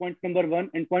 That is point number one.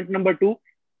 And point number two,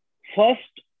 first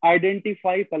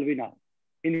identify pulvinar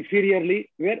inferiorly,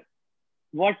 where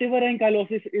whatever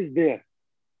ankylosis is there,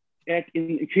 at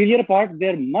inferior part,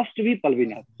 there must be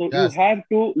pulvinar. So you have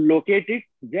to locate it,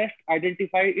 just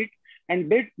identify it,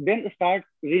 and then start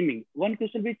reaming. One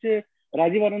question which Rajiv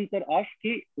Anand sir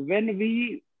asked, when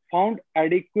we found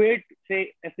adequate,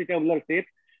 say, acetabular shape,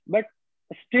 but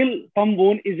still some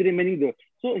bone is remaining there.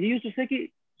 So he used to say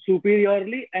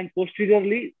superiorly and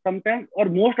posteriorly, sometimes or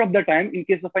most of the time, in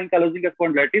case of ankylosing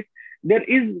spondylitis, there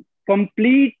is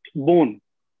complete bone.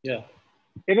 Yeah.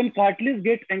 Even cartilage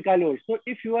get ankylosed. So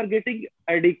if you are getting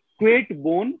adequate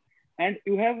bone and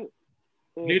you have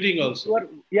bleeding also.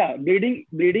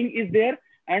 Bleeding is there,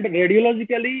 and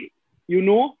radiologically you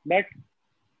know that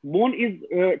bone is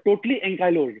totally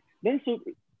ankylosed. Then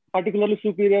particularly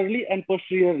superiorly and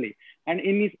posteriorly, and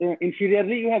in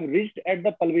inferiorly you have reached at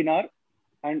the pulvinar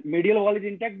and medial wall is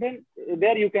intact. Then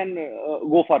there you can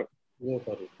go for it.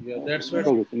 Yeah, that's what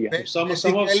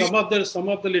some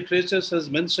of the literature has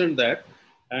mentioned that,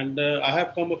 and I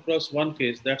have come across one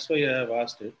case. That's why I have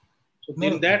asked it. So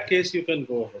in that case, you can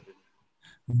go ahead.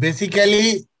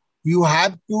 Basically, you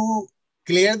have to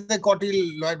clear the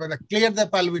cotyloid, clear the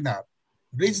pulvinar,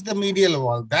 reach the medial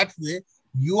wall. That way,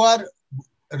 you are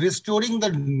restoring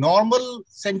the normal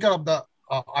center of the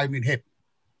hip,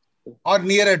 or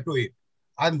nearer to it,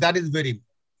 and that is very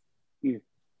important.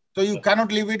 So you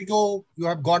cannot leave it go. You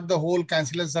have got the whole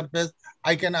cancellous surface.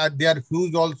 They are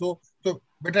fused also. So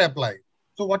better apply.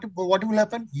 So what will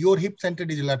happen? Your hip center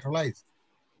is lateralized,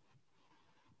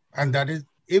 and that is,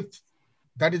 if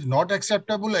that is not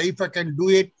acceptable. If I can do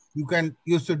it,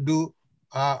 you should do.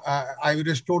 I will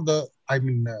restore the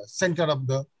center of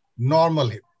the normal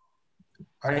hip,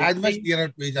 as much nearer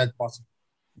to it as possible.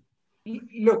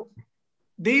 Look,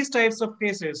 these types of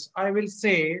cases, I will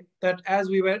say that as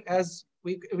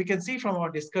we can see from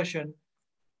our discussion,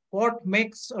 what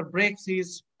makes or breaks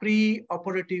is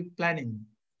pre-operative planning.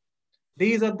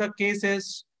 These are the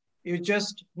cases you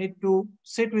just need to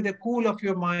sit with a cool of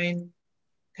your mind,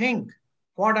 think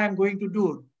what I'm going to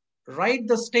do, write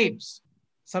the steps.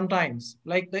 Sometimes,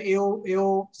 like the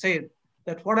AO said,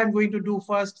 that what I'm going to do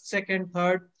first, second,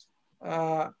 third,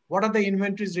 what are the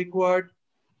inventories required,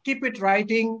 keep it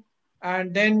writing,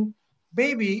 and then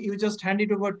maybe you just hand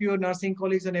it over to your nursing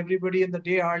colleagues and everybody in the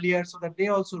day earlier so that they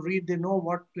also read, they know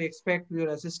what to expect to your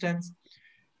assistance.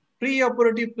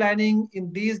 Pre-operative planning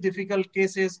in these difficult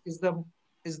cases is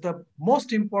the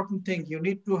most important thing. You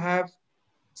need to have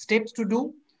steps to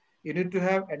do. You need to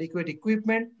have adequate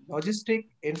equipment, logistic,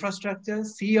 infrastructure,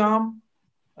 C-arm,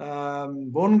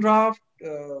 bone graft,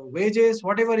 wages,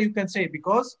 whatever you can say,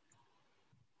 because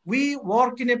we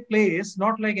work in a place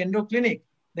not like endo clinic.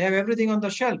 They have everything on the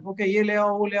shelf. Okay, ye le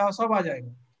aao, wo le aao, sab aa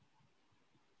jayega.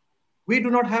 We do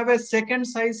not have a second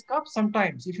size cup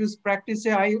sometimes. If you practice,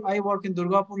 say, I work in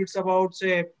Durgapur, it's about,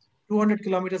 say, 200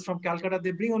 kilometers from Calcutta.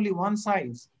 They bring only one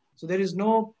size. So there is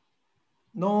no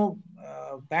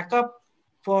backup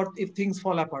for if things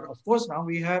fall apart. Of course, now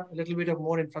we have a little bit of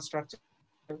more infrastructure.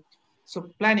 So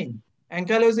planning.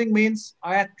 Ankylosing means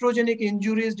iatrogenic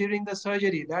injuries during the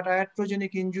surgery. That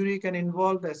iatrogenic injury can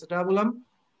involve the acetabulum.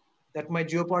 That might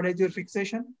jeopardize your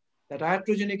fixation. That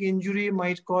iatrogenic injury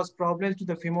might cause problems to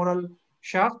the femoral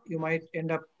shaft. You might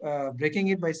end up breaking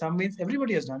it by some means.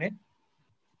 Everybody has done it.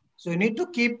 So you need to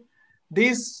keep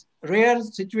these rare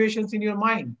situations in your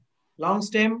mind. Long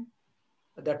stem,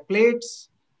 that plates,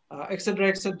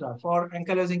 etc., for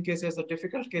ankylosing cases or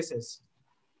difficult cases.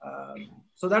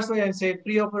 So that's why I say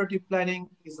preoperative planning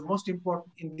is the most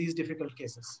important in these difficult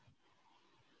cases.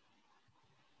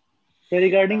 So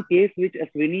regarding case which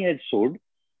Ashwini had showed,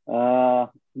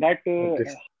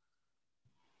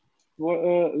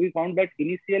 we found that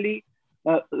initially,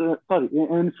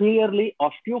 inferiorly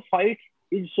osteophytes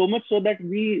is so much so that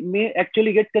we may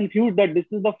actually get confused that this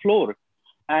is the floor.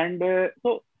 And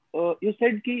so you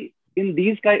said ki in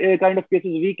these kind of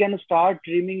cases, we can start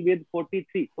trimming with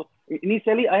 43. So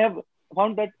initially, I have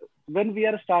found that when we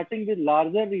are starting with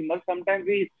larger reamers, sometimes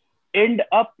we end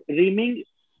up reaming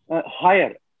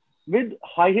higher with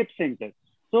high hip center.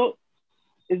 So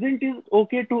isn't it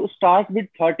okay to start with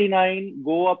 39,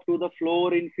 go up to the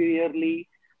floor inferiorly,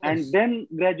 and then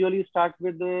gradually start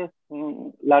with the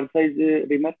large size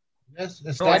reamer? Yes,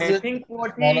 so I think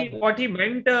what he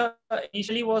meant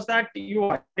initially was that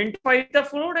you identified the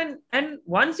floor, and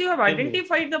once you have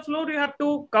identified the floor, you have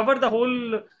to cover the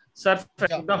whole surface,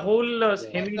 the whole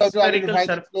hemispherical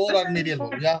surface. Floor or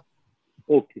medial, yeah.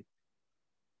 Okay.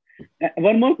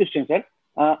 One more question, sir.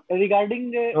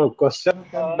 Regarding question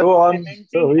can go on,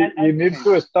 so we need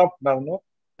to stop now, no?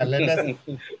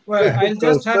 Well, I'll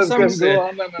just have some.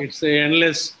 It's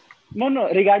endless. No.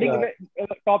 Regarding the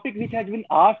topic which has been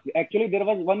asked, actually there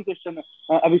was one question.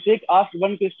 Abhishek asked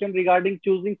one question regarding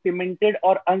choosing cemented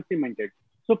or uncemented.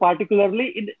 So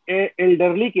particularly in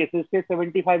elderly cases, say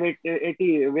 75,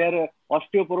 80, where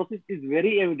osteoporosis is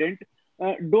very evident,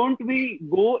 don't we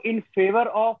go in favor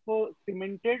of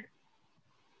cemented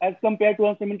as compared to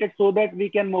uncemented so that we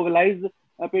can mobilize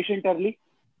a patient early?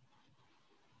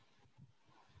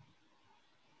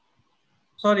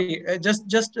 Sorry,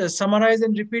 just summarize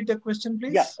and repeat the question,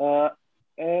 please. Yeah.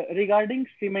 Regarding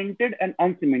cemented and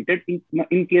uncemented,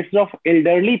 in cases of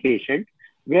elderly patient,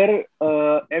 where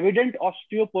evident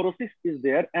osteoporosis is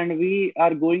there and we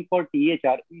are going for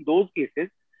THR, in those cases,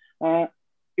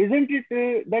 isn't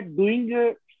it that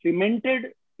doing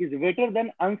cemented is better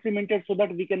than uncemented so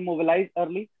that we can mobilize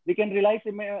early? We can rely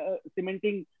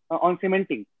cementing on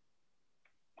cementing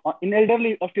in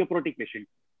elderly osteoporotic patient.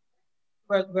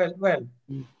 Well.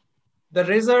 The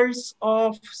results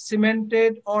of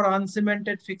cemented or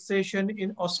uncemented fixation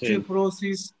in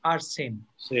osteoporosis are same.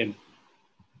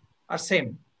 Are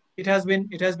same. It has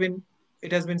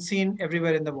been seen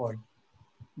everywhere in the world.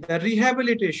 The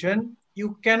rehabilitation,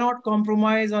 you cannot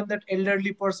compromise on that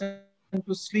elderly person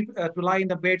to sleep, to lie in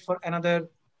the bed for another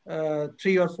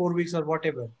 3 or 4 weeks or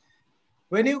whatever.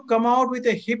 When you come out with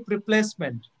a hip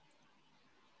replacement,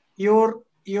 your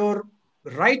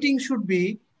writing should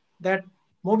be that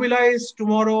mobilize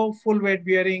tomorrow, full weight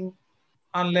bearing,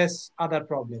 unless other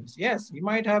problems. Yes, he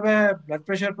might have a blood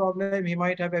pressure problem, he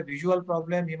might have a visual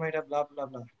problem, he might have blah, blah,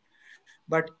 blah.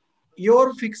 But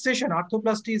your fixation,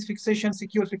 arthroplasty is fixation,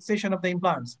 secure fixation of the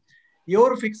implants.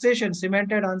 Your fixation,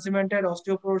 cemented, uncemented,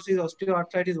 osteoporosis,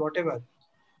 osteoarthritis, whatever,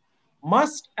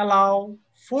 must allow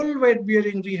full weight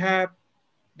bearing rehab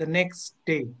the next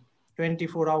day,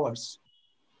 24 hours.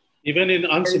 Even in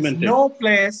uncemented.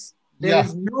 There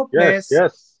is no place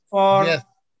for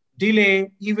delay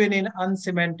even in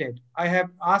uncemented. I have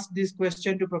asked this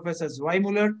question to Professor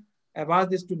Zweimuller. I've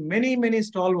asked this to many, many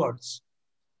stalwarts.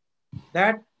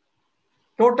 That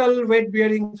total weight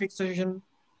bearing fixation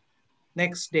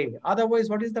next day. Otherwise,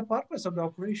 what is the purpose of the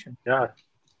operation? Yeah.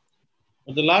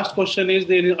 The last question is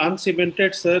the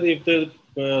uncemented, sir. If the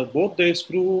both the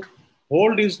screw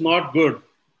hold is not good,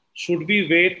 should we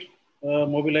wait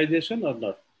mobilization or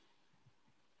not?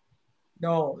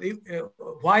 No.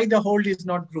 Why the hold is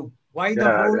not good? Why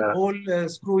the whole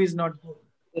screw is not good?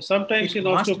 Sometimes in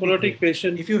osteoporotic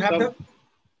patients, if you have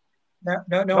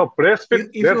No, press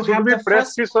fit. There should be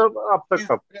press fit of the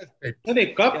cup. No,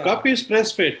 cup is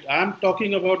press fit. I'm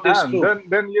talking about this screw.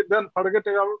 Then forget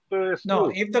about the screw.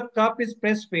 No, if the cup is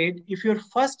press fit, if your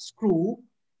first screw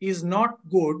is not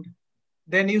good,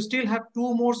 then you still have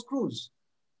 2 more screws.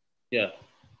 Yeah.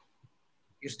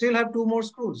 You still have 2 more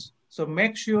screws. So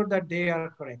make sure that they are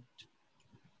correct.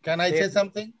 Can I say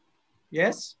something?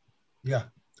 Yes. Yeah.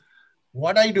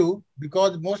 What I do,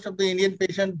 because most of the Indian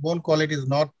patient bone quality is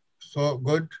not so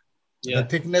good. Yeah. The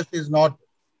thickness is not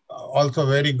also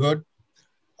very good.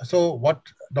 So what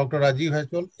Dr. Rajiv has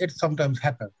told, it sometimes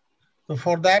happens. So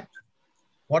for that,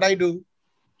 what I do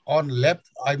on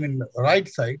right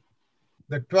side,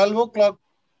 the 12 o'clock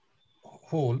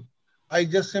hole, I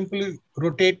just simply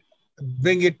rotate,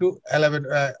 bring it to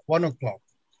 1 o'clock.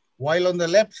 While on the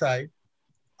left side,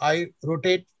 I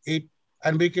rotate it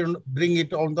and bring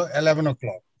it on the 11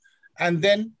 o'clock. And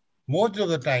then most of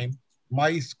the time,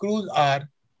 my screws are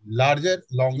longer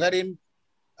in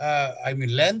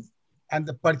length, and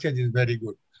the purchase is very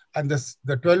good. And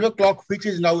the 12 o'clock, which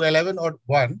is now 11 or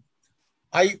 1,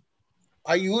 I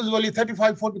usually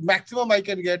 35, 40 maximum I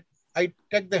can get. I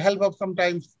take the help of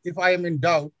sometimes, if I am in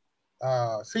doubt,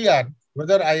 CR,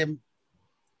 whether I am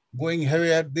going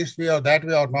heavier this way or that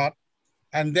way or not.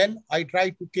 And then I try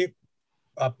to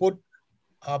put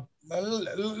a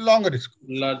longer screw.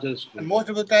 Larger screw. And most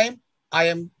of the time, I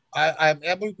am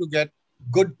able to get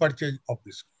good purchase of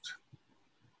this screws.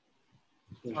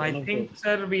 I think,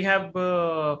 sir, we have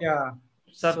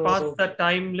surpassed the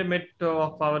time limit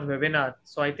of our webinar.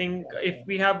 So I think if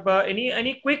we have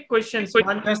any quick questions.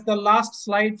 That's the last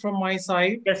slide from my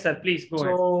side. Yes, sir. Please go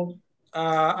ahead. So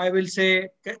I will say,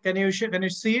 can you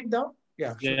see it now?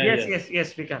 Yeah.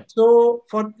 Yes, we can. So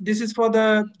this is for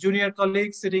the junior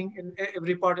colleagues sitting in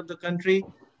every part of the country,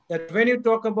 that when you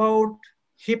talk about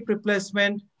hip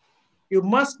replacement, you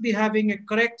must be having a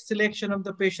correct selection of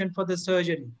the patient for the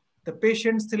surgery. The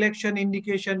patient selection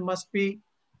indication must be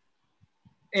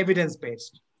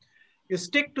evidence-based. You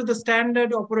stick to the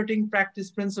standard operating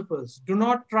practice principles. Do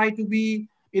not try to be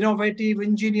innovative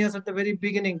engineers at the very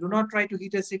beginning. Do not try to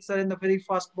hit a sixer in the very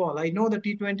first ball. I know the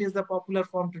T20 is the popular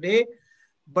form today,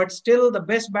 but still the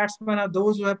best batsmen are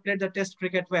those who have played the test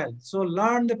cricket well. So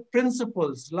learn the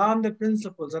principles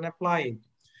and apply it.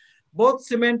 Both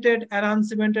cemented and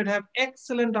uncemented have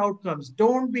excellent outcomes.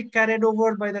 Don't be carried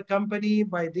over by the company,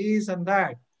 by this and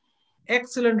that.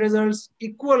 Excellent results,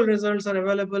 equal results are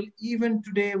available even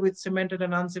today with cemented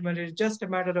and uncemented. It's just a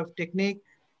matter of technique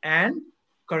and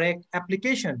correct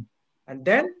application. And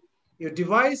then you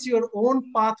devise your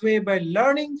own pathway by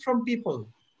learning from people,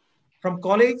 from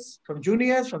colleagues, from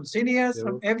juniors, from seniors,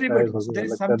 from everybody. So there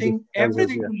is something,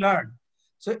 everything to learn.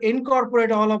 So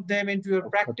incorporate all of them into your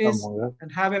practice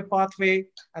and have a pathway,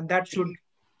 and that should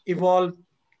evolve,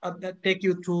 take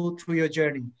you through your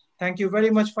journey. Thank you very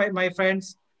much, my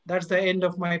friends. That's the end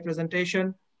of my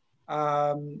presentation.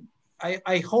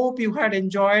 I hope you had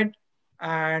enjoyed,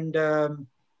 and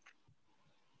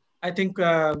I think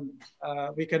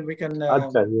we can.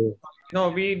 No,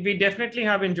 we definitely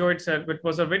have enjoyed, sir. It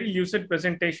was a very lucid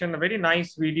presentation, a very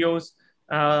nice videos,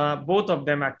 both of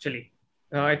them actually.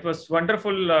 It was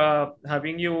wonderful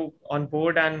having you on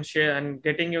board and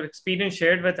getting your experience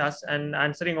shared with us and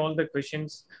answering all the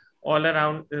questions all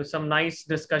around. Some nice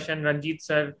discussion, Ranjit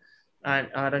sir,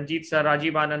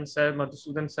 Rajiv Anand sir,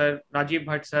 Madhusudan sir, Rajiv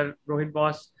Bhatt sir, Rohit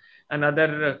Boss, and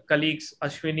other colleagues,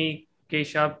 Ashwini,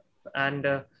 Keshav, and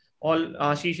all.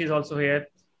 Ashish is also here.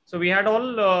 So we had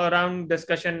all around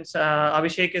discussions.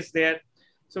 Abhishek is there.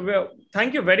 So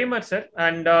thank you very much, sir.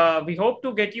 And we hope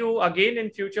to get you again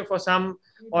in future for some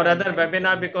or other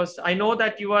webinar, because I know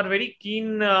that you are very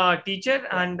keen teacher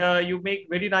and you make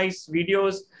very nice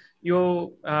videos.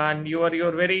 You're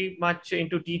very much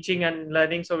into teaching and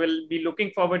learning. So we'll be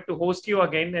looking forward to host you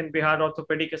again in Bihar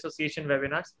Orthopaedic Association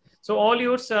webinars. So all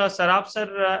yours, Saraf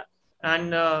sir,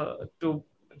 and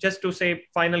to say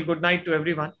final good night to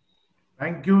everyone.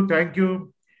 Thank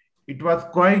you. It was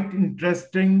quite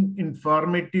interesting,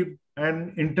 informative,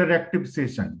 and interactive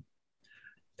session.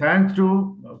 Thanks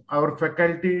to our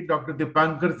faculty, Dr.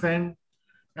 Dipankar Sen,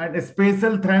 and a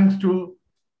special thanks to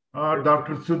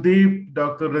Dr. Sudeep,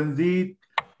 Dr. Ranjit,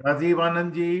 Rajiv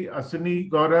Anandji, Ashwini,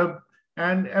 Gaurav,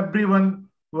 and everyone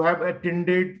who have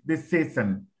attended this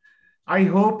session. I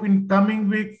hope in coming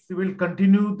weeks we will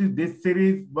continue this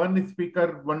series, one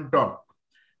speaker, one talk.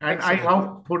 And excellent. I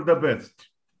hope for the best.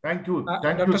 Thank you.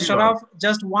 Dr. Sharaf,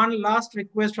 just one last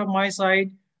request from my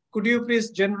side. Could you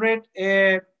please generate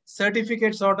a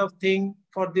certificate sort of thing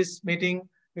for this meeting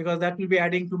because that will be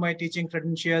adding to my teaching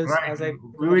credentials. Right. As I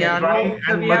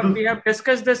we have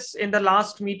discussed this in the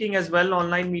last meeting as well,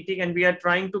 online meeting, and we are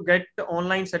trying to get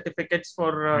online certificates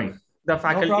for the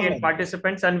faculty and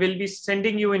participants, and we'll be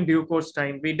sending you in due course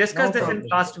time. We discussed this in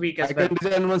last week as well. I can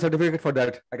design one certificate for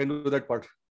that. I can do that part.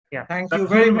 Yeah. Thank you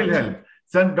very much. Will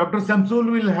help. Dr.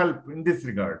 Samsul will help in this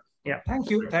regard. Yeah. Thank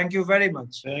you. Thank you very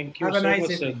much. Thank you Have a nice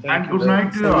sir. evening. And good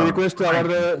night to you. We request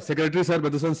our secretary, sir,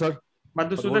 Madhusudan sir.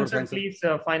 Madhusudan sir, please,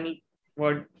 final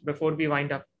word before we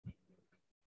wind up.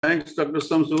 Thanks, Dr.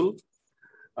 Samsul.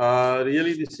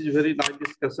 Really, this is very nice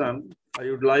discussion. I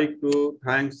would like to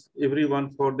thank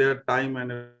everyone for their time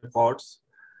and efforts.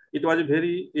 It was a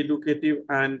very educative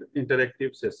and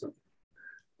interactive session.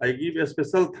 I give a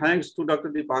special thanks to Dr.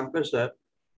 Dipankar sir,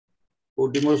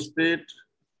 who demonstrate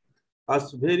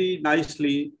us very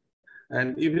nicely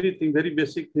and everything, very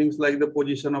basic things like the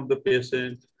position of the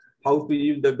patient, how to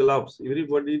use the gloves.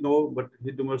 Everybody know, but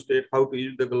he demonstrate how to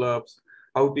use the gloves,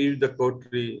 how to use the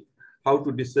cautery, how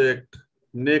to dissect,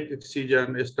 neck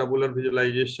excision, tabular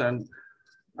visualization,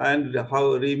 and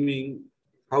how reaming,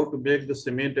 how to make the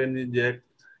cement and inject,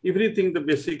 everything, the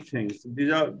basic things.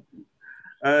 These are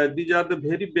the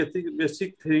very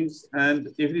basic things, and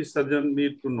every surgeon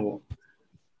need to know.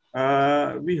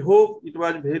 We hope it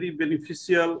was very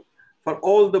beneficial for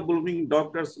all the blooming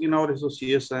doctors in our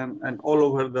association and all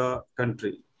over the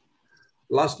country.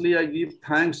 Lastly, I give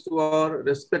thanks to our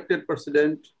respected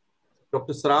president,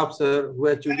 Dr. Saraf sir, who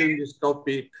has chosen this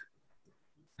topic.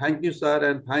 Thank you, sir,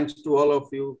 and thanks to all of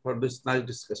you for this nice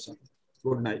discussion.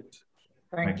 Good night.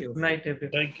 Thank you. Good night,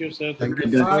 everyone. Thank you, sir. Thank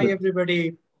you. Bye,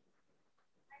 everybody.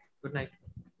 Good night.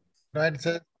 Good night,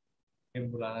 sir.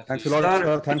 Thanks a lot,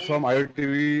 sir. Thanks from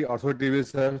IOATV, ArthroTV,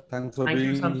 sir. Thanks for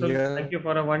being here. Thank you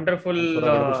for a wonderful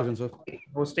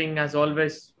hosting, as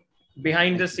always.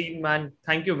 Behind the scene, man.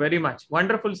 Thank you very much.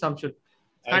 Wonderful, Samsul.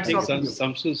 I think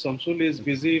Samsul is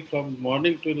busy from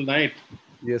morning till night.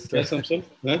 Yes, sir. Yeah, Samsul?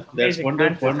 Huh? That's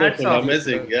wonderful,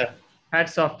 amazing. Yeah.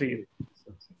 Hats off to you.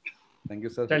 Thank you,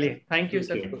 sir. Chaliye. Thank you,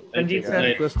 sir. Sanjeev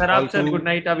sir. Sarab sir, good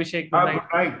night. Abhishek,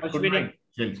 good night.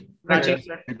 Good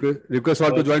night. Request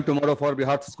all to join tomorrow for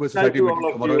Bihar Square Society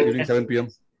meeting tomorrow evening 7 p.m.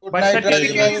 But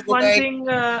certificate is one thing.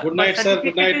 Good night, sir.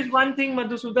 Good night. Certificate is one thing,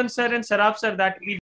 Madhusudan sir and Sarab sir, that we